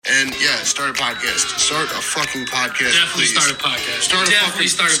Yeah, start a podcast. Start a fucking podcast, Definitely please. start a podcast. Start a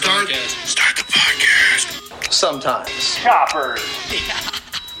podcast. Start the podcast. Sometimes. Choppers.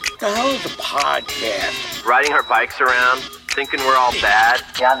 The hell is a podcast? Riding our bikes around, thinking we're all bad.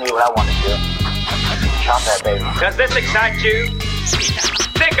 Yeah, I knew what I wanted to do. Chop that baby. Does this excite you?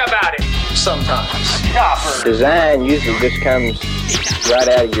 Think about it. Sometimes. Choppers. Design usually just comes right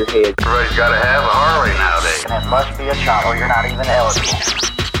out of your head. Everybody's got to have a Harley nowadays. And it must be a chopper or you're not even eligible.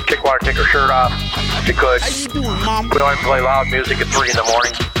 Chick want to take her shirt off? She could. How you doing, Mom? We don't play loud music at 3 in the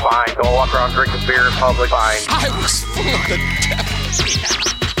morning. Fine. Don't walk around drinking beer in public. Fine. I was full of the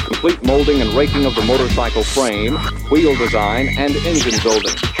devil. Complete molding and raking of the motorcycle frame, wheel design, and engine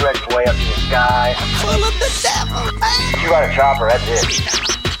building. Stretched way up to the sky. Full of the devil, man. You ride a chopper, that's it.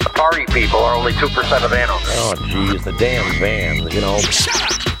 Party people are only 2% of animals. Oh, geez, the damn van, you know. Shut up,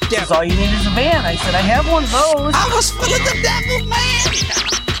 That's devil. all you need is a van. I said, I have one of those. I was full of the devil, man.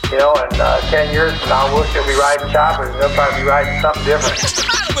 You know, in 10 years from now, we'll still be riding choppers. They'll probably be riding something different. What's the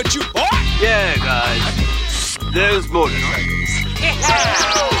matter with you, boy? Yeah, guys. There's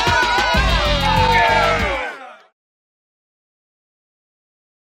motorcycles.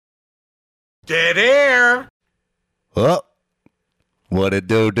 Dead air. Oh, what it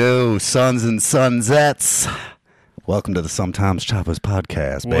do, sons and sonzettes. Welcome to the Sometimes Choppers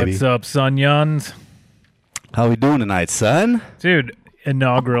podcast, baby. What's up, son yuns? How we doing tonight, son? Dude,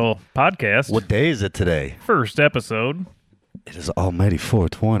 inaugural podcast. What day is it today? First episode. It is almighty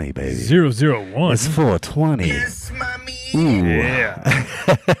 420, baby. 001. It's 420. Yes, mommy. Ooh. Yeah.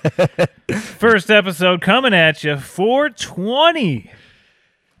 First episode coming at you, 420.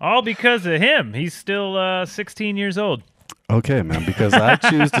 All because of him. He's still 16 years old. Okay, man, because I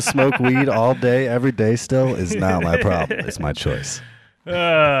choose to smoke weed all day, every day still is not my problem. It's my choice.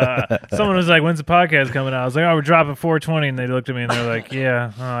 Someone was like, when's the podcast coming out? I was like, oh, we're dropping 420. And they looked at me and they're like,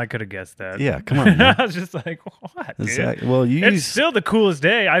 yeah, I could have guessed that. Yeah, come on, man. I was just like, what, dude? Exactly. Well, It's still the coolest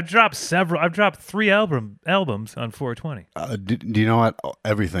day. I've dropped 3 albums on 420. do you know what?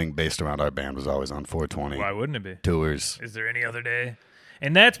 Everything based around our band was always on 420. Why wouldn't it be? Tours. Is there any other day?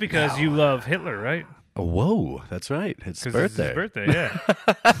 And that's because you love Hitler, right? Oh, whoa, that's right. It's his birthday. It's his birthday,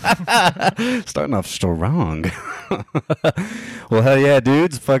 yeah. Starting off strong. Well, hell yeah,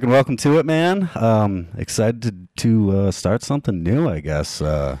 dudes. Fucking welcome to it, man. Excited to start something new, I guess.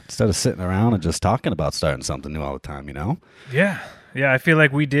 Instead of sitting around and just talking about starting something new all the time, you know? Yeah. Yeah, I feel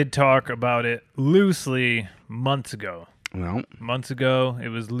like we did talk about it loosely months ago. Well, Months ago, it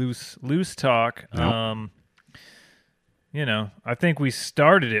was loose talk. Yep. You know, I think we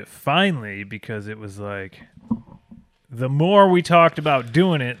started it finally because it was like, the more we talked about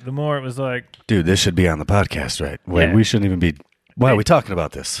doing it, the more it was like, dude, this should be on the podcast, right? Wait, Yeah. we shouldn't even be... Why are we talking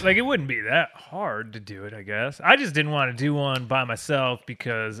about this? it wouldn't be that hard to do it, I guess. I just didn't want to do one by myself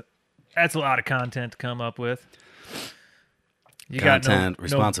because that's a lot of content to come up with. You Content, got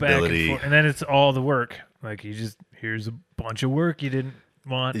responsibility. back and forth, and then it's all the work. Like, here's a bunch of work you didn't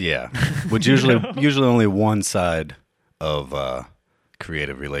want. Yeah. Which usually only one side of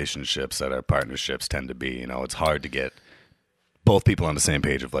creative relationships that are partnerships tend to be. You know, it's hard to get both people on the same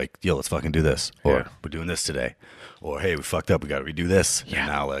page of like, yo, let's fucking do this. Or Yeah. we're doing this today. Or, hey, we fucked up. We got to redo this. Yeah. And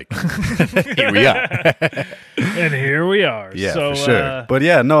now, like, here we are. And here we are. Yeah, so, for sure. But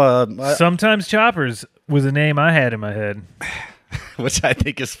yeah, no. Sometimes Choppers was a name I had in my head. Which I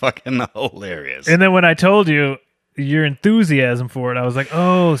think is fucking hilarious. And then when I told you your enthusiasm for it, I was like,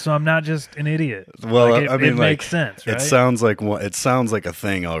 oh, so I'm not just an idiot. Well, Like, I mean, it like, makes sense, right? It sounds like a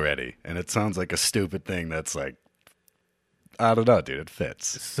thing already, and it sounds like a stupid thing that's like, I don't know, dude. It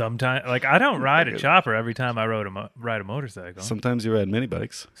fits. Sometimes, like, I don't ride a chopper every time I ride a motorcycle. Sometimes you ride mini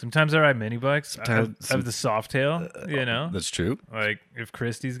bikes. Sometimes I ride mini bikes. I have Sometimes- the soft tail, you know? That's true. Like, if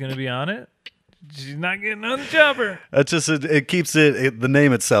Christy's going to be on it, she's not getting on the chopper. That's just it keeps the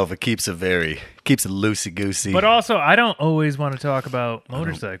name itself. It keeps it loosey goosey. But also, I don't always want to talk about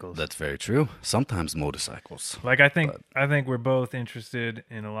motorcycles. That's very true. Sometimes motorcycles. Like, I think we're both interested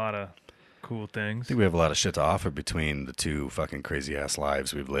in a lot of cool things. I think we have a lot of shit to offer between the two fucking crazy ass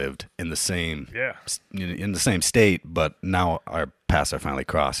lives we've lived in the same state, but now our paths are finally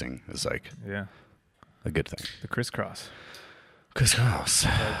crossing. It's like a good thing. The crisscross. Crisscross.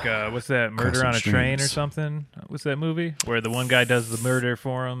 Like, what's that? Murder Crossing on a Train or streams. something? What's that movie where the one guy does the murder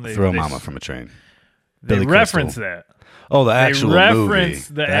for him? Throw a mama from a train. They Billy reference Crystal. that. Oh, the actual they movie. reference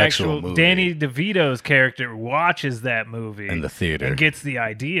the actual movie. Danny DeVito's character watches that movie In the theater. and gets the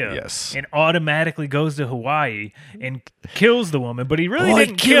idea. Yes. And automatically goes to Hawaii and kills the woman, but he really Oh, I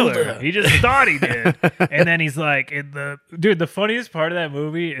didn't kill killed her. her. He just thought he did. And then he's like, the funniest part of that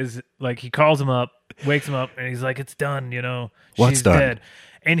movie is like he calls him up, wakes him up, and he's like, "It's done, you know. What's She's done? dead."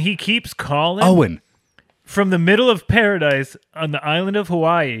 and he keeps calling Owen. from the middle of paradise on the island of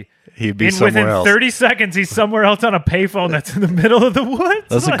Hawaii. He'd be And somewhere within else. 30 seconds, he's somewhere else on a payphone that's in the middle of the woods.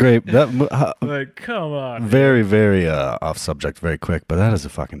 That's a Like- great. Like, come on. Very, very off subject, very quick, but that is a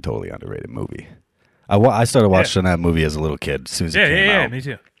fucking totally underrated movie. I started watching that movie as a little kid as soon as it came Yeah, out. me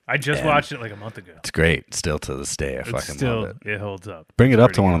too. I just And watched it like a month ago. It's great. Still to this day, I It's fucking still, love it. it holds up. Bring it It's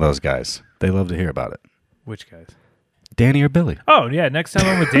up to pretty one good. of those guys. They love to hear about it. Which guys? Danny or Billy. Oh, yeah, next time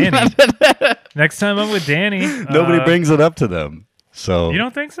I'm with Danny. Next time I'm with Danny. Nobody brings it up to them. So You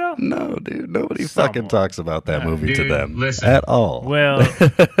don't think so? No, dude. Nobody Someone. fucking talks about that movie to Dude, them listen. at all. Well,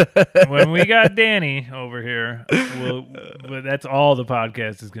 when we got Danny over here, that's all the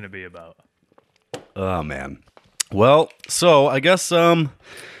podcast is going to be about. Oh man. Well, so I guess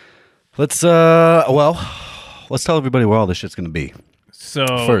let's tell everybody where all this shit's gonna be So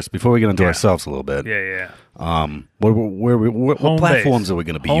first before we get into ourselves a little bit. Yeah. What Home platforms base. are we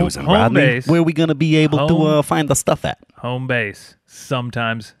gonna be Home- using, home Rodney? base. Where are we gonna be able to Home- find the stuff at? Home base,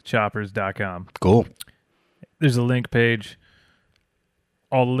 sometimeschoppers.com. Cool. There's a link page.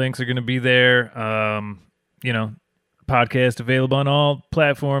 All the links are going to be there. Podcast available on all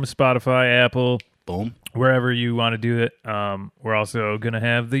platforms, Spotify, Apple, Boom. wherever you want to do it. We're also going to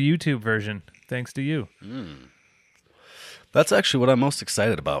have the YouTube version, thanks to you. That's actually what I'm most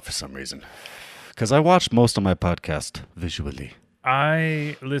excited about for some reason, because I watch most of my podcast visually.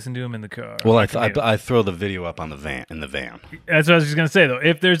 I listen to him in the car. Well, commute. I throw the video up on the van. That's what I was just going to say, though.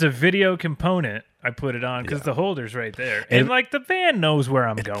 If there's a video component, I put it on because the holder's right there. And, the van knows where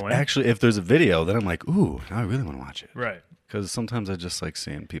I'm going. Actually, if there's a video, then I'm like, ooh, now I really want to watch it. Right. Because sometimes I just like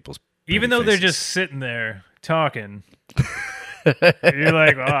seeing people's Even pretty though they're faces. just sitting there talking, you're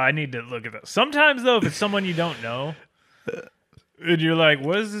like, oh, I need to look at that. Sometimes, though, if it's someone you don't know, and you're like,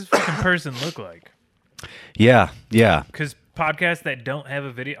 what does this fucking person look like? Yeah. Because podcasts that don't have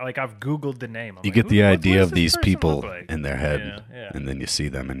a video, like I've Googled the name. I'm You like, get the what idea does of this these person people look like? in their head, Yeah. and then you see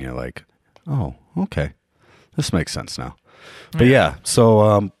them, and you're like, oh, okay. This makes sense now. But yeah,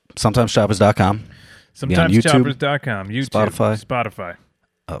 so sometimesshoppers.com. Sometimeschoppers.com, YouTube, Spotify. Spotify,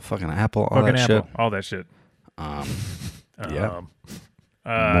 Fucking Apple, all fucking that Apple, shit. all that shit. Yeah.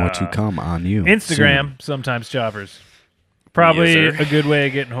 More to come on you. Instagram, Sometimes Choppers. Probably Yes, sir. a good way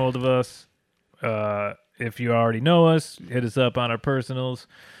of getting hold of us. If you already know us, hit us up on our personals.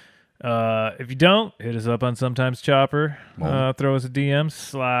 If you don't, hit us up on Sometimes Chopper. Throw us a DM,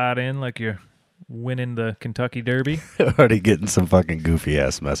 slide in like you're winning the Kentucky Derby. Soon. Already getting some fucking goofy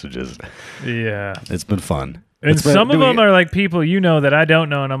ass messages. Yeah. It's been fun. And It's been- some of do we- them are like people you know that I don't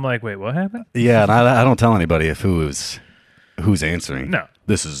know, and I'm like, wait, what happened? Yeah, and I don't tell anybody if who's answering. No.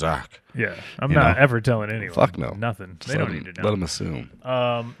 This is Zach. Yeah. I'm You not know? ever telling anyone. Fuck no. Nothing. Just They don't let need to 'em- know. Let them assume.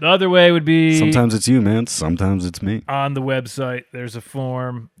 The other way would be Sometimes it's you, man. Sometimes it's me. on the website. There's a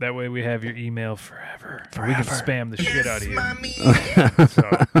form. That way we have your email forever. We can spam the shit out of you.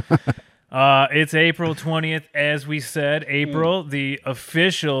 So, it's April 20th, as we said. April, the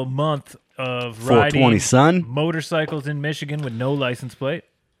official month of 420, riding son. motorcycles in Michigan with no license plate.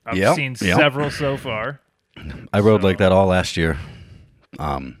 I've Yep, seen yep. several so far. I rode like that all last year.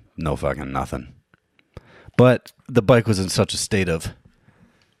 No fucking nothing. But the bike was in such a state of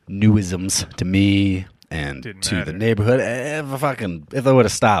newisms to me and Didn't to matter. the neighborhood. If I would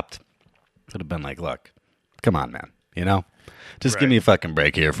have stopped, it would have been like, look, come on, man. You know? Just give Right. me a fucking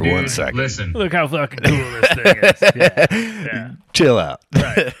break here for 1 Dude, second. listen. Look how fucking cool this thing is. Yeah, Chill out.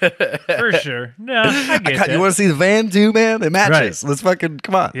 for sure. No, I get that. You want to see the van too, man? It matches. Right. Let's fucking,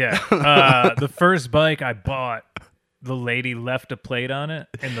 come on. Yeah. The first bike I bought, the lady left a plate on it,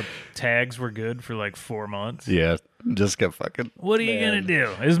 and the tags were good for like 4 months. Yeah. Just get fucking. What are you going to do?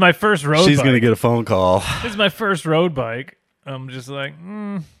 This is my first road She's bike. going to get a phone call. This is my first road bike. I'm just like,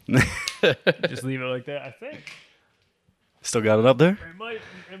 just leave it like that, I think. Still got it up there?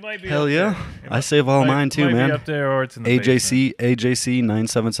 It might be Hell up yeah. there. I save all mine too, might man. Be up there or it's in the basement. AJC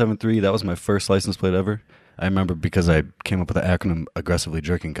 9773. That was my first license plate ever. I remember because I came up with the acronym aggressively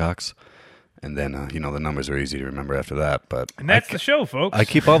jerking cocks. And then the numbers are easy to remember after that, but And that's the show, folks. I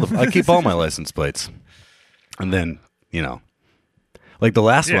keep all my license plates. And then, like the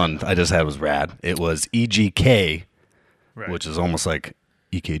last one I just had was rad. It was EGK, Right. which is almost like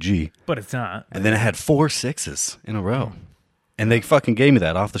EKG. But it's not. And then it had 4 6s in a row. And they fucking gave me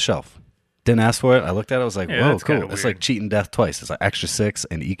that off the shelf. Didn't ask for it. I looked at it. I was like, Yeah, whoa, that's kinda cool. It's weird. like cheating death twice. It's like extra 6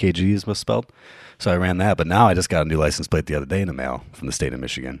 and EKG is misspelled. So I ran that. But now I just got a new license plate the other day in the mail from the state of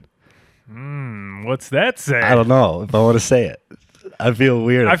Michigan. What's that say? I don't know if I want to say it. I feel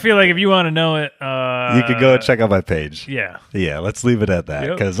weird. I feel like if you want to know it, you could go and check out my page. Yeah. Yeah, let's leave it at that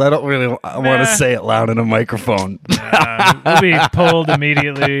Yep. because I don't really want to say it loud in a microphone. We'll be pulled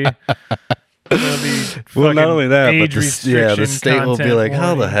immediately. Well, not only that, but the restriction state will be like, how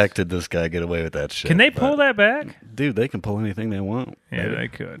the warnings. heck did this guy get away with that shit? Can they But, pull that back? Dude, they can pull anything they want. Yeah, baby. they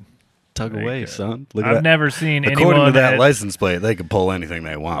could. Tug they away, could. son. Look at I've that. never seen According anyone to that at- license plate, they can pull anything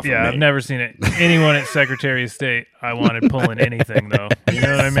they want from Yeah, me. I've never seen it. Anyone at Secretary of State, I wanted pulling anything, though. You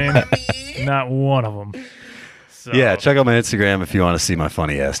know what I mean? Not one of them. So, Yeah, check out my Instagram if you want to see my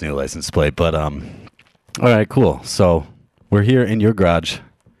funny-ass new license plate. But, all right, cool. So we're here in your garage.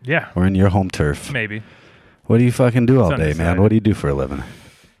 Yeah, We're in your home turf. maybe. What do you fucking do all It's day, man? undecided. What do you do for a living?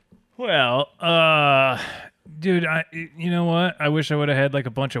 Well, dude, you know what? I wish I would have had like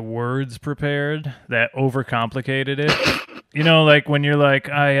a bunch of words prepared that overcomplicated it. You know, like when you're like,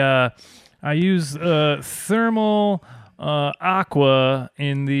 I use thermal aqua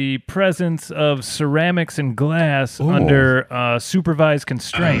in the presence of ceramics and glass under supervised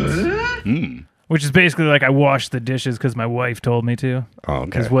constraints. Which is basically like I wash the dishes because my wife told me to. Oh,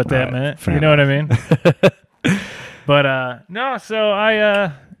 okay. Is what that All right. meant. Fair You know enough. what I mean? But no, so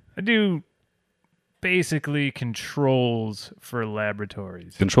I do basically controls for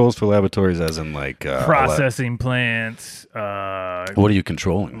laboratories, Controls for laboratories as in like... processing plants, what are you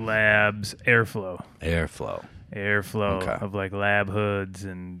controlling? labs, airflow Airflow. Okay. of like lab hoods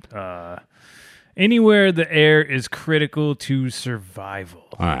and anywhere the air is critical to survival.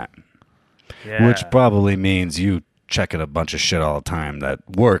 All right. Yeah. Which probably means you checking a bunch of shit all the time that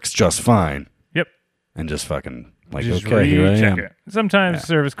works just fine Yep. and just fucking like, Just okay, here I recheck am. it. Sometimes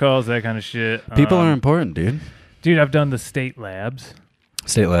service calls, that kind of shit. People are important, dude. Dude, I've done the state labs.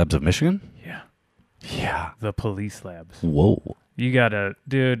 State Labs of Michigan? Yeah. Yeah. The police labs. Whoa. You gotta,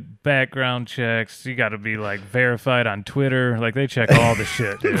 dude, background checks. You gotta be like verified on Twitter. Like they check all the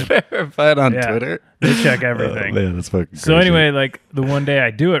shit, dude. Verified on Yeah. Twitter? They check everything. Oh, man, that's fucking crazy. So anyway, like the one day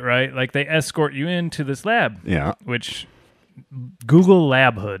I do it right, like they escort you into this lab, Yeah. which Google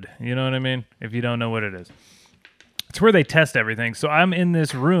Lab Hood. You know what I mean? If you don't know what it is, it's where they test everything. So I'm in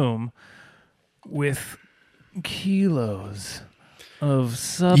this room with kilos of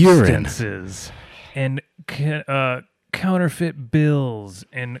substances and counterfeit bills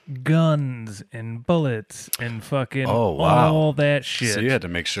and guns and bullets and fucking all that shit. So you had to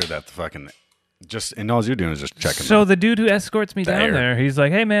make sure that the fucking just and all you're doing is just checking. So the dude who escorts me The down air. there, he's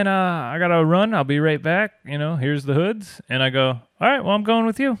like, "Hey man, I gotta run. I'll be right back. You know, here's the hoods." And I go, "All right, well I'm going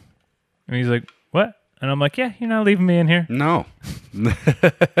with you." And he's like, "What?" And I'm like, "Yeah, you're not leaving me in here. No. I'm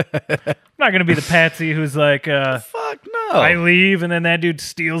not gonna be the patsy who's like, Fuck no. I leave, and then that dude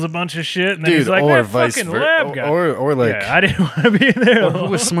steals a bunch of shit, and then Dude, he's like, or that vice fucking versa. lab guy." Or like Yeah, I didn't want to be in there. who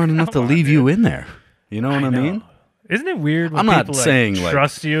was smart enough to leave you in there? You know what I mean? Isn't it weird when I'm not people saying, like-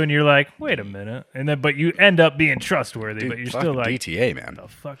 trust you and you're like, wait a minute, and then but you end up being trustworthy, but you're still Fucking like, DTA, man. what the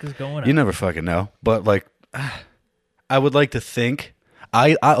fuck is going on? You never fucking know. But like I would like to think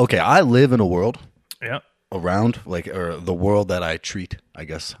I live in a world Yeah. around like or the world that I treat, I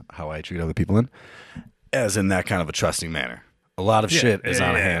guess, how I treat other people in, as in that kind of a trusting manner. A lot of shit is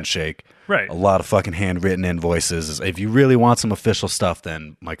on a handshake. Right. A lot of fucking handwritten invoices. If you really want some official stuff,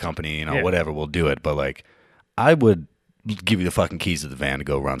 then my company, Yeah. whatever, will do it. But like, I would give you the fucking keys of the van to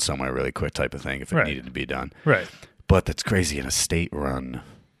go run somewhere really quick type of thing if it Right. needed to be done. Right. But that's crazy in a state-run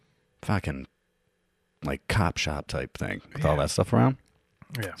fucking like cop shop type thing with all that stuff around.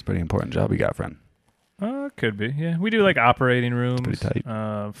 Yeah. It's a pretty important job you got, friend. It could be. Yeah. We do like operating rooms, pretty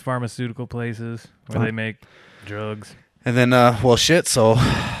tight. pharmaceutical places where Fun. they make drugs. And then, well, shit. So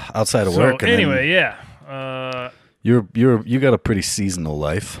outside of work, and anyway, then yeah. you got a pretty seasonal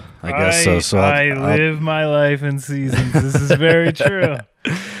life, I guess. So I I'll- live my life in seasons. This is very true.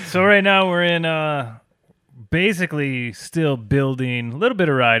 So right now we're in basically still building, a little bit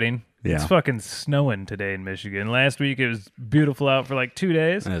of riding. Yeah. It's fucking snowing today in Michigan. Last week it was beautiful out for like 2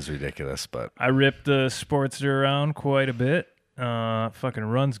 days. That is ridiculous, but I ripped the Sportster around quite a bit. Fucking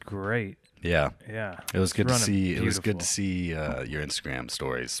runs great. yeah, Yeah. it was good to running see. It was good to beautiful. see your Instagram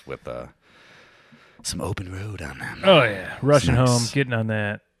stories with some open road on them. Oh yeah, rushing Nice. home, getting on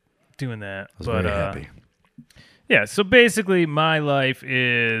that, doing that. I was very happy. Yeah, so basically my life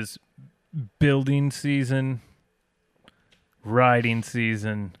is building season, riding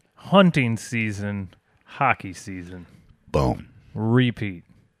season, hunting season, hockey season. Boom. Repeat.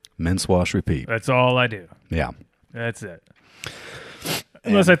 Mince wash, repeat. That's all I do. Yeah. That's it.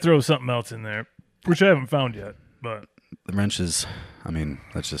 Unless I throw something else in there, which I haven't found yet. But The wrenches. I mean,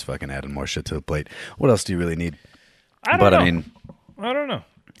 that's just fucking adding more shit to the plate. What else do you really need? I don't know. I don't know.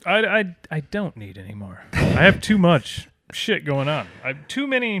 I don't need any more. I have too much shit going on. I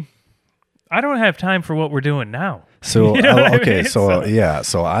don't have time for what we're doing now. So You know what I okay, mean?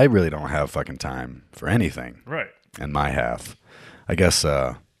 so I really don't have fucking time for anything. Right. In my half, I guess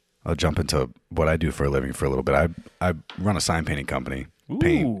I'll jump into what I do for a living for a little bit. I run a sign painting company.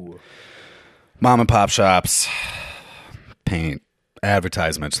 Paint Ooh. mom and pop shops, paint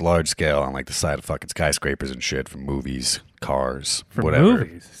advertisements, large scale on like the side of fucking skyscrapers and shit for movies, cars, For whatever.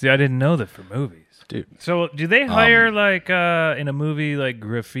 movies. See, I didn't know that for movies. Dude. So do they hire in a movie like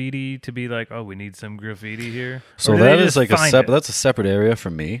graffiti to be like, oh, we need some graffiti here? So Or do that they is just like find it? that's a separate area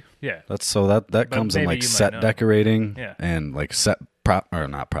from me. Yeah. That comes in maybe like you might set know. decorating Yeah. and like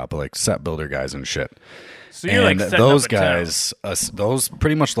like set builder guys and shit. So you're And like setting those up a town. guys, those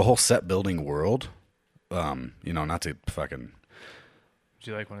pretty much the whole set building world. Not to fucking. Would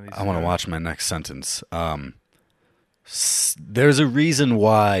you like one of these? I want to watch my next sentence. There's a reason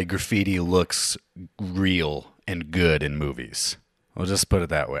why graffiti looks real and good in movies. I'll just put it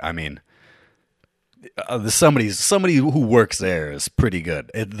that way. I mean, somebody who works there is pretty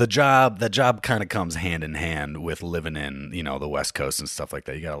good. The job kind of comes hand in hand with living in the West Coast and stuff like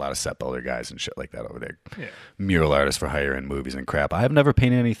that. You got a lot of set builder guys and shit like that over there. Yeah. Mural artists for hire in movies and crap. I've never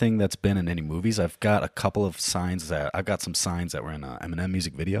painted anything that's been in any movies. I've got a couple of signs I've got some signs that were in an Eminem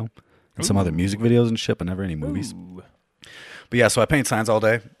music video and some other music videos and shit, but never any movies. Ooh. But yeah, so I paint signs all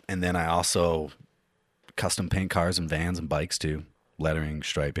day, and then I also custom paint cars and vans and bikes too, lettering,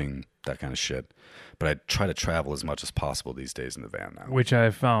 striping, that kind of shit. But I try to travel as much as possible these days in the van now. Which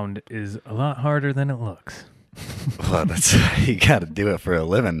I've found is a lot harder than it looks. Well, you got to do it for a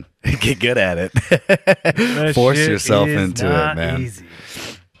living. Get good at it. That Force shit yourself is into not it, man. Easy.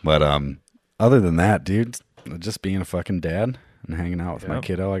 But other than that, dude, just being a fucking dad and hanging out with my Yep.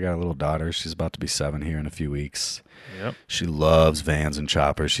 kiddo. I got a little daughter. She's about to be 7 here in a few weeks. Yep. She loves vans and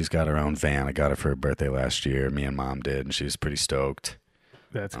choppers. She's got her own van. I got her for her birthday last year. Me and Mom did, and she was pretty stoked.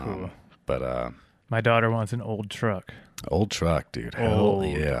 That's cool. But My daughter wants an old truck. old truck, dude. Hell Old,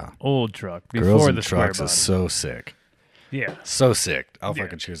 yeah. Old truck. Before Girls the and square trucks body. is so sick. Yeah. So sick. I'll Yeah.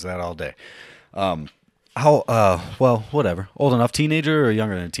 fucking choose that all day. Well, whatever. Old enough teenager or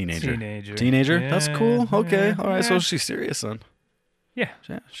younger than a teenager? Teenager. Teenager? That's Yeah, cool. Okay. yeah, All right. So yeah. she's serious, son. Yeah.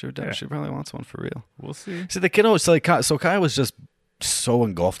 Yeah, sure does. Yeah. She probably wants one for real. We'll see. See, the kiddo was like, so Kai was just so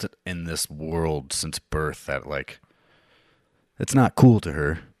engulfed in this world since birth that like, it's not cool to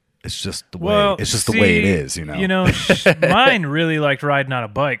her. It's just the way. It's just the way it is, you know. You know, mine really liked riding on a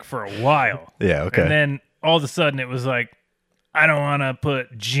bike for a while. Yeah. Okay. And then all of a sudden it was like, I don't want to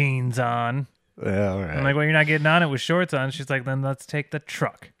put jeans on. Yeah. All right. I'm like, well, you're not getting on it with shorts on. She's like, then let's take the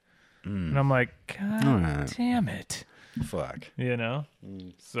truck. And I'm like, God All right. damn it. Fuck. You know?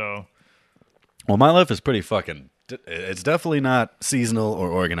 So, Well, my life is pretty fucking. It's definitely not seasonal or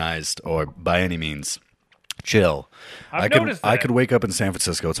organized or by any means chill. I've I noticed that. could wake up in San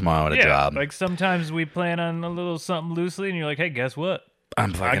Francisco tomorrow at a yeah, job. like sometimes we plan on a little something loosely and you're like, hey, guess what?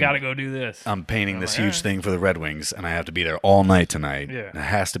 I'm I got to go do this. I'm painting this like, huge alright. thing for the Red Wings, and I have to be there all night tonight. Yeah. And it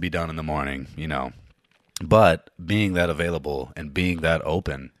has to be done in the morning, you know. But being that available and being that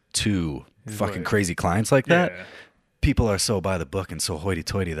open to fucking right. crazy clients like that, Yeah. people are so by the book and so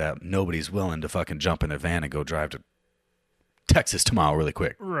hoity-toity that nobody's willing to fucking jump in their van and go drive to Texas tomorrow really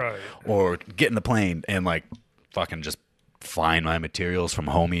quick. Right. Or get in the plane and like fucking just find my materials from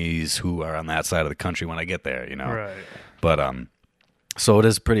homies who are on that side of the country when I get there, you know. Right. But so it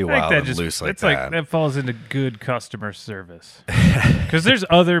is pretty I think wild that and just loose like it's that. like that falls into good customer service. Because there's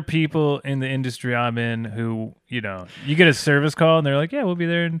other people in the industry I'm in who, you know, you get a service call and they're like, "Yeah, we'll be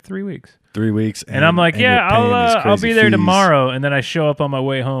there in 3 weeks," 3 weeks, and I'm like, and "Yeah, you're paying these I'll crazy be there fees. tomorrow." And then I show up on my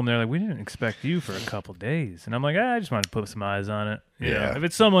way home. They're like, "We didn't expect you for a couple days," and I'm like, "I just wanted to put some eyes on it." You know, Yeah. if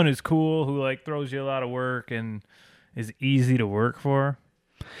it's someone who's cool who like throws you a lot of work and is easy to work for,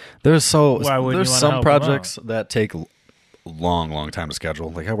 There's Why wouldn't there's you wanna some help 'em projects that take long time to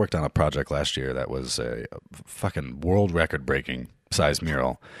schedule. Like I worked on a project last year that was a fucking world record breaking size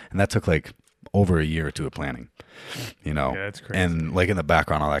mural, and that took like over a year or two of planning. You know, Yeah, that's crazy. and like in the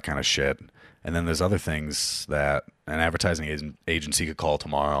background, all that kind of shit. And then there's other things that an advertising agency could call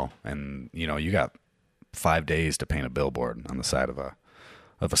tomorrow, and you know, you got 5 days to paint a billboard on the side of a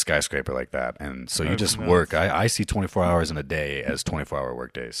skyscraper like that. And so you That's just nuts. work. I see 24 hours in a day as 24-hour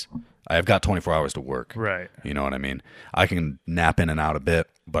work days. I've got 24 hours to work. right? You know what I mean? I can nap in and out a bit,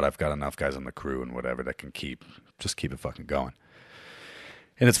 but I've got enough guys on the crew and whatever that can keep it fucking going.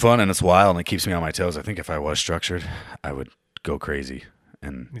 And it's fun and it's wild and it keeps me on my toes. I think if I was structured, I would go crazy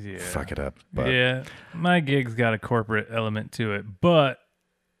and Yeah. fuck it up. But Yeah, my gig's got a corporate element to it, but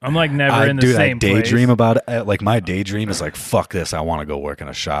I'm like never in the same I daydream place. about it. Like my daydream is like, fuck this. I want to go work in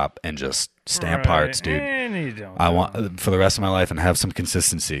a shop and just stamp parts, dude. And you don't. I want for the rest of my life and have some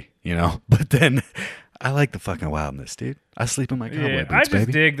consistency, you know. But then I like the fucking wildness, dude. I sleep in my cowboy Yeah, boots, I just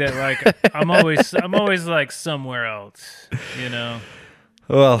baby. dig that. Like I'm always like somewhere else, you know.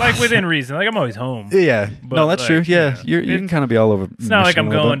 Well, Like within reason. Like I'm always home. yeah, But, no, that's like, true. Yeah, you know, you can kind of be all over. It's not like I'm Michigan a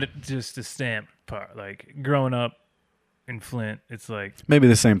little going bit. to just to stamp part. Like growing up in Flint, it's like Maybe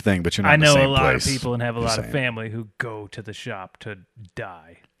the same thing, but you're not. I in the know same a lot place. of people and have a Just lot of saying. family who go to the shop to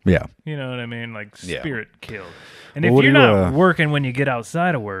die. Yeah, You know what I mean? Like Yeah. spirit killed. And Well, if what you're do you, not working when you get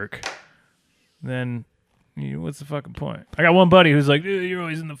outside of work, then what's the fucking point? I got one buddy who's like, dude, you're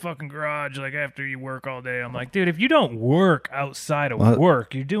always in the fucking garage like after you work all day. I'm like, dude, if you don't work outside of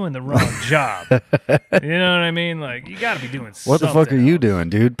work, you're doing the wrong job. You know what I mean? Like you got to be doing something. what the fuck are you else. doing,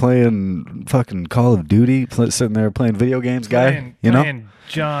 dude? Playing fucking Call of Duty, sitting there playing video games, guy. You know, Playing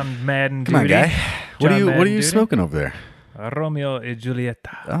John Madden come on, duty. guy. What John are you Madden you duty. smoking over there? Romeo and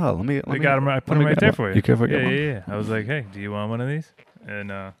Julieta. Oh, let me. We got him. I put him right there for you. You care if I get yeah, one? yeah. I was like, hey, do you want one of these?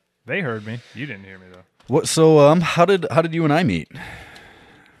 And they heard me. You didn't hear me though. What? So, how did you and I meet?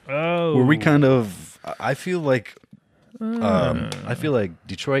 Oh, Were we kind of? I feel like,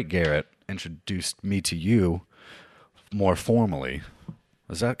 Detroit Garrett introduced me to you more formally.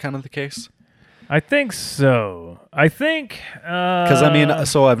 Is that kind of the case? I think so. I think Because I mean,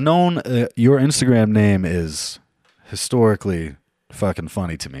 so I've known your Instagram name is historically fucking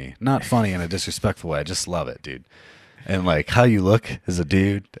funny to me. Not funny in a disrespectful way. I just love it, dude. And like how you look as a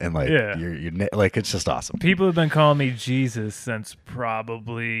dude, and like Yeah. you're like it's just awesome. people have been calling me Jesus since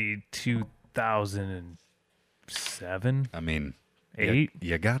probably 2007, I mean, 8,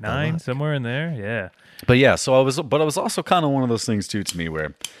 you got the 9, look. somewhere in there. Yeah. But yeah, so I was also kind of one of those things too to me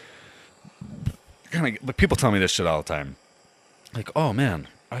where kind of, but people tell me this shit all the time. Like, oh man,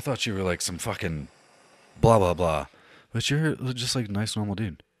 I thought you were like some fucking blah blah blah, but you're just like a nice normal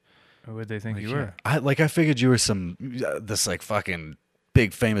dude. What would they think Like, you were? I figured you were some this like fucking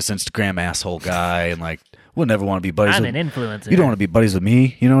big famous Instagram asshole guy, and like would never want to be buddies. I'm with, an influencer. You don't want to be buddies with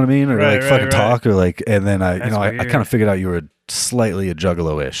me, you know what I mean, or Right, like right, fucking right. talk, or like, and then I That's I weird. kind of figured out you were slightly a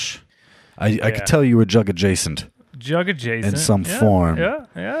juggalo-ish. I Yeah. could tell you were jug adjacent. Jug adjacent In some yeah, form. Yeah,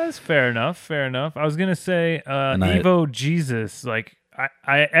 that's fair enough. Fair enough. I was gonna say And I- Evo Jesus. Like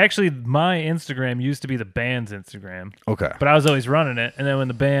I actually my Instagram used to be the band's Instagram, Okay. but I was always running it. And then when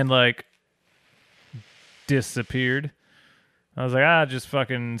the band like disappeared, I was like, just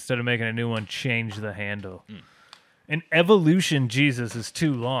fucking instead of making a new one, change the handle. And Evolution Jesus is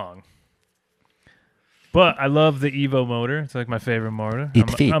too long. But I love the Evo motor. It's like my favorite motor.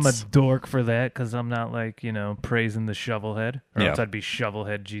 I'm a dork for that because I'm not like, praising the shovelhead. Or else Yeah. I'd be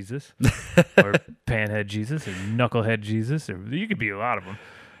shovelhead Jesus. Or panhead Jesus. Or knucklehead Jesus. Or you could be a lot of them.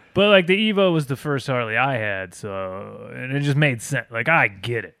 But like the Evo was the first Harley I had. And it just made sense. Like I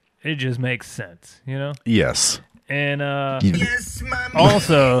get it. It just makes sense, Yes. And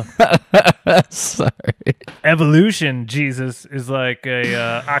also, Sorry. Evolution Jesus is like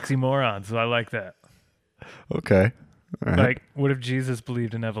a oxymoron. So I like that. Okay. All right. Like, what if Jesus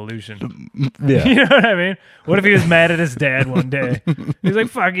believed in evolution? Yeah. You know what I mean? What if he was mad at his dad one day? He's like,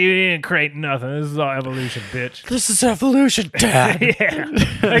 fuck you, he didn't create nothing. This is all evolution, bitch. This is evolution, Dad. Yeah.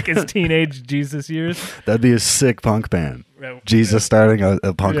 Like his teenage Jesus years. That'd be a sick punk band. Yeah. Jesus starting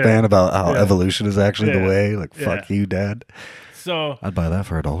a punk Yeah. band about how Yeah. evolution is actually Yeah. the way. Like, Yeah. fuck you, Dad. So, I'd buy that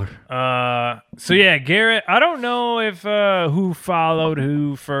for $1. so yeah, Garrett, I don't know if who followed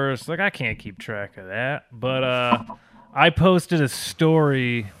who first. Like, I can't keep track of that. But I posted a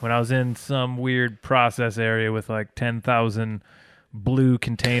story when I was in some weird process area with like 10,000 blue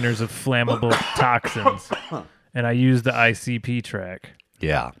containers of flammable toxins. And I used the ICP track.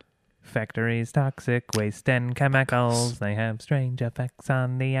 Yeah. Factories, toxic waste, and chemicals. They have strange effects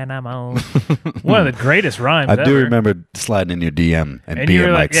on the animals. One of the greatest rhymes I ever. do remember sliding in your DM and And you being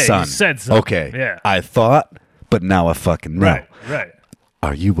were like, like, yeah, you son. said something. Okay. Yeah. I thought, but now I fucking know. Right.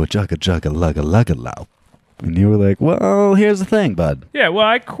 Are you a jugga lugga lugga low? And you were like, well, here's the thing, bud. Yeah, well,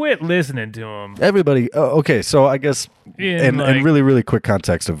 I quit listening to him. Everybody, okay, so I guess, In, and like- really, really quick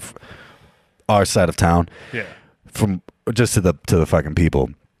context of our side of town, Yeah. from just to the fucking people,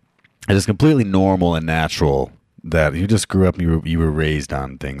 it is completely normal and natural that you just grew up and you were raised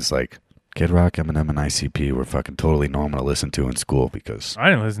on things like Kid Rock, Eminem, and ICP were fucking totally normal to listen to in school because I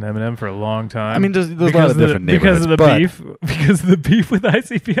didn't listen to Eminem for a long time. I mean, there's a lot of different because of the neighborhoods, beef. Because of the beef with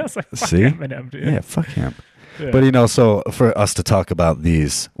ICP, I was like, fuck See? Eminem, dude. yeah, fuck him. Yeah. But so for us to talk about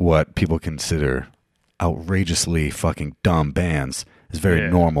these what people consider outrageously fucking dumb bands, is very Yeah.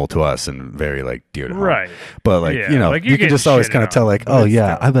 normal to us and very like dear to home. Right. But like, Yeah, you know, like, you you're can just getting always shitted kind of on, tell like, but oh it's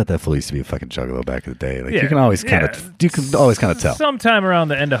yeah, still- I bet that fool used to be a fucking juggalo back in the day. Like Yeah, you can always kind yeah. of, you can always kind of tell. Sometime around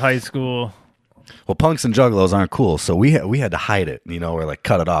the end of high school. Well, punks and juggalos aren't cool, so we had to hide it, you know, or like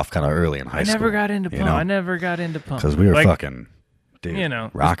cut it off kind of early in high I school. never got into punk. I never got into punk because we were Like, fucking, dude, you know,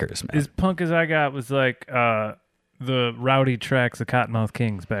 rockers, man. As punk as I got was like the rowdy tracks of Cottonmouth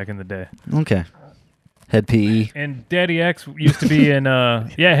Kings back in the day. Okay. Head PE. And Daddy X used to be in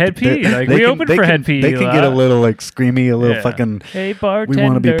Head PE. Like They we can- opened they for can- Head PE. They can get a little like screamy, a little Yeah. fucking. Hey We bartender.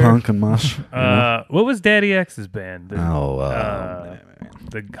 want to be punk and mosh. you know? What was Daddy X's band? The,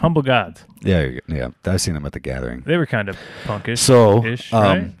 the Humble Gods. yeah. I've seen them at the Gathering. They were kind of punkish. So, ish,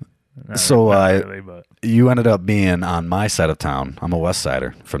 right? so Not really, but you ended up being on my side of town. I'm a West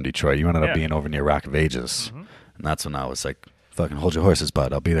Sider from Detroit. You ended up Yeah. being over near Rock of Ages, and that's when I was like, "Fucking hold your horses,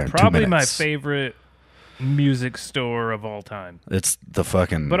 bud. I'll be there in 2 probably minutes." my favorite music store of all time. It's the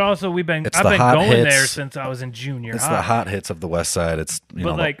fucking. But also, I've It's been the hot going hits. there since I was in junior It's high. the hot hits of the West Side. It's you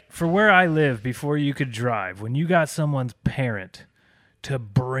But know, like for where I live, before you could drive, when you got someone's parent to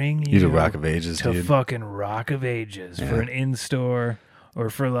bring you to Rock of Ages, to dude. fucking Rock of Ages for an in store, or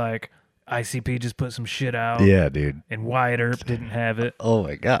for like ICP just put some shit out, yeah, dude. and Wyatt Earp didn't have it, Oh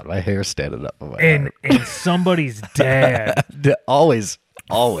my god, my hair's standing up. On my and somebody's dad always.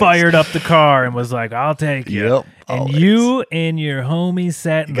 fired up the car and was like, "I'll take you." Yep, and always. you and your homie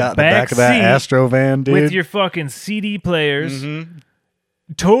sat in Got the in the back of that seat Astro van, dude. with your fucking CD players,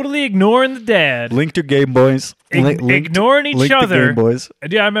 totally ignoring the dad. Linked your Game Boys. Ignoring each linked the other. Game Boys.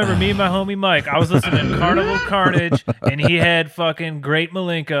 Yeah, I remember me and my homie Mike. I was listening to Carnival Carnage, and he had fucking Great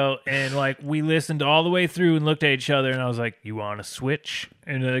Malenko, and like we listened all the way through and looked at each other, and I was like, "You want to switch?"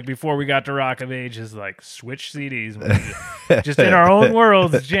 And like before we got to Rock of Ages, like switch CDs, just in our own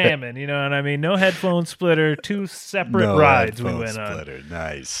worlds, jamming. You know what I mean? No headphone splitter, two separate No rides we headphone went on, splitter.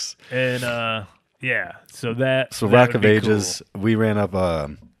 Nice. and yeah. So that Rock would of be Ages, cool. we ran up.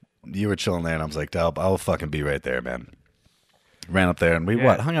 You were chilling there, and I was like, I'll fucking be right there, man. Ran up there, and we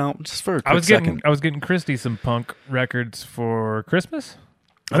Yeah. hung out just for a quick I was second. getting Christy some punk records for Christmas.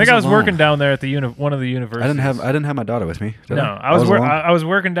 I I think was I was alone. working down there at the one of the universities. I didn't have my daughter with me. Did No, I I was alone? I was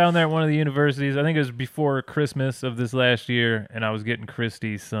working down there at one of the universities. I think it was before Christmas of this last year, and I was getting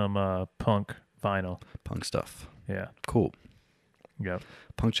Christy some punk vinyl. Punk stuff. Yeah, Cool. yep.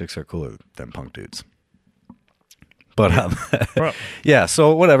 Punk chicks are cooler than punk dudes. But Bro. yeah,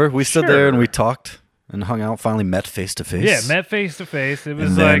 so whatever. We stood there and Sure. we talked and hung out. Finally met face to face. Yeah, met face to face. It was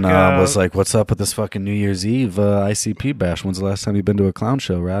And then like was like, "What's up with this fucking New Year's Eve ICP bash? When's the last time you've been to a clown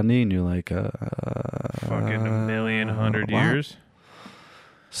show, Rodney?" And you're like, fucking a million, 100 wow. years.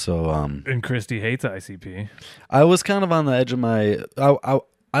 So And Christy hates ICP. I was kind of on the edge of my.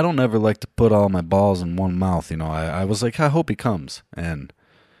 I don't ever like to put all my balls in one mouth. You know, I was like, I hope he comes, and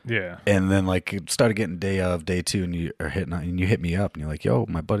Yeah. then like it started getting day two, and you hit me up, and you're like, "Yo,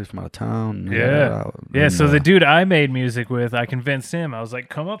 my buddy from out of town." Yeah. Yeah, And, so the dude I made music with, I convinced him. I was like,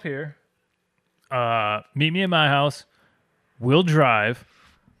 "Come up here. Meet me at my house. We'll drive.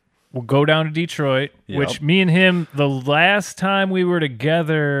 We'll go down to Detroit," Yep. which me and him, the last time we were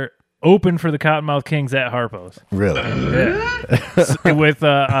together, opened for the Cottonmouth Kings at Harpo's. really. Yeah. With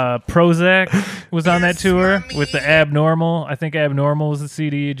Prozac was on that tour with the Abnormal. I think Abnormal was the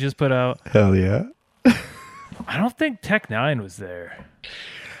CD you just put out. Hell yeah. I don't think Tech Nine was there.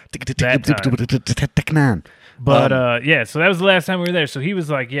 Technan. But yeah, so that was the last time we were there. So he was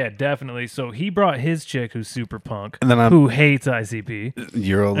like, "Yeah, definitely." So he brought his chick who's super punk, And then who hates ICP,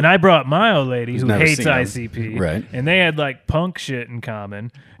 You're old. and I brought my old lady who never hates seen him. ICP, Right. And they had like punk shit in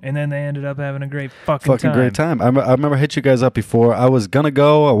common, and then they ended up having a great fucking time. great time. I remember I hit you guys up before. I was gonna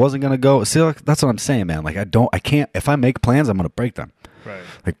go. I wasn't gonna go. See, like, that's what I'm saying, man. Like I can't. If I make plans, I'm gonna break them. Right.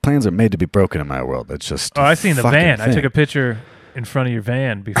 Like plans are made to be broken in my world. It's just. Oh, I seen the fucking van. I thing. took a picture in front of your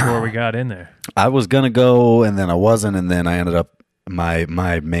van before we got in there. I was gonna go, and then I wasn't, and then I ended up my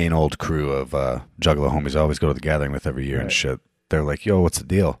main old crew of Juggalo homies. I always go to the gathering with every year and shit. They're like, "Yo, what's the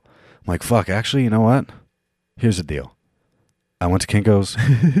deal?" I'm like, "Fuck, actually, you know what? Here's the deal. I went to Kinko's.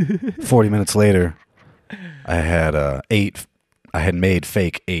 40 minutes later, I had I had made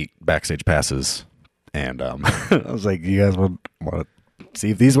fake 8 backstage passes, and I was like, "You guys want to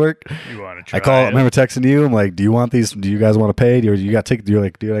see if these work?" You want to try? I remember texting you. I'm like, "Do you want these? Do you guys want to pay? Or you got tickets?" You're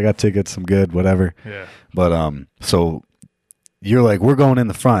like, "Dude, I got tickets. I'm good. Whatever." Yeah. But so you're like, "We're going in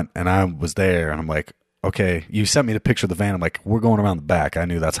the front," and I was there, and I'm like, "Okay." You sent me the picture of the van. I'm like, "We're going around the back." I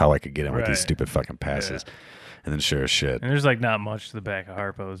knew that's how I could get in with these Right. stupid fucking passes. And then sure as shit. And there's like not much to the back of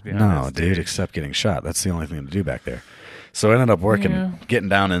Harpo's behind No, that dude, stage. except getting shot. That's the only thing to do back there. So I ended up working, Yeah. getting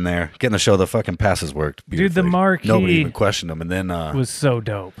down in there, getting the show. The fucking passes worked Dude, the beautifully. marquee Nobody even questioned them. And then was so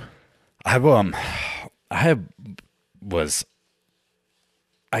dope.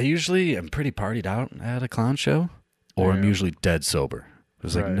 I usually am pretty partied out at a clown show, or I'm Yeah. usually dead sober.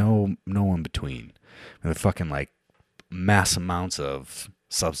 There's like Right. no in between. And the fucking like mass amounts of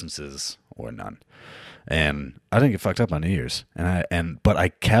substances or none. And I didn't get fucked up on New Year's, but I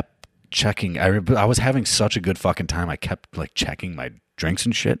kept checking. I was having such a good fucking time. I kept like checking my drinks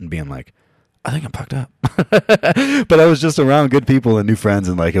and shit and being like, I think I'm fucked up. But I was just around good people and new friends,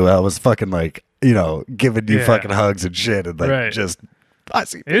 and like I was fucking like, giving you Yeah. fucking hugs and shit, and like Right. just. I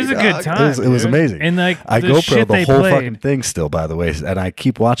see It was a dog. good time. It was dude. amazing. And like I the GoPro shit the they whole played, fucking thing still, by the way, and I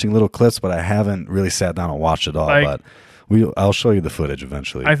keep watching little clips, but I haven't really sat down and watched it all. Like- but I'll show you the footage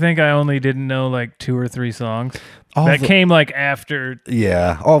eventually. I think I only didn't know like 2 or 3 songs All that the- came like after.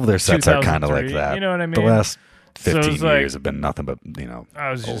 Yeah, all of their sets are kind of like 2003, that. you know what I The mean? last So 15 it's like- years have been nothing but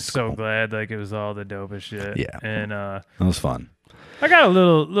I was old just so school. glad like it was all the dopest shit. Yeah. And It was fun. I got a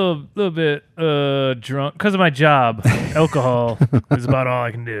little bit drunk because of my job. Alcohol is about all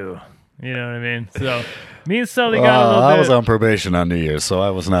I can do. You know what I mean? So me and Sully got a little I bit. was on probation on New Year's, so I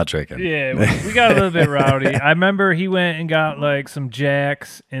was not drinking. Yeah, we got a little bit rowdy. I remember he went and got like some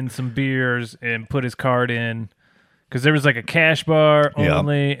Jacks and some beers and put his card in because there was like a cash bar Yep.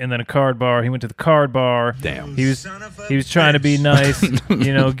 only and then a card bar. He went to the card bar. Damn. He was trying to be nice,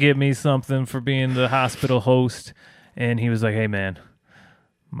 give me something for being the hospital host. And he was like, "Hey man,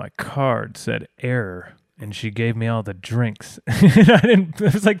 my card said error." And she gave me all the drinks. And it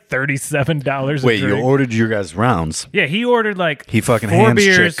was like $37 Wait, a drink. you ordered your guys' rounds. Yeah, he ordered like He fucking 4 hands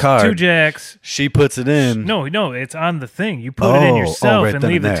chick beers, card. 2 Jacks. She puts it in. No, it's on the thing. You put it in yourself right and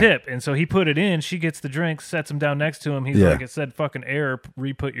then leave and the there. tip. And so he put it in. She gets the drinks, sets them down next to him. He's Yeah. like, it said fucking error.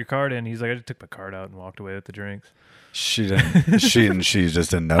 Re-put your card in. He's like, I just took my card out and walked away with the drinks. She didn't. She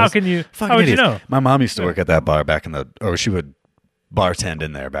just didn't know. How can you? Fucking How would you idiots. know? My mom used to work at that bar back in or she would bartend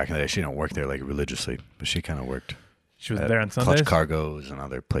in there back in the day. She didn't work there like religiously, but she kind of worked. She was at there on Clutch Sundays. Cargo's and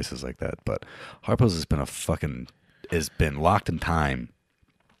other places like that. But Harpo's has been locked in time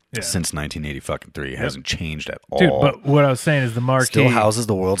Yeah. since 1983. It hasn't changed at all. Dude, but what I was saying is the marquee. Still houses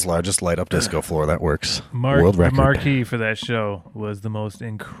the world's largest light up disco floor. That works. World the record. marquee for that show was the most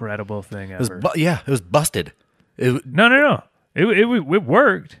incredible thing It was ever. it was busted. No. It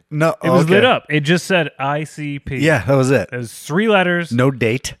worked. No, It was okay. lit up. It just said ICP. Yeah, that was it. It was 3 letters. No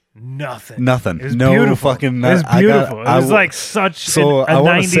date. Nothing. Nothing. It was No beautiful. fucking- It was I got- beautiful. I it was w- like such So a I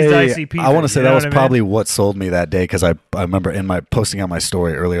want 90s to say, ICP. I want to thing, say you that know was what I mean? probably what sold me that day because I remember posting on my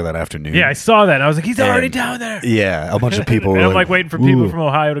story earlier that afternoon. Yeah, I saw that. And I was like, he's already And- down there. Yeah, a bunch of people. And were I'm like waiting for people "Ooh, from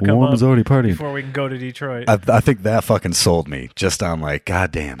Ohio to come Warren up is already partying. before we can go to Detroit. I think that fucking sold me. Just on like,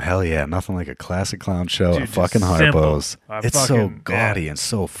 goddamn, hell yeah, nothing like a classic clown show Dude, at just fucking simple. Harpo's. It's so fucking- gaudy yeah. and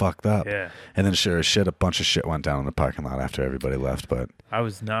so fucked up. Yeah. And then sure as shit, a bunch of shit went down in the parking lot after everybody left. But I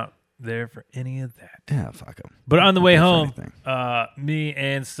was not there for any of that. yeah, fuck them. But on the way home, me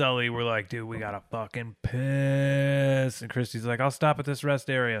and Sully were like, dude, we gotta fucking piss. And Christy's like, I'll stop at this rest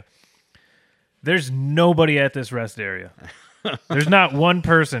area. There's nobody at this rest area. There's not one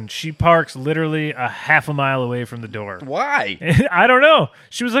person. She parks literally a half a mile away from the door. Why? I don't know.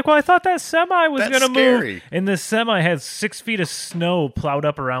 She was like, well, I thought that semi was That's going to scary. move. And this semi had 6 feet of snow plowed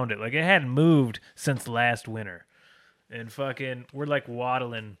up around it. Like it hadn't moved since last winter. And fucking, we're like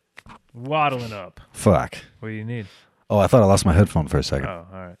waddling up. Fuck. What do you need? Oh, I thought I lost my headphone for a second. Oh,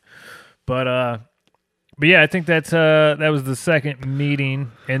 all right. But yeah, I think that was the second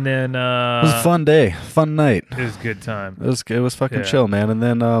meeting, and then It was a fun day, fun night. it was a good time. It was fucking Yeah. chill, man. And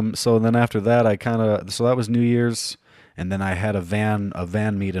then so then after that, so that was New Year's, and then I had a van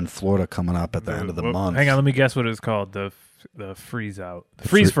meet in Florida coming up at the end of the Well, month. Hang on, let me guess what it was called. The freeze out. The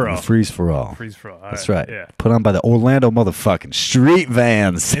freeze for all. The freeze for all. Freeze for all. All That's right. Yeah. Put on by the Orlando motherfucking street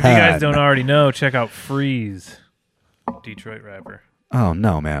vans. If you guys don't already know, check out Freeze, Detroit rapper. Oh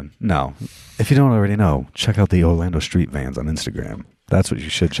no, man, no. If you don't already know, check out the Orlando street vans on Instagram. That's what you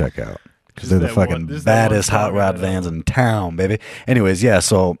should check out because they're the that one- fucking just that one baddest hot song rod right vans in town, baby. Anyways, yeah.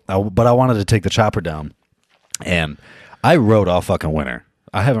 So, but I wanted to take the chopper down, and I rode all fucking winter.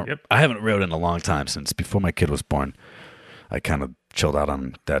 I haven't rode in a long time since before my kid was born. I kind of chilled out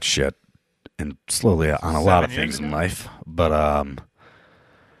on that shit and slowly on a lot of 7 years things in ago? life. But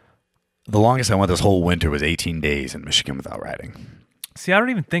the longest I went this whole winter was 18 days in Michigan without riding. See, I don't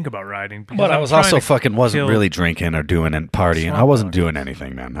even think about riding. because But I I'm was trying also to fucking wasn't kill- really drinking or doing and partying. I Swamp wasn't walk. doing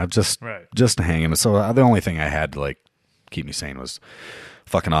anything, man. I just Right. hanging. So the only thing I had to like keep me sane was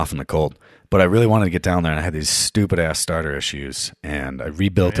fucking off in the cold. But I really wanted to get down there, and I had these stupid ass starter issues, and I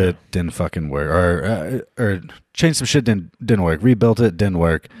rebuilt it, didn't fucking work, or changed some shit, didn't work, rebuilt it, didn't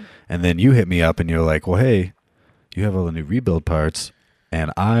work, and then you hit me up, and you're like, well, hey, you have all the new rebuild parts,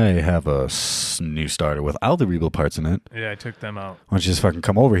 and I have a new starter with all the rebuild parts in it. Yeah, I took them out. Why don't you just fucking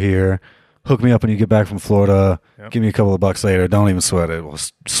come over here, hook me up when you get back from Florida, give me a couple of bucks later, don't even sweat it, we'll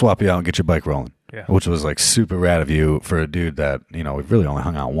swap you out and get your bike rolling. Yeah. Which was like super rad of you for a dude that, you know, we really only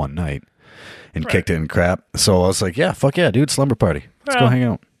hung out one night. And kicked it in crap. So I was like, yeah, fuck yeah, dude, slumber party. Let's go hang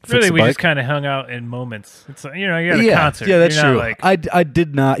out. Really, we just kind of hung out in moments. It's like, you know, you got a concert. Yeah, that's true. Like, I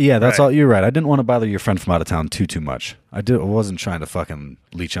did not, that's all, you're right. I didn't want to bother your friend from out of town too much. I wasn't trying to fucking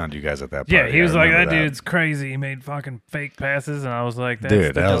leech onto you guys at that party. Yeah, he was like, that dude's crazy. He made fucking fake passes, and I was like, that's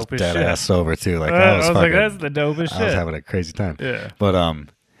dude, the that was dopest dead shit. ass sober too. Like, I was like, that's the dopest shit. I was having a crazy time. Yeah. But,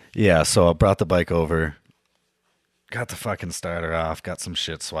 yeah, so I brought the bike over, got the fucking starter off, got some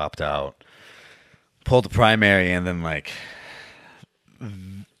shit swapped out. Pulled the primary, and then like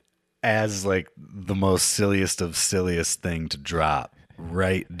as like the most silliest thing to drop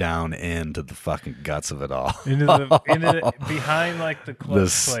right down into the fucking guts of it all. into the behind like the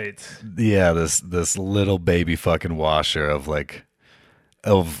clutch plates. Yeah, this little baby fucking washer of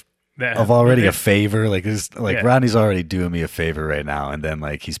already a favor. Like this, like Rodney's already doing me a favor right now, and then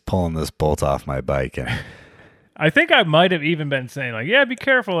like he's pulling this bolt off my bike, and I think I might have even been saying like, yeah, be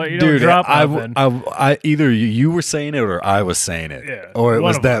careful that you don't drop nothing. I either you were saying it or I was saying it, or it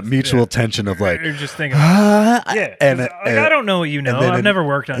was that mutual tension of like, you're just thinking, and I don't know what you know. I've never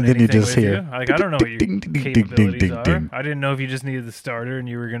worked on anything with you. Like, I don't know what your capabilities are. I didn't know if you just needed the starter and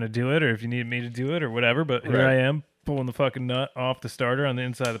you were going to do it, or if you needed me to do it, or whatever. But here I am pulling the fucking nut off the starter on the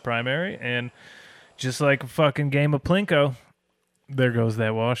inside of the primary, and just like a fucking game of Plinko, there goes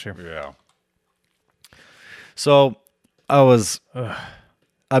that washer. Yeah. So I was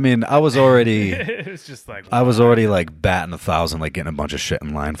already, it was just like, I was already like batting 1,000, like getting a bunch of shit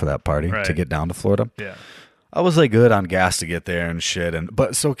in line for that party to get down to Florida. Yeah. I was like good on gas to get there and shit. But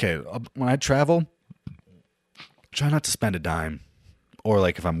it's okay. When I travel, try not to spend a dime, or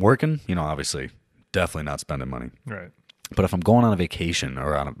like if I'm working, you know, obviously definitely not spending money. Right. But if I'm going on a vacation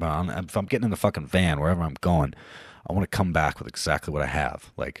or if I'm getting in the fucking van, wherever I'm going, I want to come back with exactly what I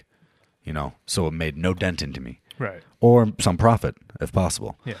have. Like, you know, so it made no dent into me. Right. Or some profit, if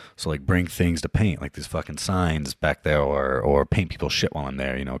possible. Yeah. So, like, bring things to paint, like these fucking signs back there, or paint people's shit while I'm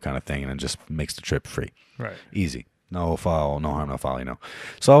there, you know, kind of thing, and it just makes the trip free. Right. Easy. No foul, no harm, no foul, you know.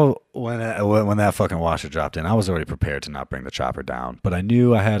 So, when that fucking washer dropped in, I was already prepared to not bring the chopper down, but I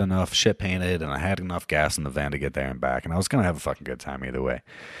knew I had enough shit painted, and I had enough gas in the van to get there and back, and I was going to have a fucking good time either way.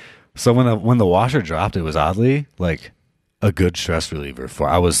 So, when the washer dropped, it was oddly, like, a good stress reliever for.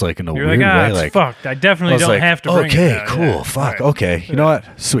 I was like in a weird way, it's like fucked. I definitely don't have to bring it down. Cool, yeah. fuck, okay. You know what?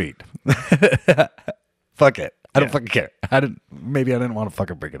 Sweet. Fuck it. I don't fucking care. Maybe I didn't want to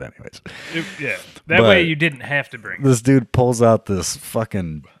fucking bring it anyways. That way you didn't have to bring it. This dude pulls out this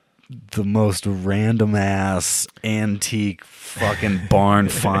fucking the most random ass antique fucking barn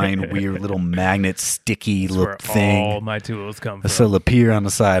find weird little magnet sticky look thing. All my tools come from. It's a Lapeer on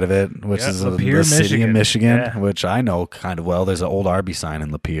the side of it, which is the city of Michigan, which I know kind of well. There's an old Arby sign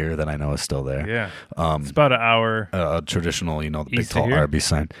in Lapeer that I know is still there. Yeah, it's about an hour. A traditional, you know, the big tall here. Arby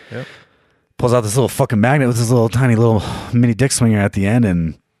sign. Yep. Pulls out this little fucking magnet with this little tiny little mini dick swinger at the end,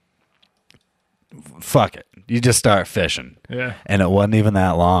 and fuck it. You just start fishing. Yeah. And it wasn't even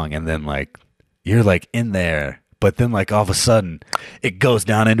that long. And then, like, you're, like, in there. But then, like, all of a sudden, it goes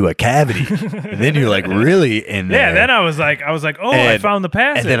down into a cavity. And then you're, like, really in there. Yeah, then I was like, oh, I found the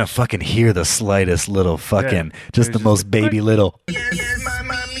passage. And then I fucking hear the slightest little fucking, just the most baby little.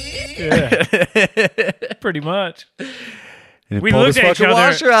 Yeah. Pretty much. And we looked at each other.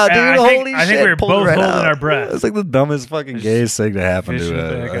 Washer out, dude. Holy shit! I think we were both holding our breath. It's like the dumbest fucking gayest thing to happen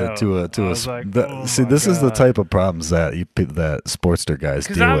to a. See, this is the type of problems that that Sportster guys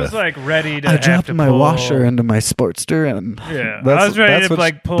deal with. Because I was like ready to. I dropped my washer into my Sportster, and I was ready to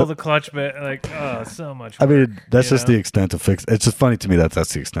like pull the clutch bit. Like, oh, so much. I mean, that's just the extent of fix. It's just funny to me that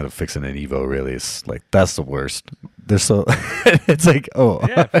that's the extent of fixing an Evo. Really, it's like that's the worst. They're so. It's like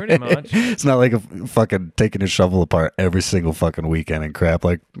yeah, pretty much. It's not like a fucking taking a shovel apart every single fucking weekend and crap.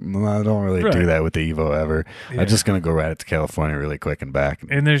 Like, I don't really do that with the Evo ever. I'm just gonna go ride it to California really quick and back.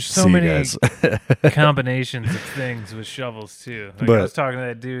 And there's so many combinations of things with shovels too. Like, I was talking to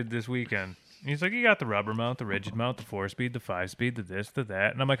that dude this weekend. He's like, you got the rubber mount, the rigid mount, the 4-speed, the 5-speed, the this, the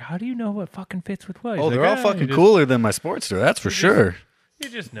that. And I'm like, how do you know what fucking fits with what? He's they're all fucking cooler than my Sportster. That's for sure. You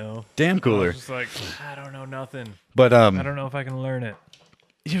just know. Damn cooler. I was just like, I don't know nothing. But I don't know if I can learn it.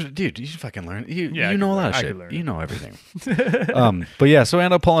 Dude, you fucking learn. You Yeah, I know can a lot learn. of I shit. can learn. You know everything. But yeah, so I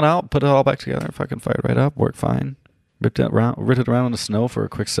ended up pulling out, put it all back together, fucking fired right up, worked fine. Ripped it around in the snow for a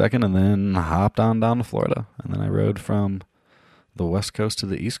quick second, and then hopped on down to Florida. And then I rode from the West Coast to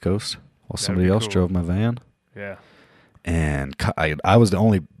the East Coast while somebody else cool. drove my van. Yeah. And I was the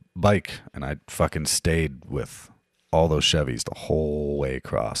only bike, and I fucking stayed with all those Chevys the whole way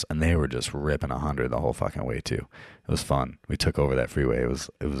across, and they were just ripping 100 the whole fucking way too. It was fun. We took over that freeway. It was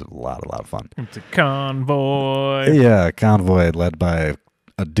a lot of fun. It's a convoy. Yeah, a convoy led by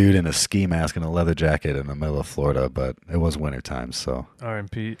a dude in a ski mask and a leather jacket in the middle of Florida, but it was wintertime, so.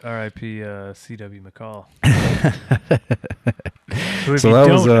 R.I.P. C.W. McCall. So that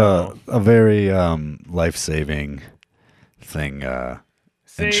was a very life-saving thing.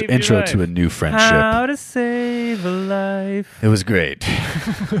 Intro to a new friendship. How to save a life. It was great.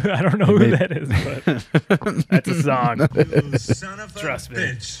 I don't know who that is, but that's a song. Trust me.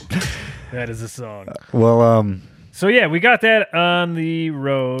 That is a song. Well, So yeah, we got that on the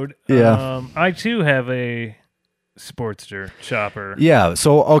road. Yeah. I too have a Sportster chopper. yeah,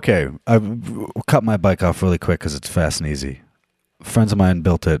 so, okay. I cut my bike off really quick because it's fast and easy. Friends of mine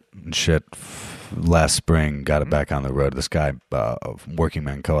built it and shit last spring, got it back on the road. This guy, Working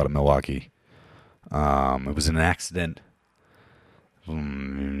Man Co. out of Milwaukee. It was an accident.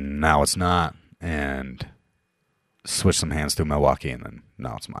 Now it's not. And switched some hands through Milwaukee, and then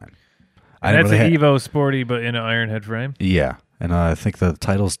now it's mine. And that's an Evo Sporty, but in an Ironhead frame. Yeah, and I think the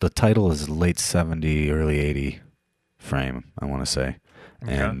title is late 70, early 80 frame, I want to say.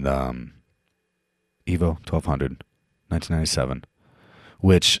 Okay. And Evo 1200, 1997,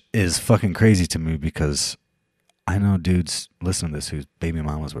 which is fucking crazy to me because I know dudes listening to this whose baby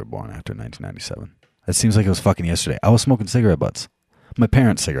mamas were born after 1997. It seems like it was fucking yesterday. I was smoking cigarette butts. My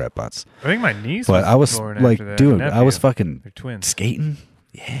parents' cigarette butts. I think my niece But I was born like, after that. dude, Nephew. I was fucking They're twins. skating.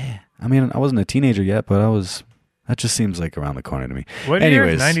 Yeah. I mean, I wasn't a teenager yet, but that just seems like around the corner to me. What Anyways,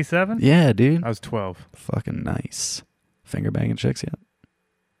 year? 97? Yeah, dude. I was 12. Fucking nice. Finger banging chicks yet?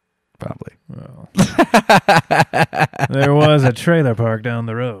 Probably. Well, there was a trailer park down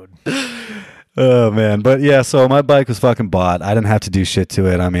the road. Oh, man. But yeah, so my bike was fucking bought. I didn't have to do shit to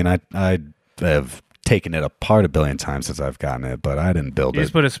it. I mean, I have taken it apart a billion times since I've gotten it, but I didn't build You it.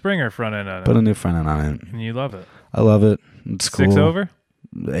 just put a Springer front end on it. Put a new front end on it. And you love it. I love it. It's cool. 6 over?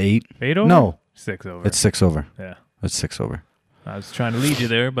 8. 8 over? No. 6 over. It's 6 over. Yeah. It's 6 over. I was trying to lead you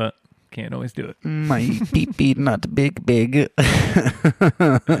there, but can't always do it. My beep not big.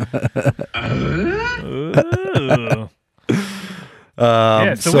 Ooh.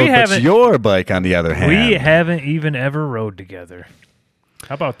 Yeah, so we but haven't- your bike, on the other hand. We haven't even ever rode together.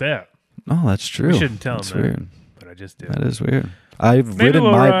 How about that? Oh, that's true. We shouldn't tell That's them that, weird. but I just did. That is weird. I've Maybe ridden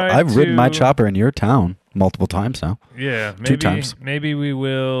we'll ride I've ridden my to- chopper in your town multiple times now. Yeah, maybe 2 times. Maybe we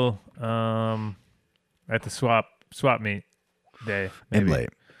will at the swap meet day. In Maybe. late.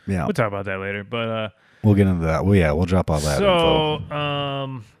 Yeah. We'll talk about that later. But We'll get into that. Well, yeah, we'll drop all that so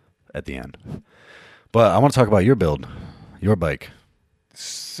info at the end. But I want to talk about your build, your bike.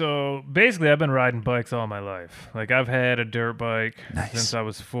 So basically, I've been riding bikes all my life. Like I've had a dirt bike since I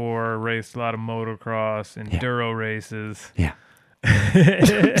was 4. Raced a lot of motocross, enduro races. Yeah.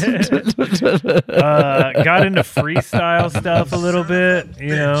 Got into freestyle stuff a little bit.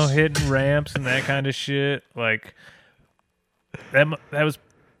 You know, hitting ramps and that kind of shit. Like that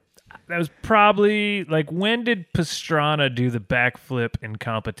was probably like, when did Pastrana do the backflip in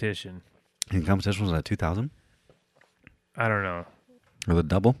competition? In competition, was that 2000? I don't know. Or the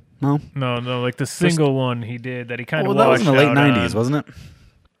double? No. No, like the single one he did that he kind of Well, that was washed in the late out 90s, on. wasn't it?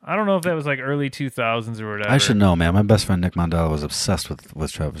 I don't know if that was like early 2000s or whatever. I should know, man. My best friend Nick Mondella was obsessed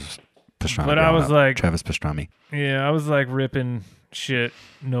with Travis Pastrana. But I growing was up. like- Travis Pastrami. Yeah, I was like ripping shit,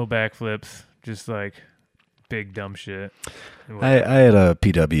 no backflips, just like big dumb shit. I had a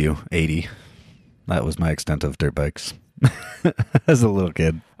PW 80. That was my extent of dirt bikes as a little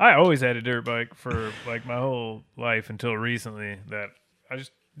kid. I always had a dirt bike for like my whole life until recently. That I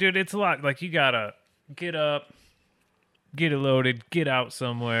just, dude, it's a lot. Like you gotta get up, get it loaded, get out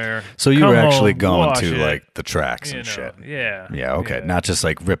somewhere. So you come were actually home, going wash to it, like the tracks you and know, shit. Yeah. Yeah, okay. Not just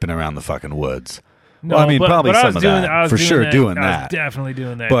like ripping around the fucking woods. No, well, I mean, but probably I some was of doing, that. I was For doing sure that. doing I that. was definitely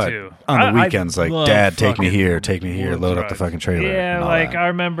doing that But too. on the I weekends, like, love Dad, take me fucking here, take me here, woods load up the rides. fucking trailer. Yeah, and all like that. I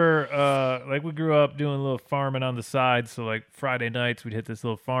remember, like we grew up doing a little farming on the side. So like Friday nights, we'd hit this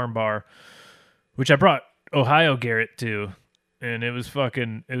little farm bar, which I brought Ohio Garrett to. And it was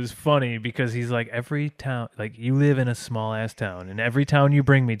funny because he's like, every town, like, you live in a small ass town, and every town you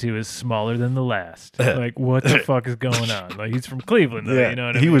bring me to is smaller than the last. Like, what the fuck is going on? Like, he's from Cleveland, though, you know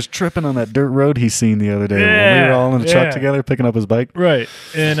what I mean? He was tripping on that dirt road he seen the other day when we were all in the truck together picking up his bike. Right.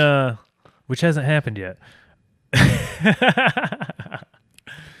 And, which hasn't happened yet.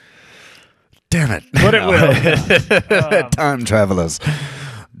 Damn it. But it will. Time travelers.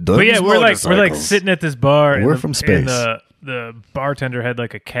 But yeah, we're like sitting at this bar. We're from space. And the bartender had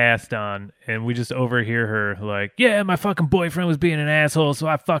like a cast on, and we just overhear her like, "Yeah, my fucking boyfriend was being an asshole, so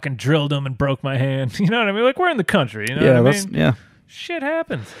I fucking drilled him and broke my hand." You know what I mean? Like, we're in the country. You know what I mean? Yeah. Shit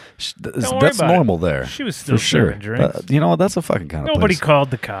happens. That's normal there. She was still for sure. serving drinks. You know what? That's a fucking kind of Nobody place.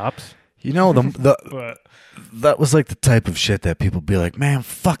 called the cops. You know But that was like the type of shit that people be like, man,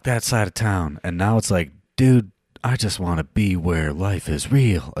 fuck that side of town. And now it's like, dude, I just want to be where life is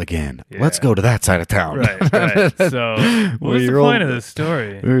real again. Yeah. Let's go to that side of town. Right. So what was the point of this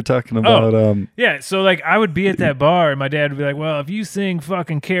story? We were talking about yeah, so like I would be at that bar and my dad would be like, well, if you sing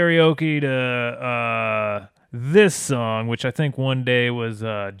fucking karaoke to this song, which I think one day was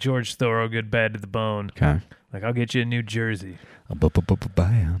George Thorogood, Bad to the Bone. Okay. Like, I'll get you in New Jersey.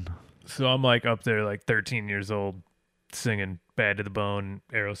 So I'm like up there like 13 years old singing Bad to the Bone,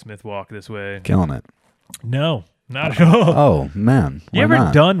 Aerosmith, Walk This Way. Killing it. No, not at all. Oh, man. You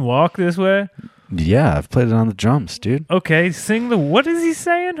ever done Walk This Way? Yeah, I've played it on the drums, dude. Okay, sing what is he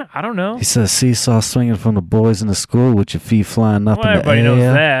saying? I don't know. He says, seesaw swinging from the boys in the school with your feet flying up in the air. Everybody knows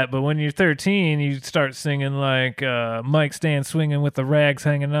that, but when you're 13, you start singing like Mike Stan swinging with the rags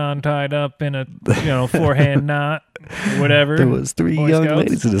hanging on, tied up in a forehand knot, whatever. There was 3 Boy young Scouts.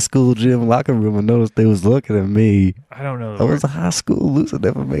 ladies in the school gym locker room and noticed they was looking at me. I don't know. I was a high school loser,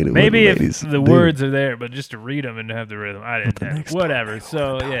 never made it. Maybe with the if ladies. the Dude. words are there, but just to read them and to have the rhythm, I didn't have. Whatever.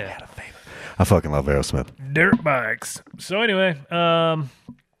 So yeah. I fucking love Aerosmith. Dirt bikes. So anyway, I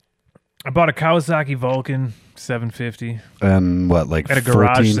bought a Kawasaki Vulcan 750. And what, like At a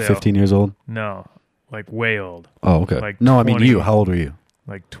garage 14, sale. 15 years old? No, like way old. Oh, okay. Like no, I mean 20. you. How old were you?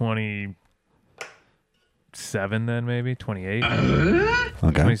 Like 27 then, maybe 28.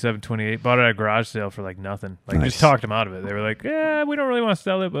 Okay. 27, 28. Bought it at a garage sale for like nothing. Like Nice. just talked them out of it. They were like, "Yeah, we don't really want to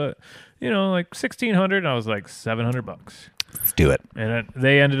sell it, but like $1,600." And I was like, $700. Let's do it. And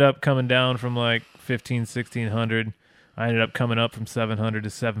they ended up coming down from like $1,600. I ended up coming up from $700 to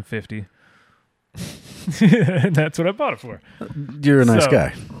 $750. And that's what I bought it for. You're a nice So-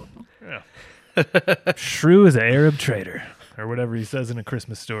 guy. Shrew is an Arab trader, or whatever he says in A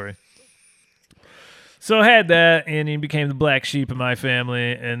Christmas Story. So I had that, and he became the black sheep of my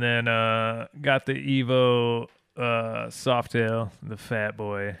family, and then got the Evo Softail, the fat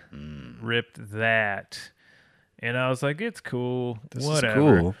boy, ripped that. And I was like, it's cool, This is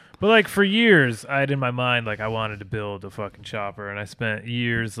whatever. cool. But like for years, I had in my mind like I wanted to build a fucking chopper, and I spent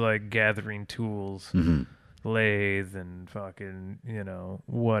years like gathering tools, lathe and fucking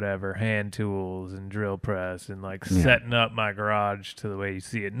whatever, hand tools and drill press, and like setting up my garage to the way you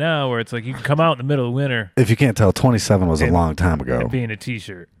see it now, where it's like you can come out in the middle of winter If you can't tell, 27 was a And- long time ago. and be in a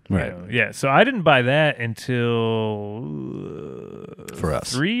t-shirt. Right. Yeah. So I didn't buy that until For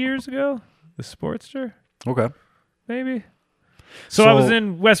us. 3 years ago. The Sportster. Okay. Maybe. So I was So-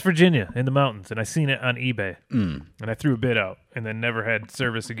 in West Virginia in the mountains, and I seen it on eBay, and I threw a bid out, and then never had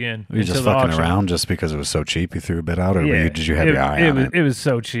service again. Were you until just the fucking auction. around just because it was so cheap? You threw a bit out, or Yeah, did you have your eye on it? It was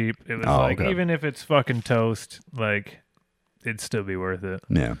so cheap. It was Oh, like okay. even if it's fucking toast, like it'd still be worth it.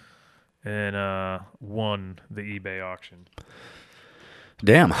 Yeah. And won the eBay auction.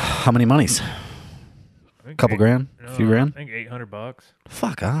 Damn. How many monies? I think Couple grand? no, Few grand? I think $800.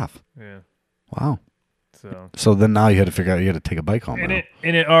 Fuck off. Yeah. Wow. So So then now you had to figure out you had to take a bike home. and now.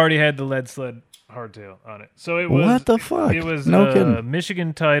 it already had the lead sled hardtail on it. So it was What the fuck? It was No kidding.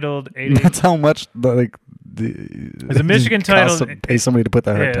 Michigan titled 88. That's how much It's a Michigan costs titled- to pay somebody to put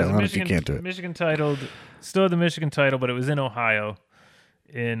that Yeah, it hardtail was on if Michigan, you can't do it. Michigan titled, still had the Michigan title, but it was in Ohio,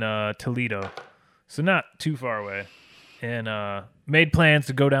 in Toledo, so not too far away. And made plans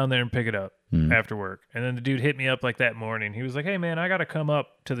to go down there and pick it up after work. And then the dude hit me up like that morning. He was like, "Hey man, I gotta come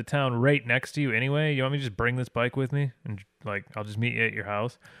up to the town right next to you anyway. You want me to just bring this bike with me and like I'll just meet you at your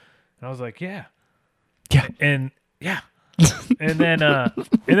house?" And I was like, "Yeah, Yeah. and yeah." and then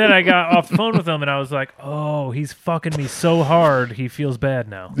I got off the phone with him, and I was like, "Oh, he's fucking me so hard. He feels bad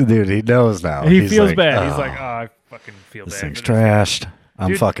now. Dude, he knows now. He He's feels like, bad. "Oh, He's like, oh, I fucking feel this bad. thing's for this." trashed.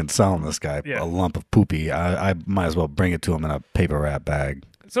 I'm Dude. fucking selling this guy Yeah. a lump of poopy. I might as well bring it to him in a paper wrap bag.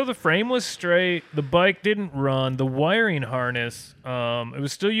 So the frame was straight. The bike didn't run. The wiring harness, it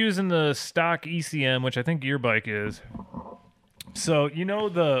was still using the stock ECM, which I think your bike is. So, you know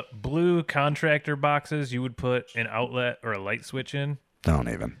the blue contractor boxes you would put an outlet or a light switch in? Don't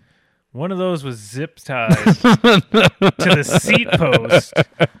even. One of those was zip tied to the seat post.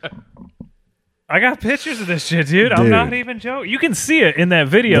 I got pictures of this shit, dude. I'm not even joking. You can see it in that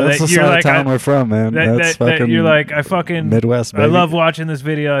video. That's that the you're side like, of town we're from, man. That's fucking you're like, I fucking Midwest, I baby. love watching this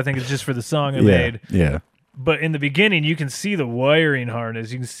video. I think it's just for the song I made. Yeah. But in the beginning, you can see the wiring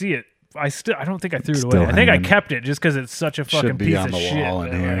harness. You can see it. I don't think I threw it Still away. I think I hanging. kept it just because it's such a fucking Should be piece on of the shit. wall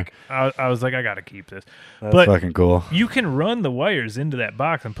in that, here. like, I was like, I gotta keep this. That's But fucking cool. you can run the wires into that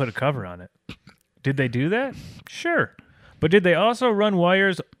box and put a cover on it. Did they do that? Sure. But did they also run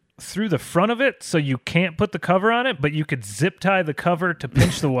wires through the front of it so you can't put the cover on it, but you could zip tie the cover to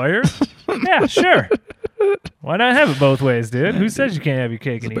pinch the wire? Yeah, sure. Why not have it both ways, dude? Who says you can't have your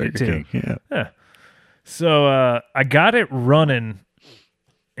cake and eat it too? Yeah. So I got it running,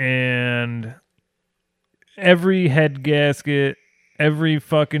 and every head gasket, every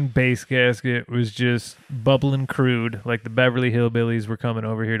fucking base gasket was just bubbling crude, like the Beverly Hillbillies were coming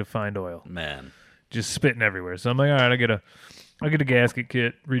over here to find oil. Man. Just spitting everywhere. So I'm like, all right, I'll get a gasket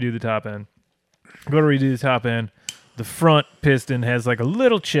kit, redo the top end. Go to redo the top end. The front piston has like a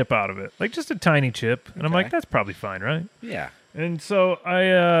little chip out of it, like just a tiny chip. And I'm like, that's probably fine, right? Yeah. And so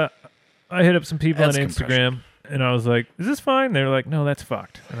I hit up some people That's on Instagram, and I was like, is this fine? They were like, no, that's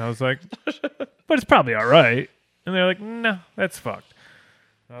fucked. And I was like, but it's probably all right. And they're like, no, that's fucked.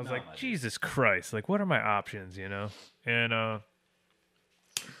 And I was like, Jesus Christ, like, what are my options, you know? And I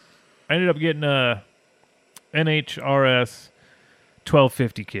ended up getting a NHRS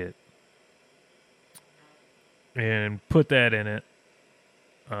 1250 kit and put that in it.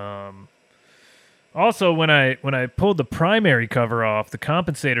 Also, when I pulled the primary cover off, the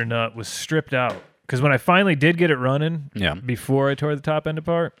compensator nut was stripped out. Because when I finally did get it running, before I tore the top end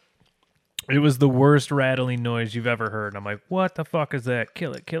apart, it was the worst rattling noise you've ever heard. And I'm like, what the fuck is that?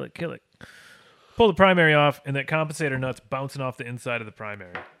 Kill it, kill it, kill it. Pull the primary off, and that compensator nut's bouncing off the inside of the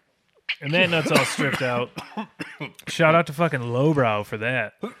primary. And that nut's all stripped out. Shout out to fucking Lowbrow for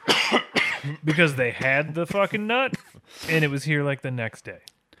that. Because they had the fucking nut, and it was here like the next day.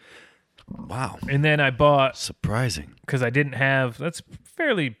 Wow. And then I bought, Surprising. because I didn't have, that's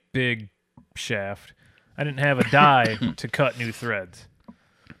fairly big shaft. I didn't have a die to cut new threads.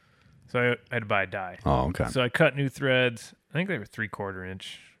 So I had to buy a die. Oh, okay. So I cut new threads. I think they were 3/4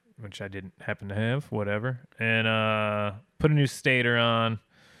 inch, which I didn't happen to have, whatever. And put a new stator on,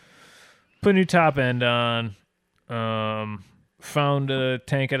 put a new top end on, found a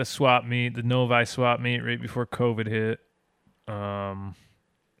tank at a swap meet, the Novi swap meet right before COVID hit.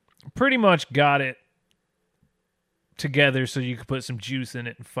 Pretty much got it together so you could put some juice in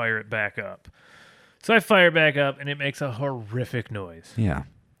it and fire it back up. So I fire it back up, and it makes a horrific noise. Yeah.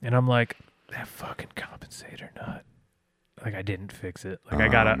 And I'm like, that fucking compensator nut. Like, I didn't fix it. Like,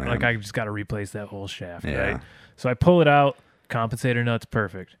 I just gotta replace that whole shaft, right? So I pull it out, compensator nut's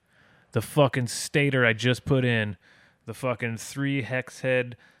perfect. The fucking stator I just put in, the fucking 3 hex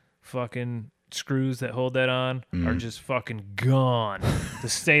head fucking screws that hold that on are just fucking gone. The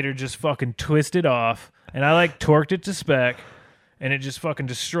stator just fucking twisted off, and I like torqued it to spec, and it just fucking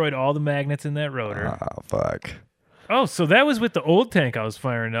destroyed all the magnets in that rotor. Oh, fuck. Oh, so that was with the old tank I was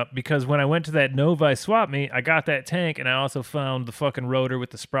firing up, because when I went to that Novi swap meet, I got that tank, and I also found the fucking rotor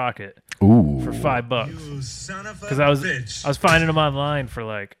with the sprocket for $5. Because I was finding them online for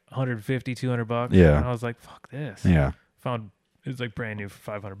like $150, $200. Yeah. And I was like, fuck this. Yeah. Found it was like brand new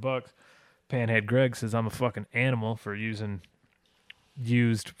for $500. Panhead Greg says I'm a fucking animal for using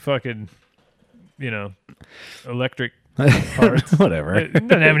used fucking, electric parts. Whatever. It doesn't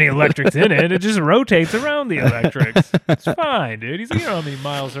have any electrics in it. It just rotates around the electrics. It's fine, dude. He's like, you know how many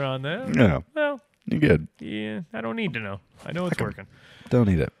miles are on that? Yeah. Well, You're good. yeah, I don't need to know. I know it's working. Don't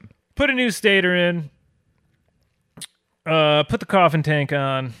need it. Put a new stator in. Put the coffin tank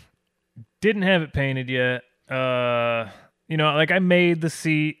on. Didn't have it painted yet. I made the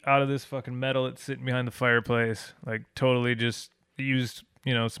seat out of this fucking metal that's sitting behind the fireplace. Like, totally just used,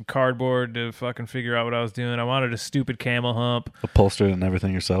 some cardboard to fucking figure out what I was doing. I wanted a stupid camel hump. Upholstered and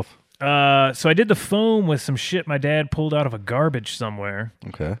everything yourself? So I did the foam with some shit my dad pulled out of a garbage somewhere.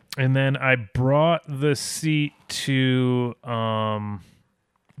 Okay. And then I brought the seat to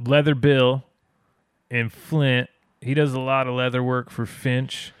Leather Bill in Flint. He does a lot of leather work for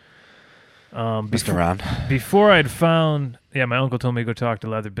Finch. Mr. Ron. Before I'd found... Yeah, my uncle told me to go talk to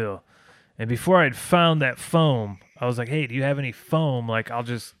Leather Bill. And before I'd found that foam, I was like, hey, do you have any foam? Like, I'll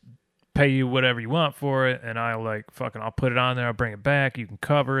just pay you whatever you want for it, and I'll put it on there, I'll bring it back, you can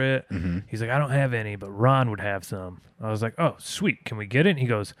cover it. Mm-hmm. He's like, I don't have any, but Ron would have some. I was like, oh, sweet, can we get it? And he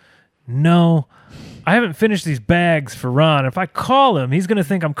goes, no, I haven't finished these bags for Ron. If I call him, he's going to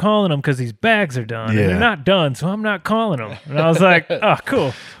think I'm calling him because these bags are done. Yeah. And they're not done, so I'm not calling him. And I was like, oh,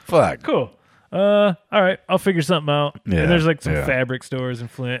 cool. Fuck. Cool. All right, I'll figure something out. Yeah, And there's like some yeah. fabric stores in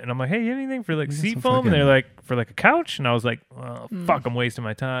Flint, and I'm like, hey, you have anything for like seat some foam? fucking- And they're like, for like a couch? And I was like, well, fuck, I'm wasting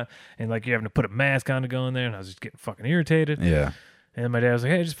my time. And like, you're having to put a mask on to go in there, and I was just getting fucking irritated. Yeah. And my dad was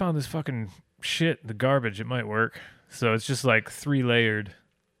like, hey, I just found this fucking shit, the garbage, it might work. So it's just like 3 layered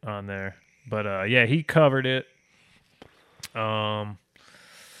on there. But yeah, he covered it. Fucking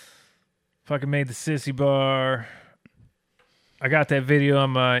made the sissy bar. I got that video on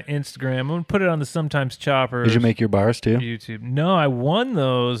my Instagram. I'm going to put it on the Sometimes Chopper. Did you make your bars too? YouTube. No, I won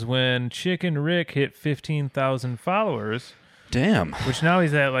those when Chicken Rick hit 15,000 followers, Damn. which now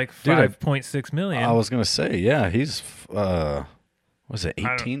he's at like Dude, I- 5.6 million. I was gonna say, yeah, he's was it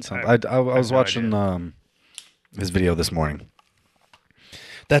 18 something? I I was no watching his video this morning.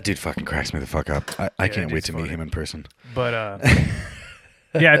 That dude fucking cracks me the fuck up. I can't wait dude's to meet funny. him in person. But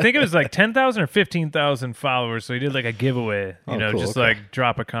yeah, I think it was like 10,000 or 15,000 followers. So he did like a giveaway, Oh, cool, just okay. like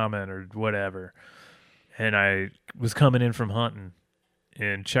drop a comment or whatever. And I was coming in from hunting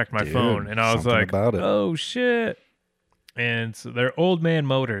and checked my Dude, phone, and I was something like, about it. oh shit. And so their Old Man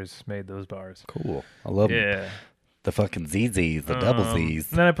Motors made those bars. Cool. I love him. Yeah. The fucking ZZs, the double Z's.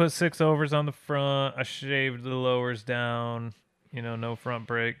 And then I put 6 overs on the front. I shaved the lowers down. No front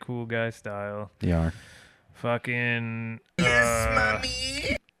brake, cool guy style. Yeah. Fucking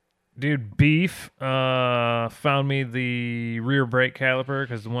dude, Beef found me the rear brake caliper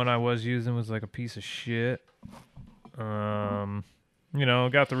because the one I was using was like a piece of shit.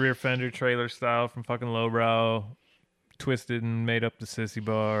 Got the rear fender trailer style from fucking Lowbrow, twisted and made up the sissy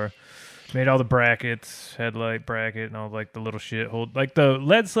bar. Made all the brackets, headlight bracket, and all like the little shit hold, like the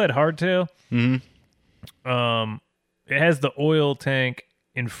lead sled hardtail. Mm-hmm. It has the oil tank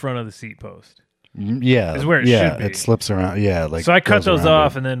in front of the seat post. Yeah. Is where it yeah, should be. it slips around. Yeah, like So I cut goes those around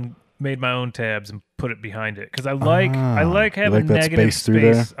off it. and then made my own tabs and put it behind it because I like you having like that negative space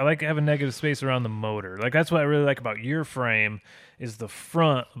through space. there? I like having negative space around the motor. Like that's what I really like about your frame is the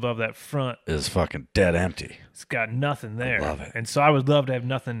front above that front. Is fucking dead empty. It's got nothing there. love it. And so I would love to have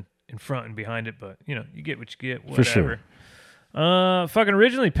nothing in front and behind it, but you get what you get. Whatever. For sure. Fucking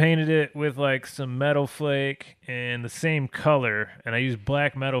originally painted it with like some metal flake and the same color, and I used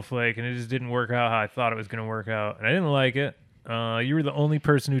black metal flake, and it just didn't work out how I thought it was going to work out, and I didn't like it. You were the only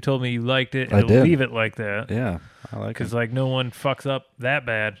person who told me you liked it, and I to did. leave it like that. Yeah, I like it. Because like no one fucks up that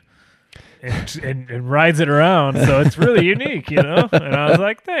bad and rides it around, so it's really unique, And I was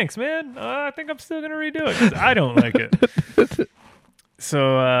like, thanks, man. I think I'm still gonna redo it because I don't like it.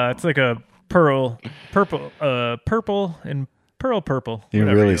 So it's like a purple, and purple. You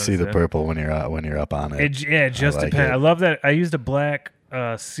whatever really wanna see the say. purple when you're up on it. It just I like depends. it. I love that. I used a black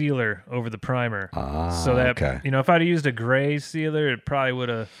sealer over the primer, so that okay. if I'd used a gray sealer, it probably would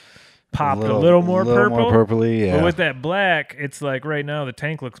have popped a little more purple. more purpley, yeah. But with that black, it's like right now the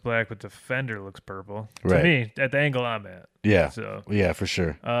tank looks black, but the fender looks purple. Right. To me, at the angle I'm at. Yeah. So Yeah, for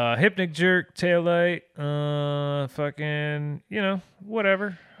sure. Hypnic jerk, taillight, fucking,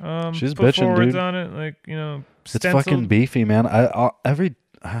 whatever. She's put bitching, forwards dude. on it, like, It's stenciled. fucking beefy, man. I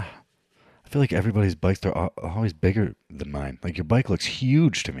feel like everybody's bikes are always bigger than mine. Like your bike looks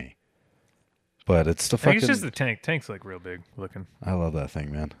huge to me, but it's the I think fucking. it's just the tank. Tank's like real big looking. I love that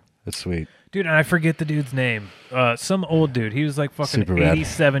thing, man. It's sweet. Dude, and I forget the dude's name. Some old dude. He was like fucking Super rad.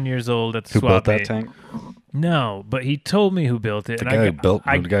 87 years old at the Who swap built that meet. tank? No, but he told me who built it. The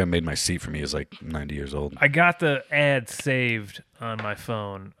and guy who made my seat for me is like 90 years old. I got the ad saved on my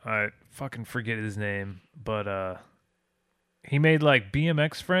phone. I fucking forget his name, but he made like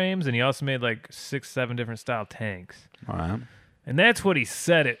BMX frames, and he also made like 6-7 different style tanks. All right. And that's what he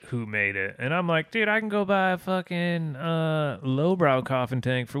said it who made it. And I'm like, dude, I can go buy a fucking lowbrow coffin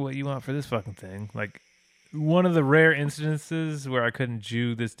tank for what you want for this fucking thing. Like, one of the rare instances where I couldn't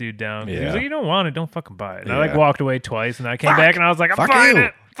Jew this dude down. He was Yeah. like, you don't want it, don't fucking buy it. And I like Yeah. walked away twice, and I came back and I was like, I'm Fuck buying you.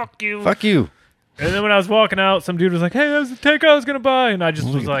 it. Fuck you. Fuck you. And then when I was walking out, some dude was like, hey, that was the tank I was going to buy. And I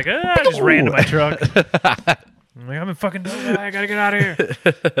just was like, I just ran to my truck. I'm like, I'm in fucking Novi. I got to get out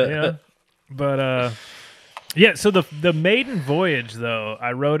of here. But, yeah, so the maiden voyage, though,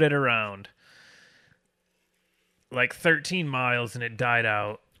 I rode it around like 13 miles and it died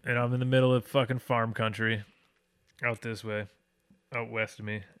out. And I'm in the middle of fucking farm country out this way, out west of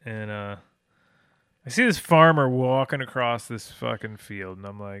me. And I see this farmer walking across this fucking field. And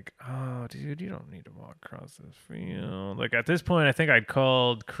I'm like, oh, dude, you don't need to walk across this field. Like, at this point, I think I'd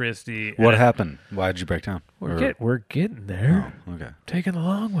called Christy. What happened? Why did you break down? We're getting there. Oh, okay. Taking the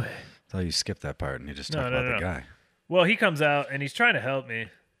long way. I thought you skipped that part and you just No, talked no, about no. the guy. Well, he comes out and he's trying to help me.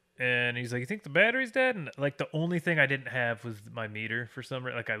 And he's like, "You think the battery's dead?" And like the only thing I didn't have was my meter for some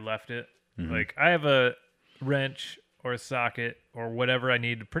reason. Like I left it. Like I have a wrench or a socket or whatever I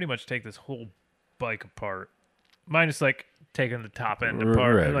need to pretty much take this whole bike apart. Minus like taking the top end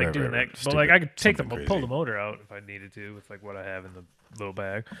apart and like doing that. But like I could pull the motor out if I needed to with like what I have in the little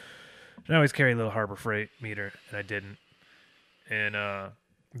bag. And I always carry a little Harbor Freight meter, and I didn't. And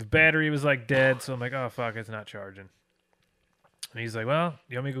the battery was like dead, so I'm like, oh fuck, it's not charging. And he's like, well,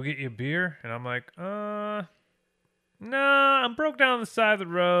 you want me to go get you a beer? And I'm like, nah, I'm broke down on the side of the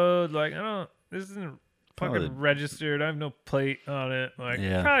road. Like, this isn't fucking registered. I have no plate on it. Like,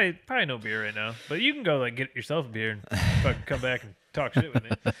 probably no beer right now. But you can go like get yourself a beer and fucking come back and talk shit with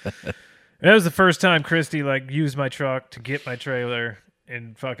me. And that was the first time Christy like used my truck to get my trailer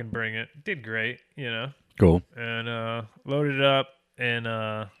and fucking bring it. Did great, you know. Cool. And loaded it up, and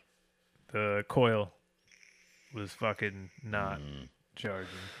the coil was fucking not charging.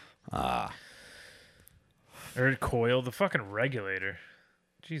 Or coil, the fucking regulator.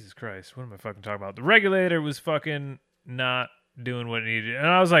 Jesus Christ, what am I fucking talking about? The regulator was fucking not doing what it needed. And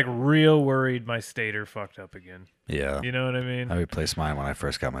I was like real worried my stator fucked up again. Yeah. You know what I mean? I replaced mine when I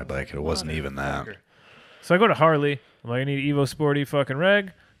first got my bike. It wasn't even that. So I go to Harley. I'm like, I need Evo Sporty fucking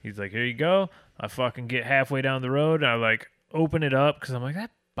reg. He's like, here you go. I fucking get halfway down the road, and I like open it up because I'm like,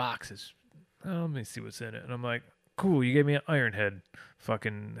 that box is. Oh, let me see what's in it. And I'm like, cool. You gave me an iron head.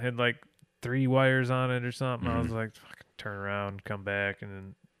 Fucking had like 3 wires on it or something. I was like, fucking turn around, come back, and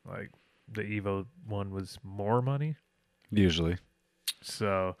then like the Evo one was more money. Usually.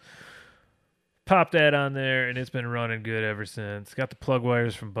 So pop that on there, and it's been running good ever since. Got the plug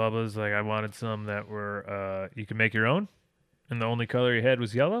wires from Bubba's. Like I wanted some that were you can make your own. And the only color he had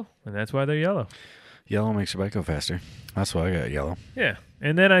was yellow, and that's why they're yellow. Yellow makes your bike go faster. That's why I got yellow. Yeah.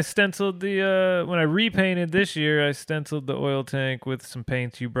 And then I stenciled the, when I repainted this year, I stenciled the oil tank with some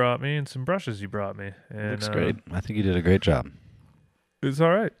paints you brought me and some brushes you brought me. And, looks great. I think you did a great job. It's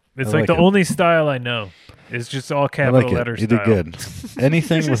all right. It's like the only style I know. It's just all capital letter style. You did good.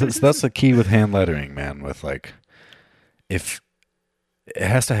 Anything with it, that's the key with hand lettering, man. With like, if it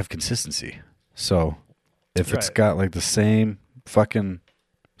has to have consistency. So if it's got like the same fucking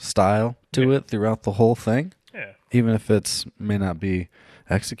style to it throughout the whole thing, even if it's may not be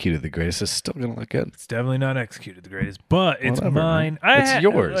executed the greatest, it's still gonna look good. It's definitely not executed the greatest, but it's Whatever, mine. It's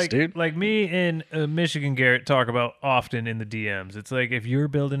yours, like, dude. Like me and Michigan Garrett talk about often in the DMs. It's like if you're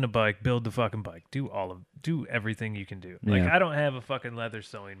building a bike, build the fucking bike. Do everything you can do. Like I don't have a fucking leather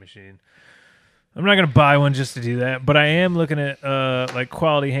sewing machine. I'm not gonna buy one just to do that, but I am looking at like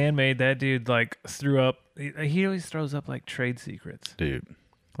Quality Handmade. That dude like threw up. He always throws up like trade secrets, dude.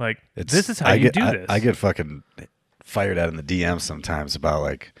 Like this is how you do this. I get fucking fired at in the DM sometimes about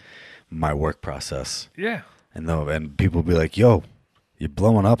like my work process. Yeah, and people be like, "Yo, you're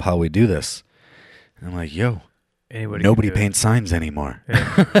blowing up how we do this." And I'm like, "Yo, nobody paints signs anymore.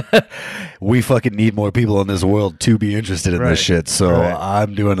 Yeah. We fucking need more people in this world to be interested in this shit. So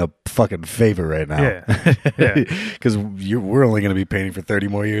I'm doing a fucking favor right now. Yeah, because we're only gonna be painting for 30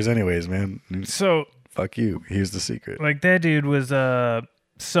 more years, anyways, man. So fuck you. Here's the secret. Like that dude was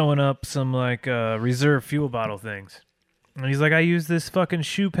sewing up some like reserve fuel bottle things. And he's like, I use this fucking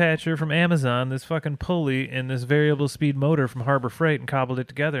shoe patcher from Amazon, this fucking pulley, and this variable speed motor from Harbor Freight and cobbled it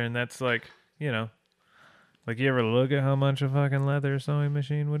together. And that's like, you know, like you ever look at how much a fucking leather sewing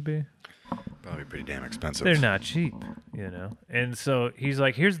machine would be? Probably pretty damn expensive. They're not cheap, you know. And so he's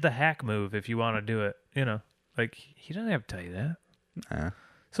like, here's the hack move if you want to do it, you know. Like, he doesn't have to tell you that. Nah.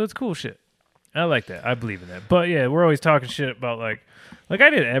 So it's cool shit. I like that. I believe in that. But yeah, we're always talking shit about like I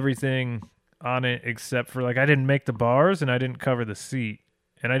did everything on it except for like I didn't make the bars and I didn't cover the seat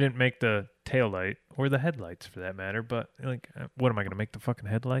and I didn't make the tail light or the headlights for that matter. But like, what am I going to make the fucking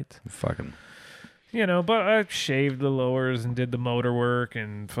headlights? Fucking. You know, but I shaved the lowers and did the motor work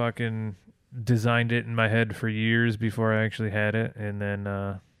and fucking designed it in my head for years before I actually had it. And then,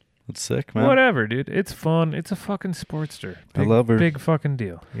 that's sick, man. Whatever, dude. It's fun. It's a fucking Sportster. I love her. Big fucking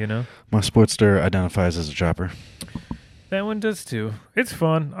deal, you know? My Sportster identifies as a chopper. That one does too. It's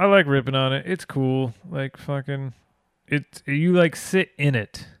fun. I like ripping on it. It's cool. Like fucking, you like sit in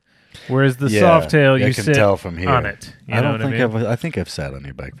it. Whereas the Softail, you can sit tell from here. On it. I think I've sat on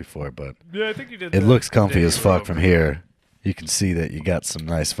your bike before, but yeah, I think you did. It looks comfy as fuck from here. You can see that you got some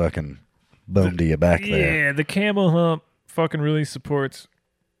nice fucking bone to your back there. Yeah, the camel hump fucking really supports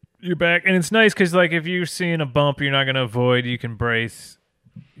your back, and it's nice because like if you're seeing a bump, you're not gonna avoid. You can brace.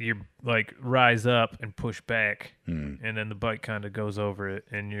 You like rise up and push back, and then the bike kind of goes over it,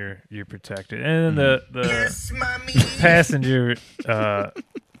 and you're protected. And then the passenger.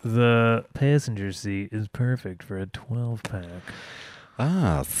 The passenger seat is perfect for a 12-pack.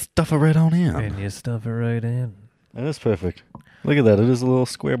 Stuff it right on in. And you stuff it right in. That is perfect. Look at that. It is a little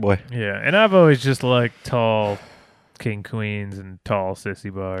square boy. Yeah, and I've always just liked tall king queens and tall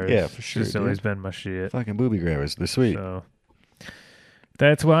sissy bars. Yeah, for sure, It's always been my shit. Fucking booby grabbers. They're sweet. So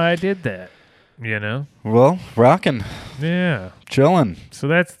that's why I did that. You know? Well, rocking. Yeah. Chilling. So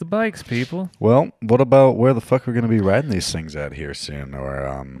that's the bikes, people. Well, what about where the fuck we're going to be riding these things at here soon?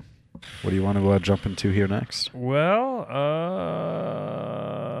 Or what do you want to jump into here next? Well,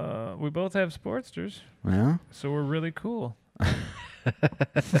 we both have Sportsters. Yeah? So we're really cool.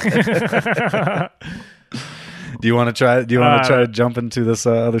 Do you want to try to jump into this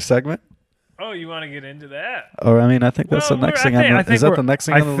other segment? Oh, you want to get into that? Or I mean, I think that's Well, the next I thing think- on I the, think is that we're- the next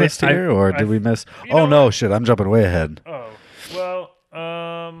thing I on the thi- list here, or did we miss? you Oh know no, what? shit! I'm jumping way ahead. Oh, well,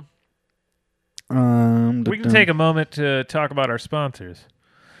 we can dun- take a moment to talk about our sponsors,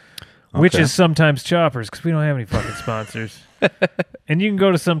 which Okay. is Sometimes Choppers, because we don't have any fucking sponsors. And you can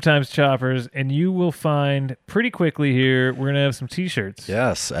go to Sometimes Choppers, and you will find pretty quickly here, we're going to have some T-shirts.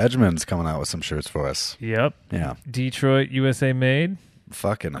 Yes, Edgeman's coming out with some shirts for us. Yep. Yeah, Detroit, USA made.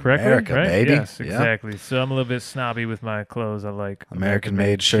 fucking Correctly? America, right? baby. Yes, Yeah. exactly. So I'm a little bit snobby with my clothes. I like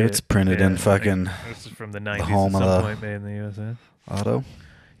American-made shirts shit. printed in Yeah, fucking this is from the 90s home at of some the- point, made in the USA. auto.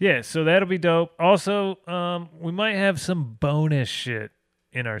 Yeah, so that'll be dope. Also, we might have some bonus shit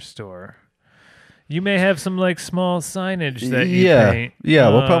in our store. You may have some like small signage that you paint. Yeah,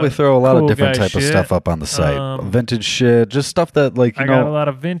 we'll probably throw a lot cool of different guy type of shit. stuff up on the site. Vintage shit, just stuff that like you I got a know. lot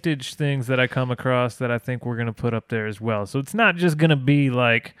of vintage things that I come across that I think we're gonna put up there as well. So it's not just gonna be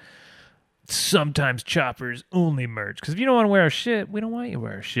like Sometimes Choppers only merch. Because if you don't want to wear our shit, we don't want you to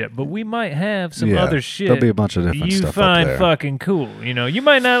wear our shit. But we might have some Yeah, other shit. there'll be a bunch of different you stuff up find there. fucking cool. You know, you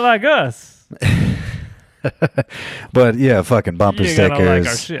might not like us. But yeah, fucking bumper You gotta stickers. like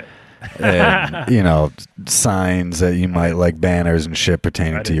our shit. And, you know, signs that you might like, banners and shit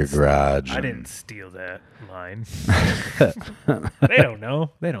pertaining to your garage. I and- didn't steal that line. They don't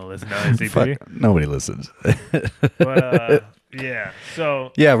know. They don't listen to ICP. Fuck, nobody listens. But yeah.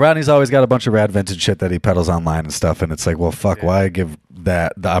 So Yeah, Rodney's always got a bunch of rad vintage shit that he peddles online and stuff, and it's like, well, fuck, why give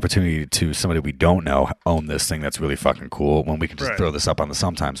that the opportunity to somebody we don't know own this thing that's really fucking cool when we can just Right. throw this up on the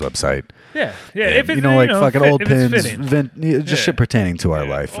Sometimes website? yeah. And, If it's you know, like fucking old if it's pins, fitting. just Yeah. shit pertaining to our Yeah.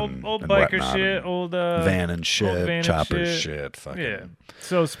 life old, and old and biker whatnot, shit, and old van and shit, old van and chopper shit. shit, fucking Yeah.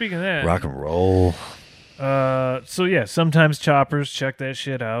 So speaking of that, rock and roll. so yeah, Sometimes Choppers, check that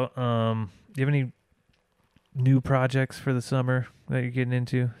shit out. Do you have any new projects for the summer that you're getting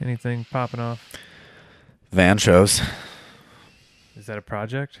into? Anything popping off? Van shows. Is that a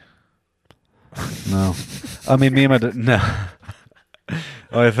project? No. I mean, me and my... No.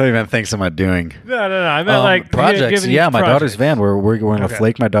 Oh, I thought you meant things am I doing. No. I meant like projects. giving you Yeah, my daughter's projects. van. We're going to Okay.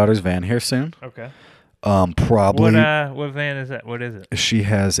 flake my daughter's van here soon. Okay. Probably. What van is that? What is it? She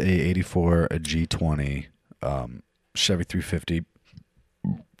has a 84, a G20, Chevy 350.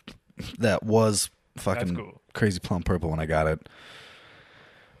 That was fucking That's cool. crazy plum purple when I got it.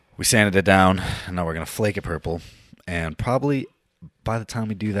 We sanded it down, and now we're gonna flake it purple. And probably by the time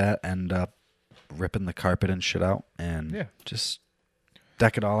we do that, end up ripping the carpet and shit out, and Yeah. just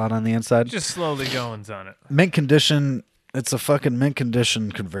deck it all out on the inside. Just slowly goings on it. Mint condition. It's a fucking mint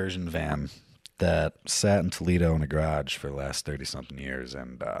condition conversion van that sat in Toledo in a garage for the last 30-something years,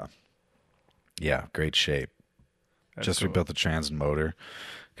 and yeah, great shape. That's Just cool. rebuilt the trans and motor.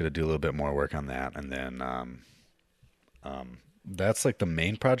 Got to do a little bit more work on that, and then that's like the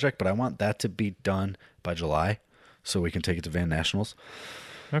main project. But I want that to be done by July, so we can take it to Van Nationals,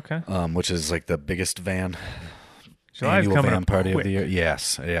 Okay. which is like the biggest van. July's Annual coming van up party quick. of the year.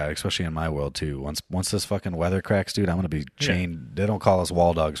 Yes, yeah, especially in my world too. Once this fucking weather cracks, dude, I'm gonna be chained. They don't call us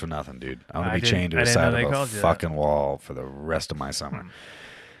wall dogs for nothing, dude. I'm gonna I be didn't- chained to I the didn't know side they of called a you that. fucking wall for the rest of my summer.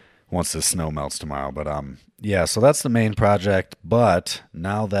 Once the snow melts tomorrow, but yeah. So that's the main project. But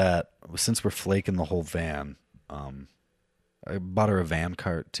now that since we're flaking the whole van, I bought her a van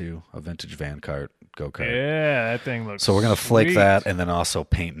cart too, a vintage van cart, go-kart. Yeah, that thing looks So we're gonna flake sweet. that and then also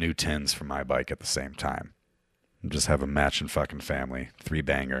paint new tins for my bike at the same time. And just have a matching fucking family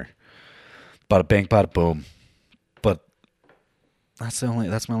 3-banger. Bada bang, bada boom. But that's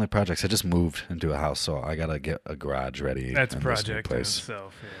my only projects. I just moved into a house, so I gotta get a garage ready. That's a in this new project in place.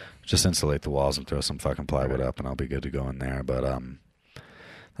 itself. Yeah. Just insulate the walls and throw some fucking plywood up, and I'll be good to go in there. But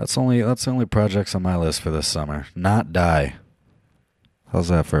that's the only projects on my list for this summer. Not die. How's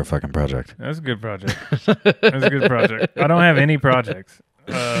that for a fucking project? That's a good project. That's a good project. I don't have any projects.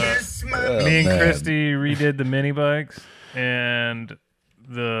 Me and man. Christy redid the mini bikes and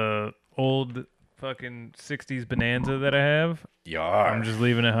the old fucking 60s Bonanza that I have. Yar. I'm just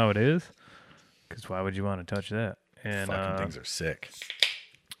leaving it how it is. Because why would you want to touch that? And Fucking things are sick.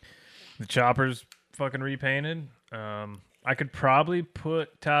 the chopper's fucking repainted. I could probably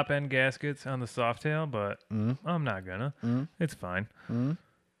put top end gaskets on the Softail, but I'm not gonna. It's fine.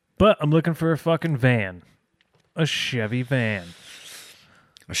 But I'm looking for a fucking van. A Chevy van.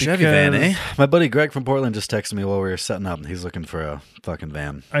 A Chevy van, eh? My buddy Greg from Portland just texted me while we were setting up, and he's looking for a fucking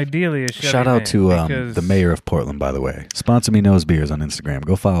van. Ideally, a Chevy Shout out van, to the mayor of Portland, by the way. Sponsor me Nose Beers on Instagram.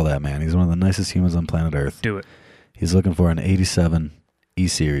 Go follow that man. He's one of the nicest humans on planet Earth. Do it. He's looking for an 87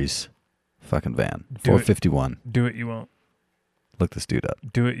 E-Series fucking van. 451. Do it, you won't. Look this dude up.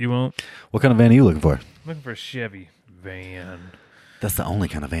 Do it, you won't. What kind of van are you looking for? I'm looking for a Chevy van. That's the only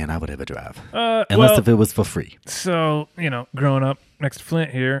kind of van I would ever drive. Unless if it was for free. So, growing up next to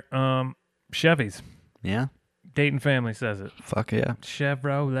Flint here, Chevys. Yeah? Dayton family says it. Fuck yeah.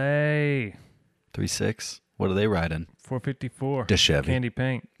 Chevrolet. 3.6. What are they riding? 454. The Chevy. Candy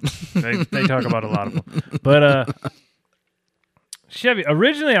paint. They talk about a lot of them. But Chevy.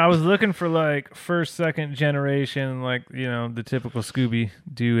 Originally, I was looking for like first, second generation, like, the typical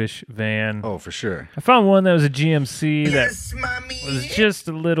Scooby-Doo-ish van. Oh, for sure. I found one that was a GMC that was just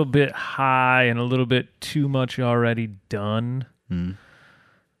a little bit high and a little bit too much already done.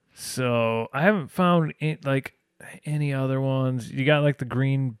 So I haven't found any other ones. You got like the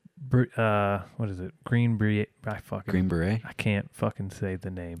green, what is it? Green Beret. Green Beret? I can't fucking say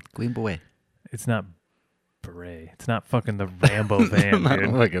the name. Green Beret. It's not Beret. It's not fucking the Rambo van, I dude.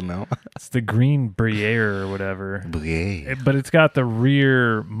 don't fucking know. It's the Green Briere or whatever. Beret. But it's got the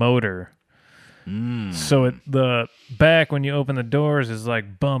rear motor. So the back, when you open the doors, is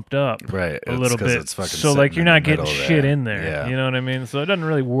like bumped up Right. a little bit. It's fucking so like sitting you're in not the getting middle shit there. in there. Yeah. You know what I mean? So it doesn't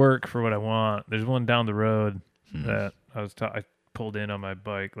really work for what I want. There's one down the road that I pulled in on my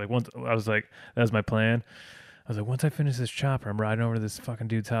bike. Like once I was like, that was my plan. I was like, once I finish this chopper, I'm riding over to this fucking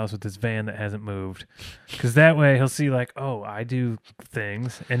dude's house with this van that hasn't moved. Because that way he'll see like, oh, I do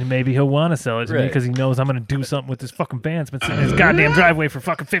things. And maybe he'll want to sell it to me because he knows I'm going to do something with this fucking van. It's been sitting in his goddamn driveway for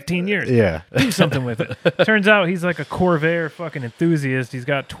fucking 15 years. Yeah. Do something with it. Turns out he's like a Corvair fucking enthusiast. He's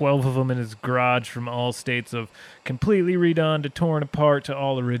got 12 of them in his garage from all states of completely redone to torn apart to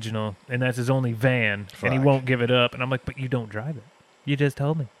all original. And that's his only van. And he won't give it up. And I'm like, but you don't drive it. You just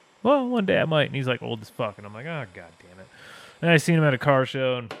told me. Well, one day I might. And he's like old as fuck. And I'm like, oh, God damn it. And I seen him at a car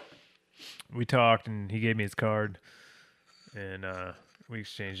show, and we talked, and he gave me his card. And we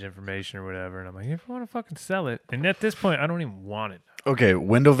exchanged information or whatever. And I'm like, if you want to fucking sell it. And at this point, I don't even want it. Okay,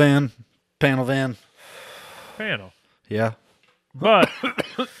 window van, panel van. Panel. Yeah. But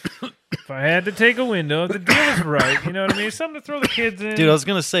if I had to take a window, if the deal was right, you know what I mean? Something to throw the kids in. Dude, I was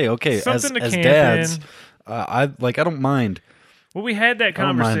going to say, okay, Something to as camp dads, in. I don't mind. Well, we had that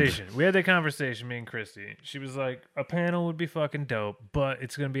don't mind. conversation. We had that conversation, me and Christy. She was like, a panel would be fucking dope, but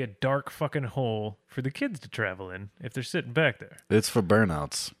it's going to be a dark fucking hole for the kids to travel in if they're sitting back there. It's for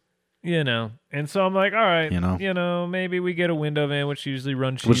burnouts. And so I'm like, all right, You know? maybe we get a window van, which usually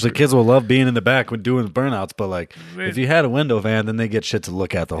runs cheaper. Which the kids will love being in the back when doing burnouts, but like if you had a window van, then they get shit to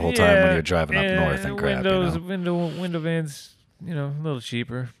look at the whole time when you're driving up north and crap. Window vans, a little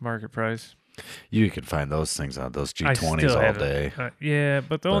cheaper, market price. You can find those things on those I G20s still all haven't- day. Yeah,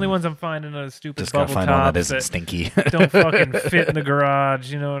 but the only ones I'm finding are the stupid Just gotta bubble find one tops that isn't stinky. don't fucking fit in the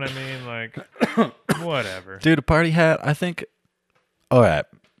garage. You know what I mean? Like, whatever. Dude, a party hat, I think. All right,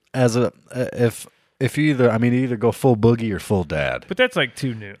 if you either go full boogie or full dad. But that's like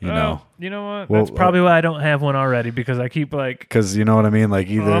too new. You know. You know what? Well, That's probably why I don't have one already, because I keep like, Because you know what I mean, like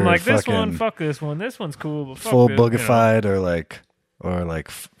either I'm like, this fucking one, fuck this one. This one's cool, but fuck full this, boogified or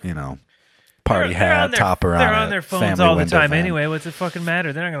party hat, topper on it. They're on their phones family all the window time van. anyway. What's it fucking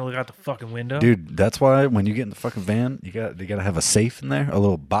matter? They're not gonna look out the fucking window. Dude, that's why when you get in the fucking van, you gotta have a safe in there, a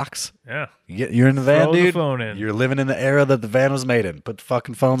little box. Yeah. You're in the van, Throw the dude. phone in. You're living in the era that the van was made in. Put the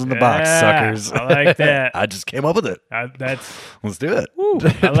fucking phones in the box, Yeah, suckers. I like that. I just came up with it. That's Let's do it. woo,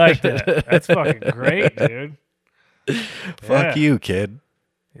 I like that. That's fucking great, dude. Fuck Yeah. you, kid.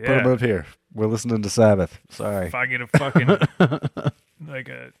 Yeah. Put them up here. We're listening to Sabbath. Sorry. If I get a fucking like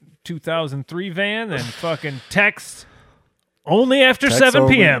a 2003 van, then fucking text only after Text 7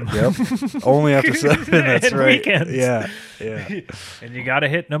 only. p.m. Yep. Only after 7. That's And right. weekends. Yeah. And you got to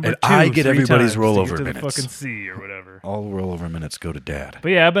hit number And 2. I get 3 everybody's times rollover to get to minutes. the fucking C or whatever. All rollover minutes go to dad. But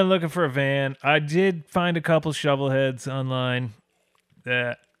yeah, I've been looking for a van. I did find a couple shovel heads online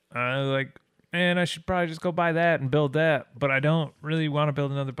that I was like, man, I should probably just go buy that and build that. But I don't really want to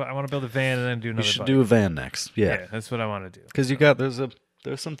build another. I want to build a van and then do another. You should bike. do a van next. Yeah, Yeah. that's what I want to do. Because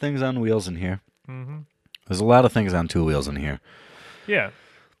there's some things on wheels in here. Mm-hmm. There's a lot of things on 2 wheels in here. Yeah,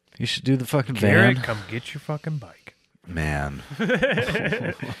 You should do the fucking Garrett, van. come get your fucking bike. Man.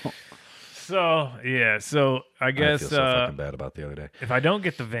 So I guess I feel so fucking bad about the other day. if I don't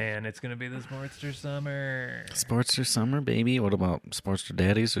get the van, it's gonna be the Sportster Summer. Sportster Summer, baby. What about Sportster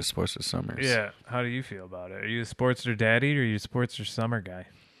Daddies or Sportster Summers? Yeah. How do you feel about it? Are you a Sportster Daddy or are you a Sportster Summer guy?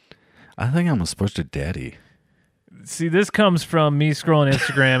 I think I'm a Sportster Daddy. See, this comes from me scrolling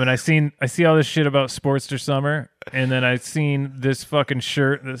Instagram, and I see all this shit about Sportster Summer, and then I seen this fucking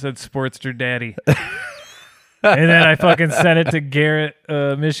shirt that said Sportster Daddy, and then I fucking sent it to Garrett,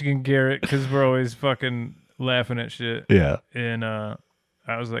 Michigan Garrett, because we're always fucking laughing at shit. Yeah. And I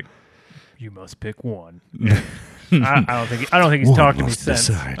was like, "You must pick one." I don't think he's One talked to me must since.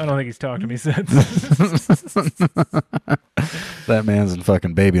 decide. I don't think he's talked to me since. That man's in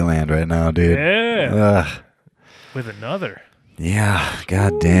fucking babyland right now, dude. Yeah. Ugh. With another. Yeah,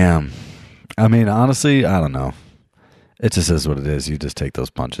 goddamn. I mean, honestly, I don't know. It just is what it is. You just take those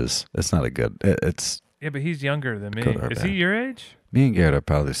punches. It's not a good. It's Yeah, but he's younger than me. Good or Is bad. he your age? me and Garrett are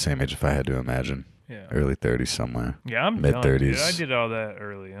probably the same age if I had to imagine. Yeah. Early 30s somewhere. Yeah, I'm mid done, dude. 30s. I did all that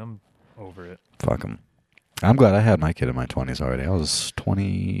early. I'm over it. Fuck him. I'm glad I had my kid in my 20s already. I was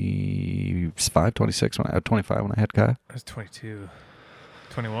 25, 26 when I had 25 when I had Kai. I was 22.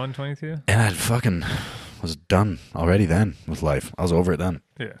 21, 22? And I fucking was done already then with life. I was over it then.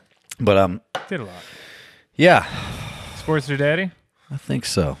 Yeah. But Did a lot. yeah, Sportster Daddy? I think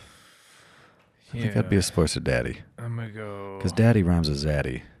so. I think I'd be a Sportster Daddy. I'm going to go... Because Daddy rhymes with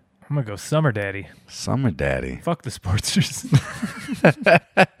Zaddy. I'm going to go Summer Daddy. Summer Daddy. Fuck the Sportsters.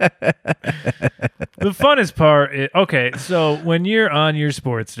 The funnest part is... Okay, so when you're on your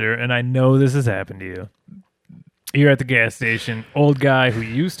Sportster, and I know this has happened to you, you're at the gas station, old guy who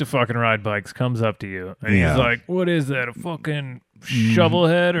used to fucking ride bikes comes up to you, and Yeah. he's like, what is that, a fucking shovel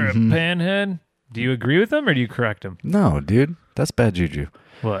head or a pan head? Do you agree with him, or do you correct him? No, dude. That's bad juju.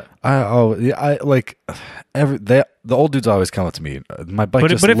 What? I like the old dudes always come up to me. My bike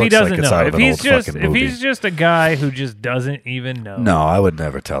just But if looks he doesn't like it's know, out if of an he's old just fucking if movie. he's just a guy who just doesn't even know, No, I would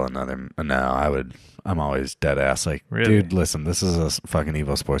never tell another. No, I would. I'm always dead ass. Like, Really? dude, listen, this is a fucking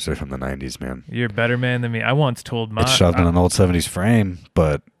Evo Sportster from the 90s, man. you're a better man than me. I once told It's shoved in an old 70s frame,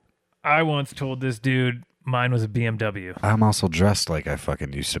 but I once told this dude mine was a BMW. I'm also dressed like I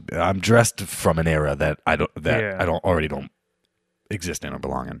fucking used to be. I'm dressed from an era that I don't exist in or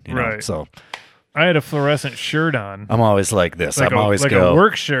belong in. You know? Right. So I had a fluorescent shirt on, I'm always like this. like I'm always a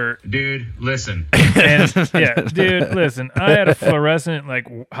work shirt. Dude, listen. And yeah, dude, listen, I had a fluorescent like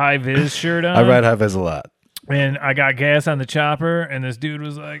high vis shirt on. I ride high vis a lot. And I got gas on the chopper, and this dude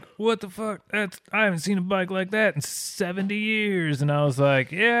was like, "What the fuck? I haven't seen a bike like that in 70 years." And I was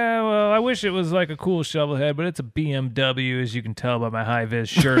like, "Yeah, well, I wish it was like a cool shovel head, but it's a BMW, as you can tell by my high vis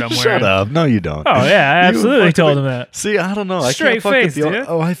shirt I'm wearing." Shut up. No, you don't. Oh yeah, I You absolutely fucking- told him that. See, I don't know. Straight I can't fuck face, with the, dude.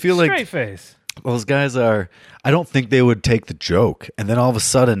 Oh, I feel like Straight face. those guys are. I don't think they would take the joke, and then all of a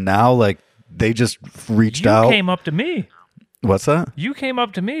sudden now, like they just reached You out. came up to me. What's that? You came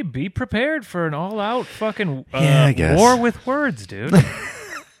up to me. Be prepared for an all-out fucking Yeah, I guess. war with words, dude.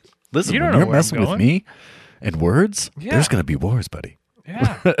 Listen, You when don't know you're where I'm messing with going. me and words, Yeah. there's gonna be wars, buddy.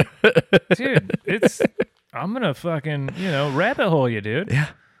 Yeah, dude. I'm gonna fucking rabbit hole you, dude. Yeah.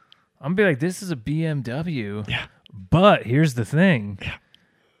 I'm gonna be like, this is a BMW. Yeah. But here's the thing. Yeah.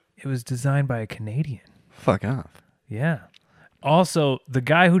 It was designed by a Canadian. Fuck off. Yeah. Also, the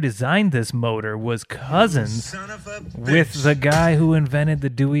guy who designed this motor was cousins with the guy who invented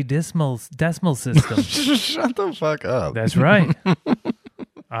the Dewey Decimal System. Shut the fuck up. That's right.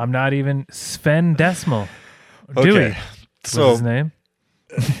 I'm not even Sven Decimal. Okay. Dewey was So his name.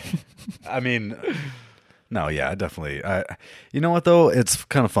 I mean, no, yeah, definitely. You know what though? It's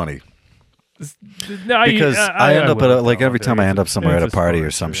kind of funny. No, Because I end up at wouldn't like tell every him, time I dude. end up somewhere at It's a party sport,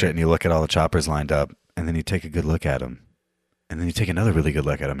 or some dude. shit, and you look at all the choppers lined up, and then you take a good look at them, and then you take another really good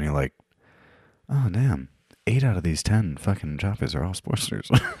look at them, and you're like, oh damn, 8 out of these 10 fucking choppers are all Sportsters.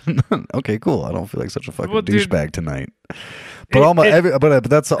 Okay, cool. I don't feel like such a fucking Well, dude, douchebag tonight. But but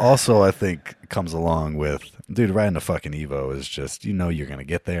that's also I think comes along with dude riding a fucking Evo is just you're gonna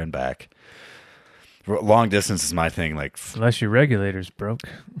get there and back. Long distance is my thing, like, Unless your regulator's broke.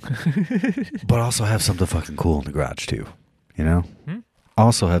 but also have something fucking cool in the garage too. You know,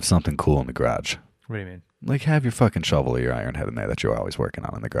 also have something cool in the garage. What do you mean? Like have your fucking shovel or your iron head in there that you're always working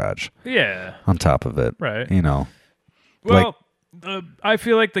on in the garage. Yeah. On top of it, Right. You know, Well, I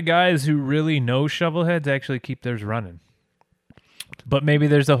feel like the guys who really know shovel heads actually keep theirs running. But maybe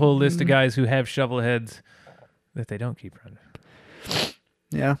there's a whole list of guys who have shovel heads that they don't keep running.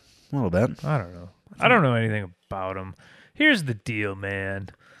 yeah, a little bit. I don't know. I don't know anything about them. Here's the deal, man.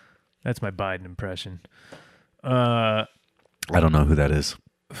 That's my Biden impression. I don't know who that is.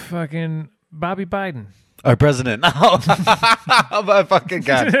 Fucking Bobby Biden. Our president. No. Oh, my fucking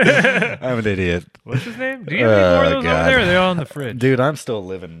God. I'm an idiot. What's his name? Do you have any more of those over there? Or are they all in the fridge? Dude, I'm still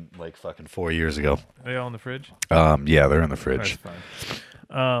living like fucking 4 years ago. Are they all in the fridge? Yeah, they're in the fridge. That's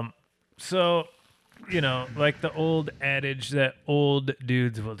fine. So, you know, like the old adage that old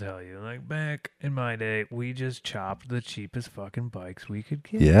dudes will tell you, like back in my day, we just chopped the cheapest fucking bikes we could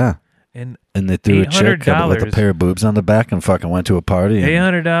get. Yeah. And they threw a chick with a pair of boobs on the back and fucking went to a party.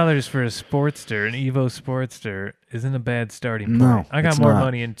 $800 for a Sportster, an Evo Sportster, isn't a bad starting point. No, I got it's more not.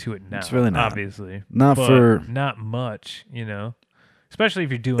 money into it now. It's really not. Obviously. Not much, you know? Especially if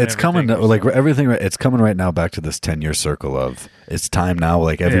you're doing it's coming like everything. It's coming right now back to this 10-year circle of it's time now.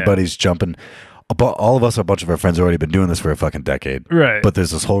 Like everybody's jumping. But all of us, a bunch of our friends, have already been doing this for a fucking decade. Right. But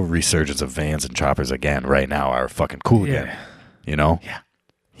there's this whole resurgence of vans and choppers again. Right now, are fucking cool again. You know.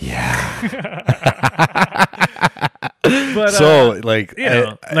 Yeah. But, so like, you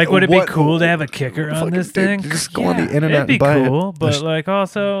know, would it be cool to have a kicker on this thing? Just go on the internet. It'd be and buy cool, it. but like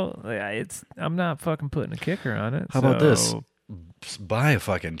also, I'm not fucking putting a kicker on it. How about this? Just buy a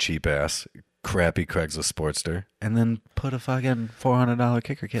fucking cheap ass, crappy Craigslist Sportster, and then put a fucking $400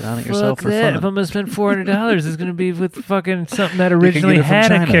 kicker kit on it yourself for fun. If I'm gonna spend $400, it's gonna be with fucking something that originally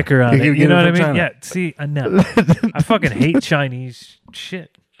had a kicker on it. You know what I mean? China. Yeah. See, no, I fucking hate Chinese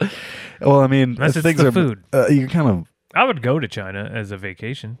shit. Well, I mean, that's just things the are food. You kind of. I would go to China as a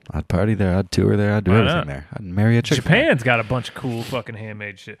vacation. I'd party there. I'd tour there. I'd do everything there. I'd marry a chick. Japan's got a bunch of cool fucking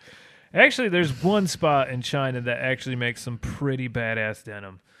handmade shit. Actually, there's one spot in China that actually makes some pretty badass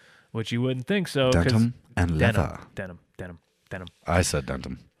denim, which you wouldn't think so. Dentum and leather. Denim. I said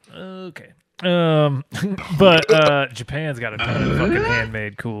dentum. Okay. But Japan's got a ton of fucking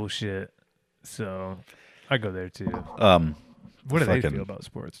handmade cool shit. So I go there too. What do they feel about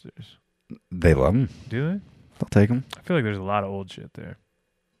Sportsters? They love them. Do they? They'll take them. I feel like there's a lot of old shit there.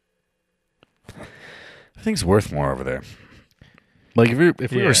 I think it's worth more over there. Like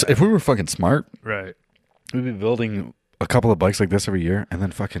if we were fucking smart, right? We'd be building a couple of bikes like this every year and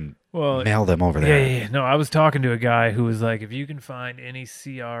then fucking mail them over there. Yeah. No, I was talking to a guy who was like, if you can find any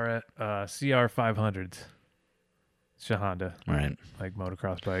CR 500s, it's a Honda, right? Like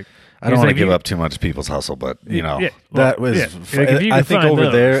motocross bike. I don't want to give up too much people's hustle, but you know that was. Like I think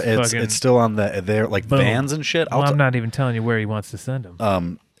over there, it's still on their like boom. vans and shit. Well, I'm not even telling you where he wants to send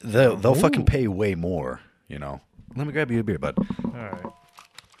them. They'll fucking pay way more. You know. Let me grab you a beer, bud. All right.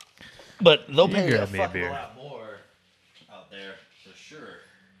 But they'll pay a lot more out there for sure.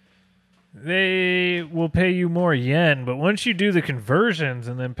 They will pay you more yen, but once you do the conversions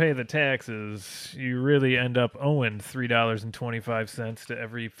and then pay the taxes, you really end up owing $3.25 to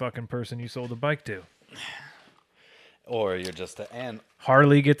every fucking person you sold a bike to. Or you're just and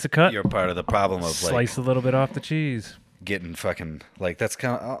Harley gets a cut. You're part of the problem of slice a little bit off the cheese. Getting fucking like that's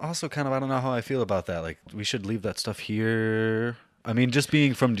kind of also kind of I don't know how I feel about that. Like we should leave that stuff here. I mean, just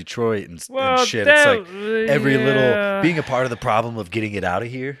being from Detroit and shit, it's like every little being a part of the problem of getting it out of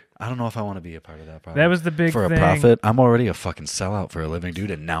here. I don't know if I want to be a part of that problem. That was the big for thing. A profit. I'm already a fucking sellout for a living, dude,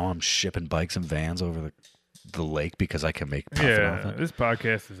 and now I'm shipping bikes and vans over the lake because I can make profit off it. This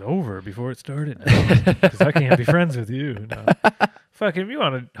podcast is over before it started because I can't be friends with you. No. Fucking, if you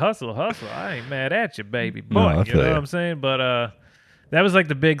want to hustle. I ain't mad at you, baby boy. No, you know what I'm saying? But that was like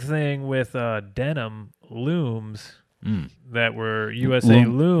the big thing with denim looms that were USA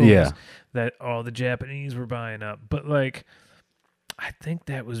looms that all the Japanese were buying up. But like, I think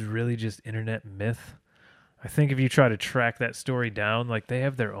that was really just internet myth. I think if you try to track that story down, like they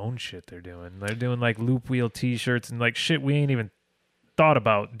have their own shit they're doing. They're doing like loop wheel T-shirts and like shit we ain't even thought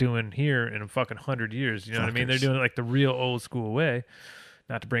about doing here in a fucking 100 years. You know what I mean? They're doing it like the real old school way.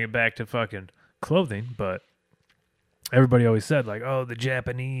 Not to bring it back to fucking clothing, but everybody always said like, oh, the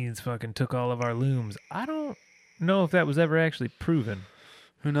Japanese fucking took all of our looms. I don't know if that was ever actually proven.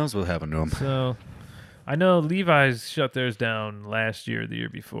 Who knows what happened to them? So I know Levi's shut theirs down last year or the year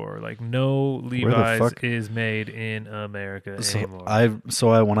before. Like no Levi's is made in America anymore.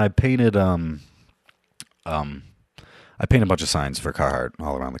 When I painted I painted a bunch of signs for Carhartt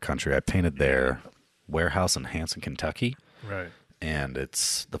all around the country. I painted their warehouse in Hanson, Kentucky. Right. And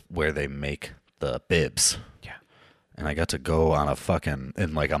it's where they make the bibs. Yeah. And I got to go on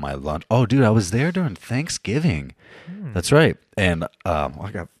on my lunch. Oh, dude, I was there during Thanksgiving. That's right. And I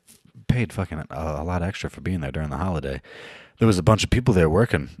got paid fucking a lot extra for being there during the holiday. There was a bunch of people there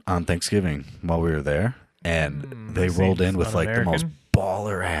working on Thanksgiving while we were there. And they rolled in with like the most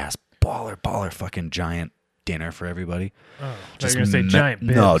baller fucking giant dinner for everybody. Oh, just gonna say giant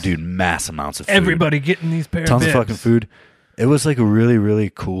bibs. No, dude, mass amounts of food. Everybody getting these pair tons of of fucking food. It was like a really,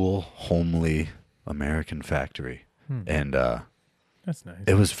 really cool, homely American factory. And That's nice.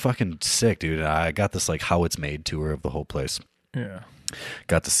 It was fucking sick, dude. I got this like how it's made tour of the whole place. Yeah.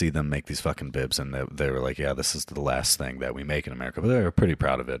 Got to see them make these fucking bibs, and they were like, yeah, this is the last thing that we make in America. But they were pretty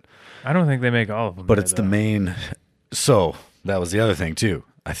proud of it. I don't think they make all of them. But there, it's though. the main. So that was the other thing too.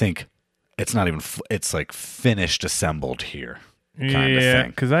 I think it's not even. It's like finished, assembled here, kind of Yeah,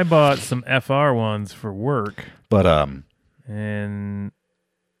 thing. because I bought some FR ones for work, But and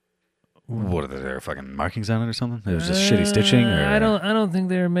what are there fucking markings on it or something? It was just shitty stitching. Or I don't think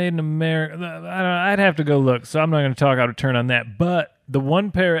they were made in America. I'd have to go look, so I'm not going to talk out of turn on that. But the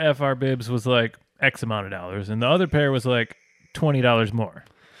one pair of FR bibs was like X amount of dollars, and the other pair was like $20 more.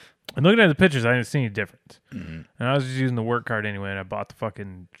 And looking at the pictures, I didn't see any difference. Mm-hmm. And I was just using the work card anyway, and I bought the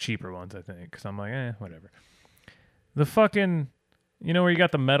fucking cheaper ones, I think, because I'm like, whatever. The fucking, you know where you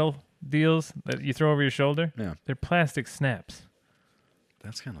got the metal deals that you throw over your shoulder? Yeah. They're plastic snaps.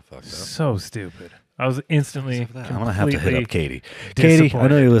 That's kind of fucked up. So stupid. I was instantly I'm gonna have to hit up Katie. disappointed. Katie, I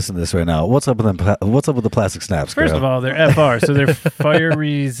know you're listening to this right now. What's up with them? What's up with the plastic snaps? First girl? of all, they're FR, so they're fire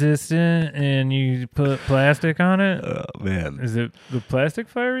resistant, and you put plastic on it. Oh man, Is it the plastic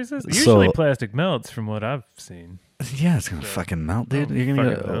fire resistant? So- Usually plastic melts, from what I've seen. yeah, it's gonna fucking melt, dude. You're gonna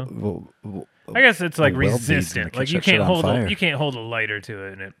get. fucking I guess it's like a weld bead's gonna resistant. Like catch you that shit can't on hold fire. you can't hold a lighter to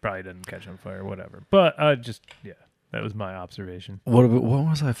it, and it probably doesn't catch on fire. Whatever. But that was my observation. What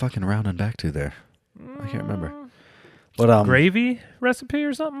was I fucking rounding back to there? I can't remember. But Gravy recipe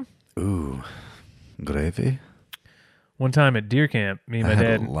or something. Ooh, gravy. One time at deer camp, me and my I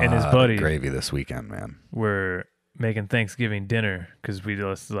had dad a lot and his of buddy gravy this weekend, man. were making Thanksgiving dinner because we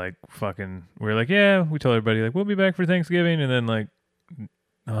just like fucking. We were like, yeah. We told everybody like we'll be back for Thanksgiving, and then like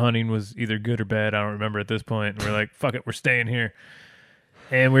hunting was either good or bad. I don't remember at this point. And we're like, fuck it, we're staying here.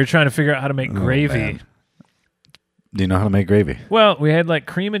 And we were trying to figure out how to make gravy. Man. Do you know how to make gravy? Well, we had like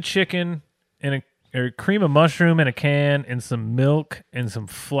cream of chicken and cream of mushroom in a can and some milk and some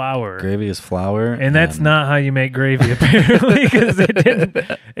flour. Gravy is flour, And that's not how you make gravy, apparently, because it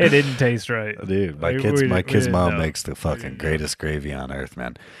didn't taste right. Dude, my We kid's didn't mom know. makes the fucking greatest gravy on earth,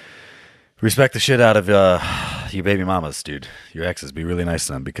 man. Respect the shit out of your baby mamas, dude. Your exes. Be really nice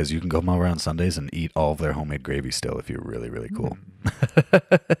to them because you can come over on Sundays and eat all of their homemade gravy still if you're really, really cool.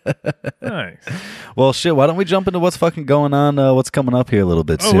 Nice. Well, shit. Why don't we jump into what's fucking going on? What's coming up here a little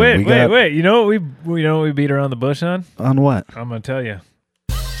bit soon? Oh wait! You know what we beat around the bush on? On what? I'm gonna tell you.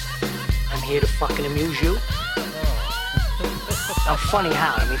 I'm here to fucking amuse you. I'm funny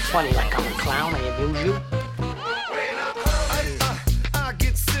how? I mean funny like I'm a clown, I amuse you. I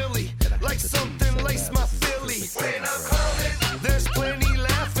get silly, like something lace my Philly. When I'm coming, there's plenty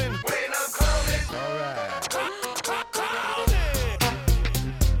laughing. When I'm coming,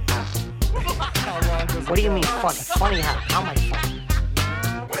 What do you mean funny? Funny how? How am I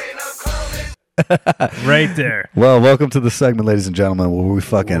funny? Right there. Well, welcome to the segment, ladies and gentlemen, where we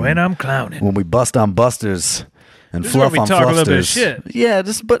fucking When I'm clowning. when we bust on busters and This is where fluff we on talk a little bit of fluffsters. shit. Yeah,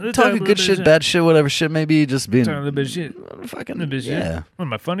 just but Let's talking talk a good little bit shit, of bad shit, whatever shit, maybe just being Talking a little bit of shit. fucking A little bit of shit. yeah, What,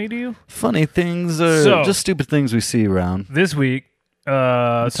 am I funny to you? funny things or So- just stupid things we see around. This week,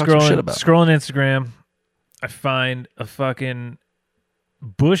 talk some shit scrolling about. Instagram, I find a fucking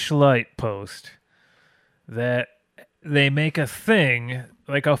Bush Light post that they make a thing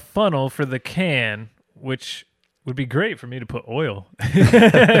like a funnel for the can, which would be great for me to put oil for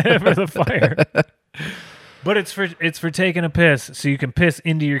the fire. But it's for taking a piss, so you can piss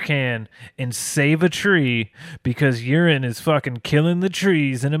into your can and save a tree because urine is fucking killing the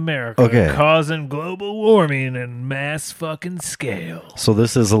trees in America, Okay. causing global warming and mass fucking scale. So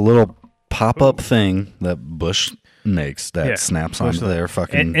this is a little pop-up thing that Bush makes that Yeah, snaps Busch onto Light. their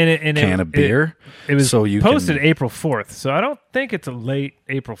fucking And can of beer. It was so you posted can, April 4th, so I don't think it's a late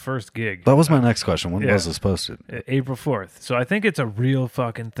April 1st gig. That was my next question. When Yeah. was this posted? April 4th. So I think it's a real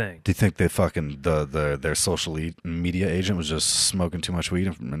fucking thing. Do you think they fucking their social media agent was just smoking too much weed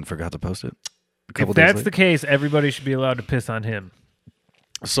and forgot to post it? A couple If days that's later? the case, everybody should be allowed to piss on him.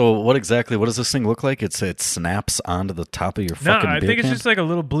 So what does this thing look like? It snaps onto the top of your No, fucking I beer think it's can? just like a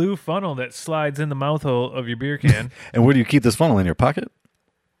little blue funnel that slides in the mouth hole of your beer can. And where do you keep this funnel? In your pocket?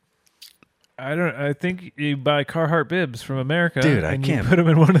 I think you buy Carhartt bibs from America, Dude, I and can't- you put them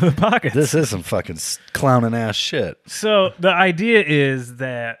in one of the pockets. This is some fucking clowning ass shit. So the idea is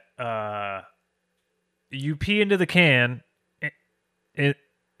that you pee into the can, and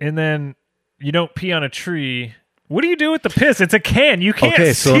then you don't pee on a tree. What do you do with the piss? It's a can. You can't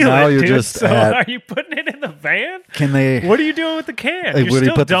Okay, so seal now it, you're dude. just So at- are you putting it in the van? Can they? What are you doing with the can? Like, You're where do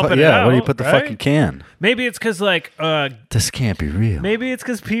you still put the dumping it out, where do you put the right? fucking can? Maybe it's because like This can't be real. maybe it's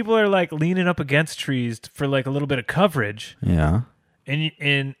because people are like leaning up against trees for like a little bit of coverage, Yeah.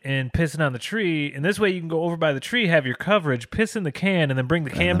 and pissing on the tree, and this way you can go over by the tree, have your coverage, piss in the can, and then bring the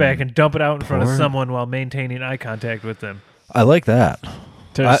can back and dump it out in front of someone while maintaining eye contact with them. I like that.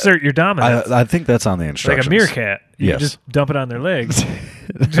 To assert your dominance. I think that's on the instructions. Like a meerkat. You Yes. just dump it on their legs.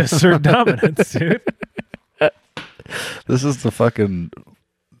 Just assert dominance, dude. This is the fucking...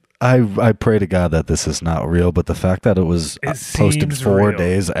 I pray to God that this is not real, but the fact that it was posted seems 4 real.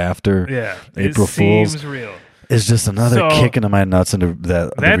 days after April it Fools seems real. is just another kick into my nuts into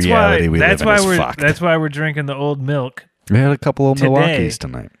the reality we live in is fucked. That's why we're drinking the old milk. We had a couple of today, Milwaukee's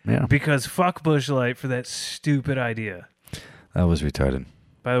tonight. Yeah. Because fuck Busch Light for that stupid idea. That was retarded.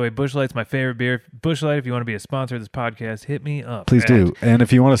 By the way, Busch Light's my favorite beer. Busch Light, if you want to be a sponsor of this podcast, hit me up. Please do. And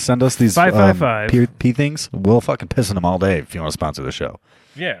if you want to send us these 555 pee things, we'll fucking piss in them all day if you want to sponsor the show.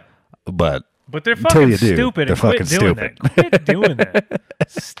 Yeah. But they're until fucking you do, stupid. they're And quit fucking doing stupid. that. Quit doing that.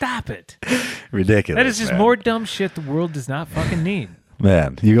 Stop it. Ridiculous. That is just man. more dumb shit the world does not fucking need.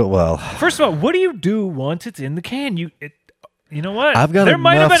 Man, you go, well. First of all, what do you do once it's in the can? You know what? I've got there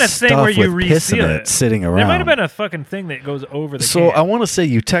might have been a thing where you with piss in reseal it sitting around. There might have been a fucking thing that goes over the So can. I want to say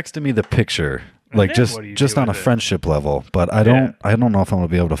you texted me the picture, like then what do you just do on a with it? friendship level, but I don't know if I'm gonna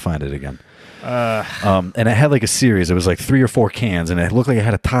be able to find it again. And it had like a series. It was like 3 or 4 cans, and it looked like it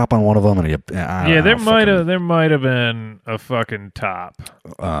had a top on one of them. And there might have been a fucking top.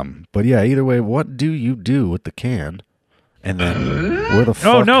 But yeah, either way, what do you do with the can? And then where the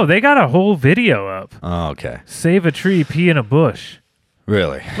fuck? Oh no, they got a whole video up. Oh, okay. Save a tree, pee in a bush.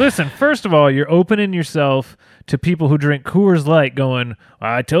 Really? Listen, first of all, you're opening yourself to people who drink Coors Light going,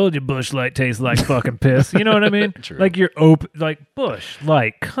 I told you Busch Light tastes like fucking piss. You know what I mean? True. Like you're open, like Busch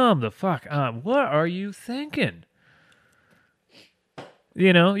Light, come the fuck on. What are you thinking?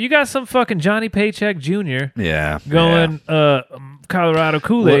 You know, you got some fucking Johnny Paycheck Jr. Yeah. going, Colorado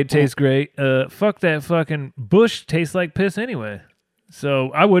Kool-Aid What- tastes great. Fuck that fucking Busch tastes like piss anyway.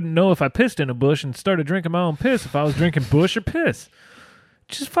 So I wouldn't know if I pissed in a bush and started drinking my own piss if I was drinking Busch or piss.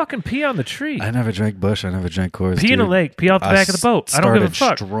 Just fucking pee on the tree. I never drank Busch. I never drank Coors. Pee in a dude. lake. Pee off the back of the boat. I don't give a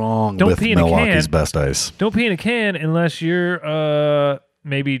fuck. Strong Don't with pee in a Milwaukee's can. Best Ice. Don't pee in a can unless you're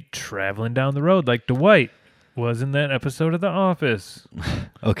maybe traveling down the road like Dwight was in that episode of The Office.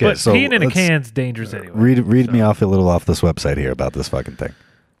 Okay, But so peeing in a let's can's dangerous anyway. read me off a little off this website here about this fucking thing.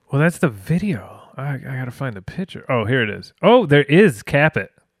 Well, that's the video. I gotta find the picture. Oh, here it is. Oh, there is cap it.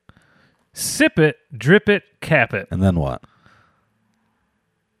 Sip it, drip it, cap it. And then what?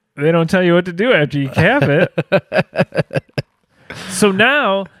 They don't tell you what to do after you cap it. So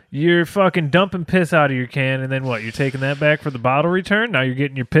now you're fucking dumping piss out of your can, and then what? You're taking that back for the bottle return? Now you're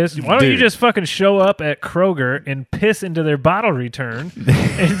getting your piss. Why don't you Dude. just fucking show up at Kroger and piss into their bottle return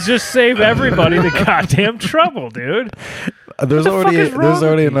and just save everybody the goddamn trouble, dude? There's the fuck already is wrong there's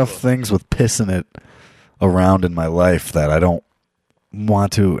already with enough people? things with piss in it around in my life that I don't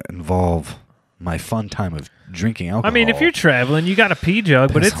want to involve my fun time of drinking alcohol. I mean, if you're traveling, you got a pee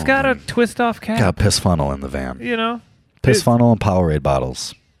jug, but Piss it's got a hungry. twist-off cap. got a piss funnel in the van, You know? piss it- funnel and Powerade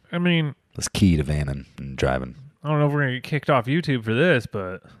bottles. I mean, That's key to vanning and driving. I don't know if we're going to get kicked off YouTube for this,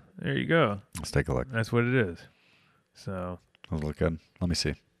 but there you go. Let's take a look. That's what it is. So, That'll look good. Let me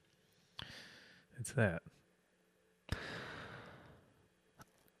see. it's that.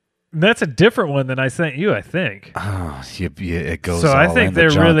 That's a different one than I sent you, I think. Oh, it goes. So I all think in the they're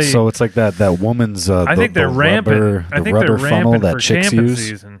junk. really- So it's like that woman's. I think they're rampant. Rubber, I the think rubber they're funnel rampant that for chicks camping use.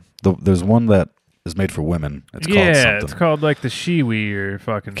 season. There's one that is made for women. It's called Yeah, something. it's called like the Shiwi or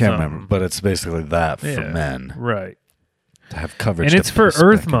fucking Can't something. remember, but it's basically that for Yeah, men right? to have coverage. And to it's for piss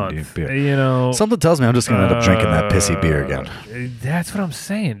Earth back into Month. beer. You know, Something tells me I'm just gonna end up drinking that pissy beer again. That's what I'm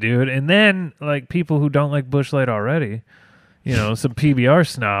saying, dude. And then like people who don't like Busch Light already, you know, some PBR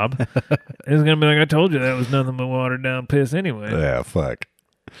snob is gonna be like, I told you that was nothing but watered down piss anyway. Yeah, fuck.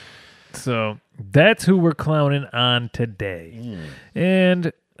 So that's who we're clowning on today.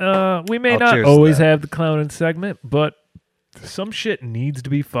 And we may Oh, not cheers to always that. have the clowning segment, but some shit needs to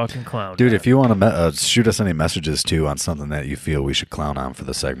be fucking clowned. Dude, on. if you want to shoot us any messages too on something that you feel we should clown on for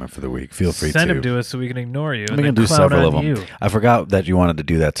the segment for the week, feel free send to. them to us so we can ignore you. We and can then do clown several of on them. you. I forgot that you wanted to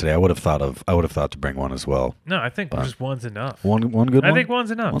do that today. I would have thought to bring one as well. No, I think just one's enough. One good one. I think one's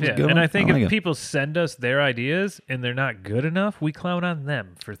enough. One's a Yeah, good and one? I think I like if it. people send us their ideas and they're not good enough, we clown on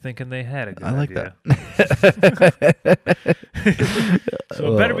them for thinking they had a good I like idea. that.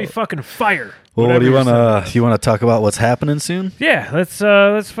 So it better be fucking fire. Well, Whatever do you you're want sending to us. talk about what's happening soon? Yeah,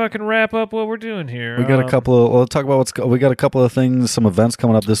 let's fucking wrap up what we're doing here. We got a couple of. We'll talk about we got a couple of things, some events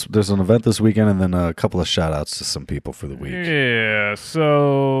coming up. There's an event this weekend, and then a couple of shout outs to some people for the week. Yeah,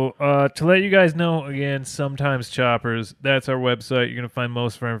 so to let you guys know again, Sometimes Choppers, that's our website. You're going to find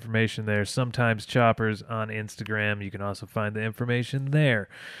most of our information there. Sometimes Choppers on Instagram. You can also find the information there.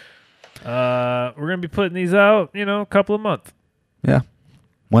 We're going to be putting these out, a couple of months. Yeah,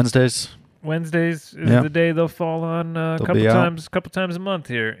 Wednesdays Wednesdays is Yeah. the day they'll fall on a They'll couple be out. times a month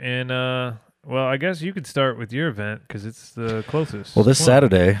here. And well, I guess you could start with your event because it's the closest. Well, this one.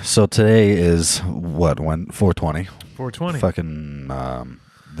 Saturday. So today is what? When 420. 420, Fucking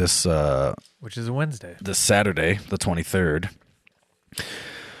this which is a Wednesday. this Saturday, the 23rd.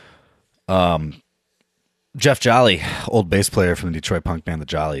 Jeff Jolly, old bass player from the Detroit punk band The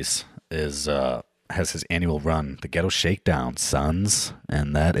Jollies, has his annual run, the Ghetto Shakedown, sons,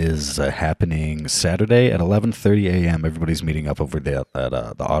 and that is happening Saturday at 11:30 a.m. Everybody's meeting up over there at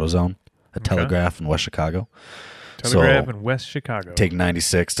the AutoZone, at Telegraph in West Chicago. Telegraph So, in West Chicago. Take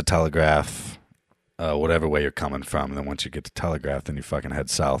 96 to Telegraph, whatever way you're coming from, and then once you get to Telegraph, then you fucking head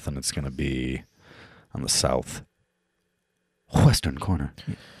south, and it's going to be on the south western corner.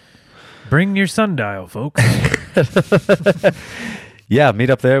 Bring your sundial, folks. Yeah, meet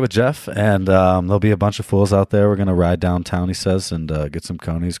up there with Jeff, and there'll be a bunch of fools out there. We're going to ride downtown, he says, and get some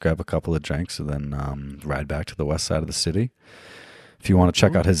conies, grab a couple of drinks, and then ride back to the west side of the city. If you want to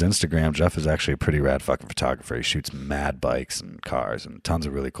check out his Instagram, Jeff is actually a pretty rad fucking photographer. He shoots mad bikes and cars and tons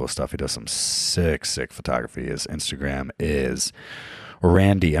of really cool stuff. He does some sick photography. His Instagram is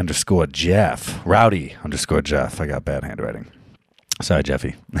Randy_Jeff. Rowdy_Jeff. I got bad handwriting. Sorry,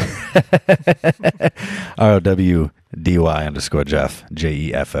 Jeffy. ROWDY_Jeff,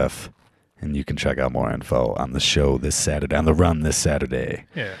 JEFF. And you can check out more info on the show this Saturday, on the run this Saturday.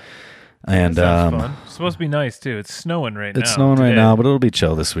 Yeah. And That sounds fun. It's supposed to be nice, too. It's snowing right now. it's snowing right today. now, but it'll be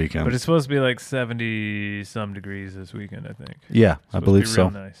chill this weekend. But it's supposed to be like 70-some degrees this weekend, I think. Yeah, I Supposed to believe be so.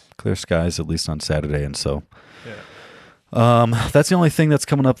 real nice. Clear skies, at least on Saturday, and so. Yeah. That's the only thing that's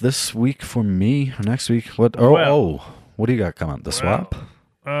coming up this week for me, or next week. What? What do you got coming? The swap?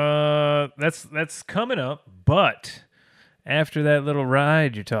 That's coming up, but after that little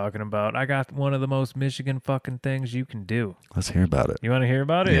ride you're talking about, I got one of the most Michigan fucking things you can do. Let's hear about it. You want to hear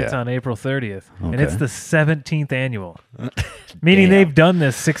about it? Yeah. It's on April 30th, and Okay. it's the 17th annual. Meaning they've done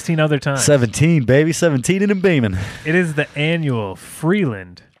this 16 other times. 17, baby. 17 and beaming. It is the annual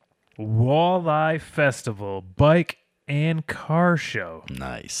Freeland Walleye Festival Bike and Car Show.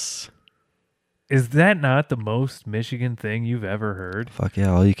 Nice. Is that not the most Michigan thing you've ever heard? Fuck yeah,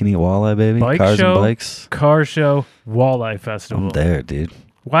 all you can eat walleye, baby. Bike Cars show, and bikes. Car Show, Walleye Festival. I'm there, dude.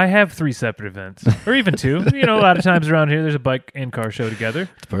 Why have 3 separate events? Or even 2? A lot of times around here there's a bike and car show together.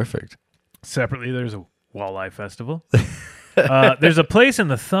 It's perfect. Separately, there's a Walleye Festival. There's a place in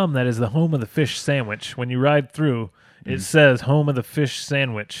the Thumb that is the home of the fish sandwich. When you ride through, it says home of the fish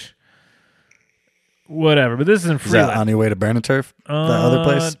sandwich. Whatever, but this is in Is Freeland. that on your way to Burnaturf? That other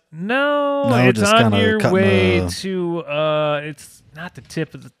place? No, No, it's just on kinda your cutting way the- to, it's not the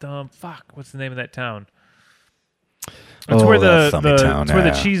tip of the thumb. Fuck, what's the name of that town? It's where that the thummy town, it's where the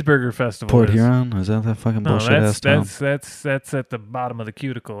yeah. cheeseburger festival Port is. Huron? Is that fucking No, bullshit ass town? that's at the bottom of the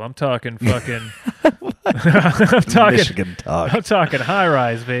cuticle. I'm talking fucking. I'm talking Michigan talk. I'm talking high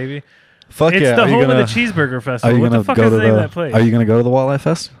rise, baby. Fuck It's yeah. the Are you home gonna, of the cheeseburger Are festival. you What gonna the fuck go is to the name of that place? Are you gonna go to the Walleye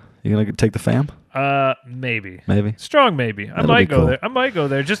Fest? You gonna take the fam? Maybe. Maybe. Strong maybe. I That'll might be go cool. there. I might go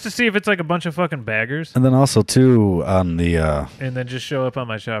there just to see if it's like a bunch of fucking baggers, And then also too on the and then just show up on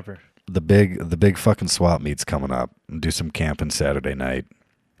my chopper. the big fucking swap meet's coming up. Do some camping Saturday night.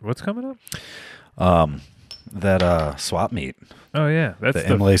 What's coming up? That swap meet. Oh yeah, that's The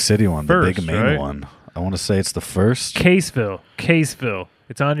the Imlay City one, the first, big main right? one. I want to say it's the first. Caseville.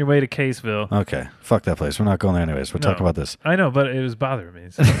 It's on your way to Caseville. Okay, fuck that place. We're not going there anyways. We're No. talking about this. I know, but it was bothering me.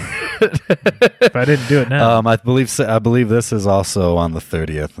 So. If I didn't do it now, I believe this is also on the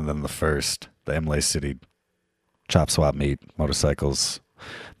 30th, and then the 1st, the Imlay City chop swap meet motorcycles.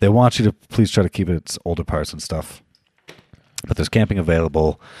 They want you to please try to keep its older parts and stuff, but there's camping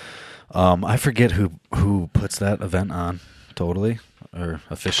available. I forget who puts that event on totally or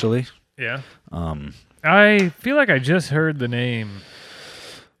officially. yeah. I feel like I just heard the name.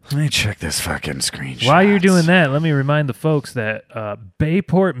 Let me check this fucking screenshot. While you're doing that, let me remind the folks that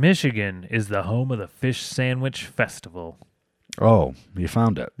Bayport, Michigan is the home of the Fish Sandwich Festival. Oh, you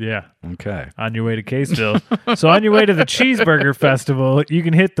found it. Yeah. Okay. On your way to Caseville. So on your way to the Cheeseburger Festival, you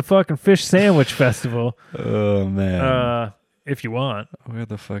can hit the fucking Fish Sandwich Festival Oh man. if you want. Where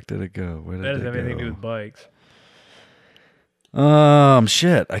the fuck did it go? Where did That doesn't it have anything go? to do with bikes.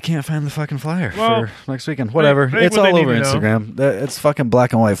 Shit. I can't find the fucking flyer Well, for next weekend. Whatever. make It's what all they over need to know. Instagram. It's fucking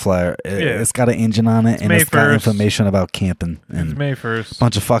black and white flyer. Yeah. It's got an engine on it, and May it's got 1st. information about camping. It's And May a 1st.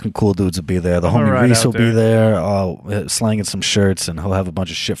 bunch of fucking cool dudes will be there. The I'm gonna homie ride Reese out will be there. there, slanging some shirts, and he'll have a bunch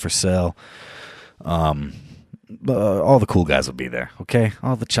of shit for sale. All the cool guys will be there, okay?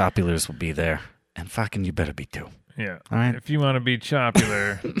 All the chopulars will be there. And fucking you better be too. Yeah. All right. If you want to be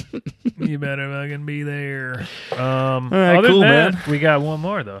popular, you better fucking be there. right, Other cool, than that, man. we got one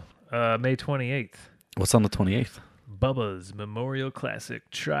more, though. May 28th. What's on the 28th? Bubba's Memorial Classic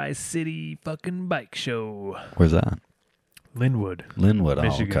Tri-City fucking bike show. Where's that? Linwood. Linwood. Oh,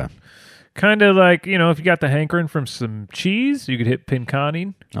 Michigan. okay. Kind of like, if you got the hankering from some cheese, you could hit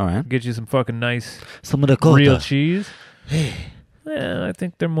Pinconning. All right. Get you some fucking nice Some of the Dakota. real cheese. Well, I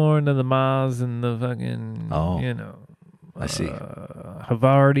think they're more into the Maz and the fucking, I see.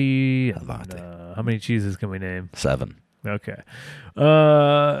 Havarti. Havarti. How many cheeses can we name? 7. Okay.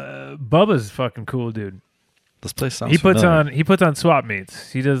 Bubba's fucking cool, dude. This place sounds He puts familiar. on swap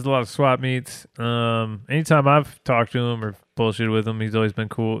meets. He does a lot of swap meets. Anytime I've talked to him or bullshit with him, he's always been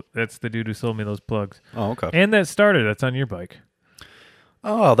cool. That's the dude who sold me those plugs. Oh, okay. And that starter that's on your bike.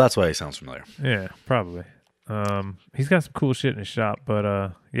 Oh, that's why he sounds familiar. Yeah, probably. He's got some cool shit in his shop,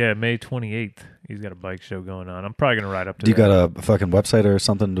 but yeah, May 28th, he's got a bike show going on. I'm probably gonna ride up to. Do you that. got a fucking website or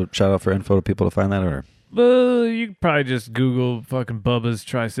something to shout out for info to people to find that, or? You could probably just Google fucking Bubba's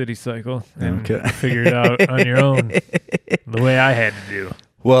Tri-City Cycle and Okay. figure it out on your own. The way I had to do.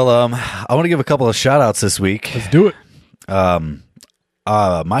 Well, I want to give a couple of shout outs this week. Let's do it.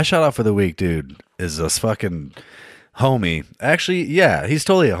 My shout out for the week, dude, is this fucking homie. Actually, yeah, he's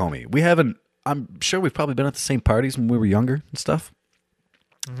totally a homie. I'm sure we've probably been at the same parties when we were younger and stuff.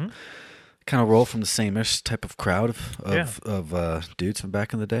 Mm-hmm. Kind of roll from the same-ish type of crowd of dudes from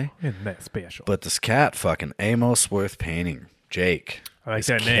back in the day. Isn't that special? But this cat, fucking Amos Worth Painting, Jake, I like is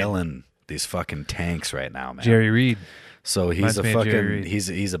that name. killing these fucking tanks right now, man. Jerry Reed. So he's Reminds a me of Jerry fucking Reed.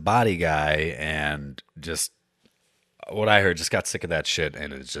 he's a body guy, and just what I heard, just got sick of that shit,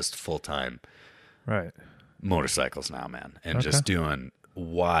 and it's just full time Right. motorcycles now, man, and Okay. just doing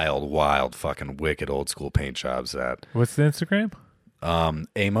wild, fucking wicked old school paint jobs. That What's the Instagram?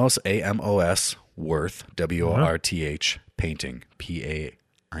 Amos Amos Worth WORTH Painting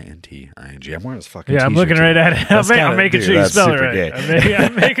PAINTING. I'm wearing his fucking. Yeah, I'm t-shirt, looking too. right at it. That's I'm kinda- making dude, sure you that's spell it super right. gay.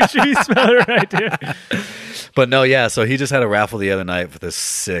 I'm making sure you spell it right, dude. But no, yeah. So he just had a raffle the other night for this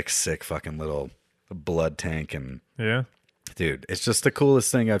sick fucking little blood tank, and Yeah. dude, it's just the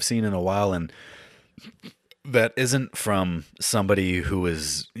coolest thing I've seen in a while, and that isn't from somebody who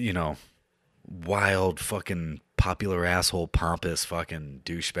is, wild fucking popular asshole, pompous fucking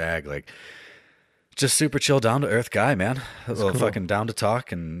douchebag, like just super chill, down to earth guy, man. cool. Fucking down to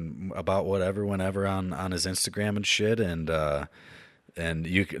talk and about whatever, whenever on his Instagram and shit, and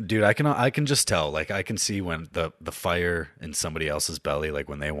you, dude, I can just tell, like I can see when the fire in somebody else's belly, like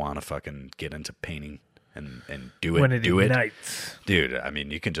when they want to fucking get into painting and do it, When it do it. ignites. Dude, I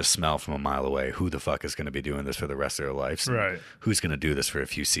mean, you can just smell from a mile away who the fuck is going to be doing this for the rest of their lives. and Right. Who's going to do this for a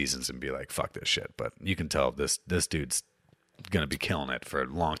few seasons and be like, fuck this shit. But you can tell this dude's going to be killing it for a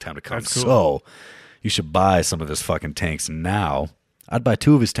long time to come. That's cool. So you should buy some of his fucking tanks now. I'd buy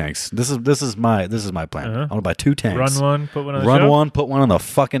 2 of his tanks. This is my plan. Uh-huh. I want to buy 2 tanks. Run one, put one on the Run shelf? one, put one on the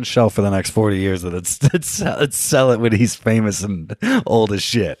fucking shelf for the next 40 years. That it's sell it when he's famous and old as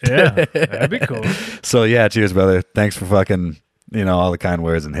shit. Yeah, that'd be cool. So yeah, cheers, brother. Thanks for fucking, all the kind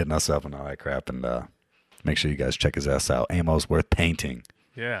words and hitting us up and all that crap. And make sure you guys check his ass out. Amos Worth Painting.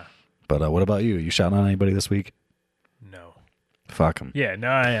 Yeah. But what about you? You shouting out anybody this week? No. Fuck him. Yeah, no,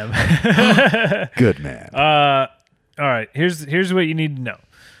 I am. Good man. All right, here's what you need to know.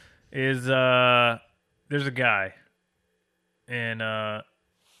 Is there's a guy, and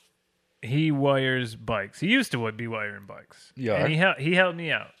he wires bikes. He used to be wiring bikes. Yeah. And he helped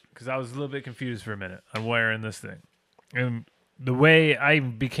me out because I was a little bit confused for a minute on wiring this thing. And the way I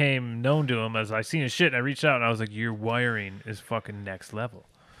became known to him as I seen his shit, and I reached out and I was like, "Your wiring is fucking next level."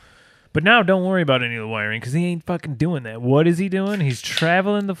 But now don't worry about any of the wiring because he ain't fucking doing that. What is he doing? He's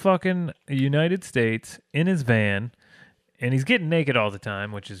traveling the fucking United States in his van, and he's getting naked all the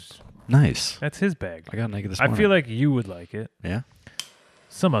time, which is Nice. that's his bag. I got naked this I morning. feel like you would like it. Yeah.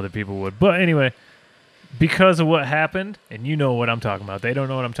 Some other people would. But anyway, because of what happened, and you know what I'm talking about. They don't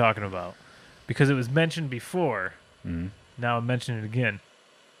know what I'm talking about. Because it was mentioned before. Mm-hmm. Now I'm mentioning it again.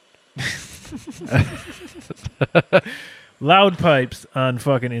 Loud Pipes on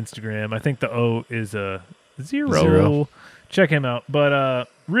fucking Instagram. I think the O is a zero. Check him out. But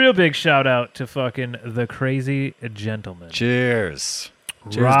real big shout out to fucking the Crazy Gentleman. Cheers.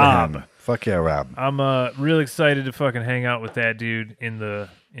 Cheers Rob. to him. Fuck yeah, Rob. I'm real excited to fucking hang out with that dude in the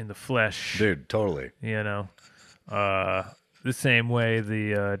flesh. Dude, totally. You know, the same way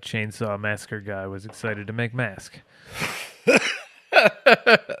the Chainsaw Massacre guy was excited to make Mask.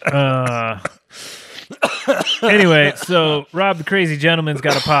 Anyway, so Rob the Crazy Gentleman's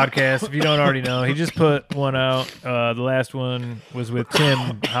got a podcast. If you don't already know, he just put one out. The last one was with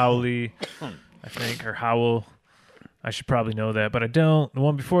Tim Howley, I think, or Howell. I should probably know that, but I don't. The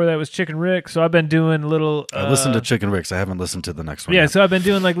one before that was Chicken Rick. So I've been doing little... I listened to Chicken Rick's. I haven't listened to the next one Yeah, yet. so I've been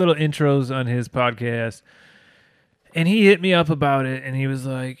doing like little intros on his podcast. And he hit me up about it, and he was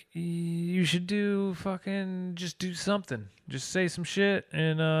like, you should just do something. Just say some shit,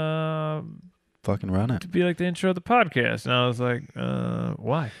 and fucking run it. to be like the intro of the podcast. And I was like,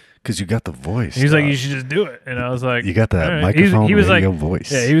 why? Because you got the voice. He's like, dog. you should just do it. And I was like, You got that all right. microphone he was radio like,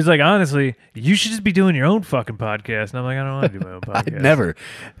 voice. Yeah, he was like, honestly, you should just be doing your own fucking podcast. And I'm like, I don't want to do my own podcast. I never. You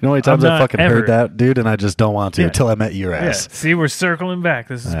know how many times I'm I not fucking ever. heard that, dude, and I just don't want to Yeah. until I met your Yeah. ass. See, we're circling back.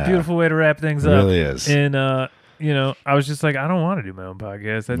 This is a Yeah. beautiful way to wrap things It up. really is. And, you know, I was just like, I don't want to do my own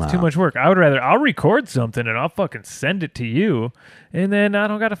podcast. That's Nah. too much work. I'll record something and I'll fucking send it to you. And then I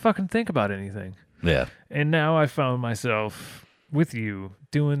don't got to fucking think about anything. Yeah. And now I found myself with you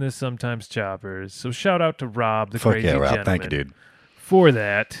doing this Sometimes Choppers. So shout out to Rob, the Fuck Crazy yeah, Rob. Gentleman, Thank you, dude. for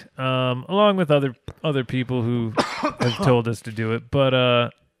that. Along with other people who have told us to do it.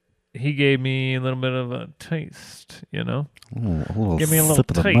 But he gave me a little bit of a taste, you know? A little Give me a little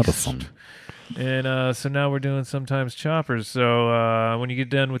sip of the taste. medicine. And so now we're doing Sometimes Choppers. So when you get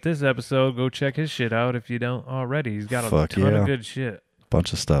done with this episode, go check his shit out if you don't already. He's got a Fuck ton yeah. of good shit.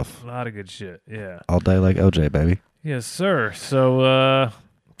 Bunch of stuff. A lot of good shit. Yeah. All day like OJ, baby. Yes, sir. So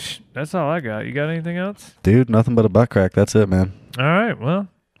that's all I got. You got anything else? Dude, nothing but a butt crack. That's it, man. All right. Well,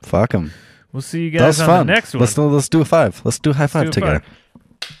 Fuck him. we'll see you That guys was on fun. the next one. Let's do a 5. Let's do a high five do a together. 5.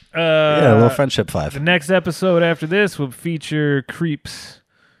 Yeah, a little friendship 5. The next episode after this will feature Creeps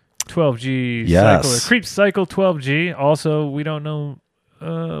 12G Yes. Cycle. Or Creeps Cycle 12G. Also, we don't know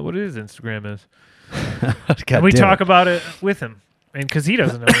what his Instagram is. And we talk about it with him. And because he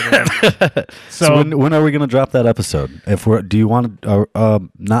doesn't know what it is. So when are we going to drop that episode? Do you want to,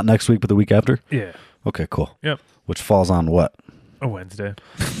 not next week, but the week after? Yeah. Okay, cool. Yep. Which falls on what? A Wednesday.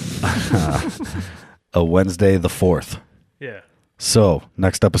 A Wednesday the 4th. Yeah. So,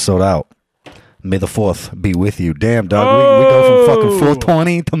 next episode out. May the 4th be with you. Damn, dog. We go from fucking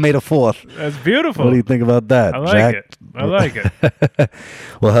 420 to May the 4th. That's beautiful. What do you think about that, I like Jack? it. I like it.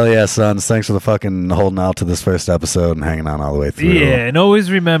 Well, hell yeah, sons. Thanks for the fucking holding out to this first episode and hanging on all the way through. Yeah, and always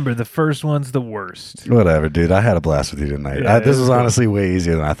remember, the first one's the worst. Whatever, dude. I had a blast with you tonight. Yeah, This it was was honestly way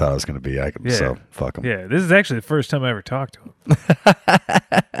easier than I thought it was going to be. Yeah. So, fuck them. Yeah, this is actually the first time I ever talked to him.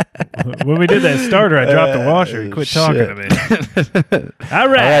 When we did that starter, I dropped the washer. He quit talking to me. All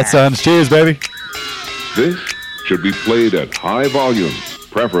right. All right, sons. Cheers, baby. This should be played at high volume,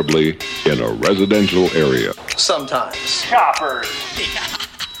 preferably in a residential area. Sometimes. Choppers.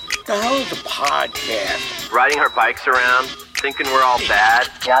 The hell is a podcast? Riding our bikes around, thinking we're all bad.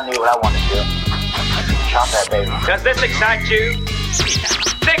 Yeah, I knew what I wanted to do. Chop that baby. Does this excite you?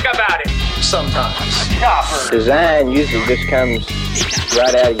 Think about it. Sometimes. Choppers. Design usually just comes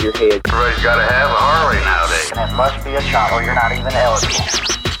right out of your head. Everybody's got to have a Harley nowadays. And it must be a chop or you're not even eligible.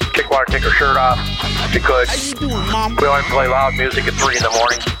 Chick want to take her shirt off. She could. How you doing, Mom? We only play loud music at 3 in the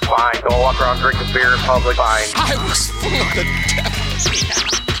morning. Fine. Go walk around drinking beer in public. Fine. I was full of the devil.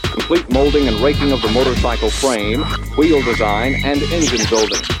 Complete molding and raking of the motorcycle frame, wheel design, and engine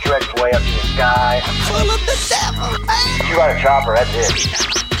building. Stretched way up to the sky. Full of the devil, man. You ride a chopper, that's it.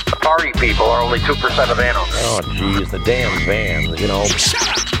 Party people are only 2% of animals. Oh, geez, the damn van, you know. Shut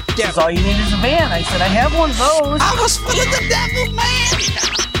up, That's devil. all you need is a van. I said I have one of those. I was full of the devil, man.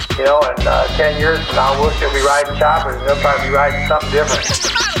 You know, in 10 years from now, we'll still be riding choppers and they'll probably be riding something different. What's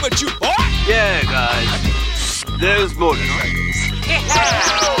the matter with you, boy? Yeah, guys. There's motorcycles.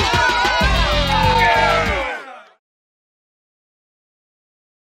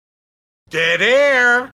 Dead air.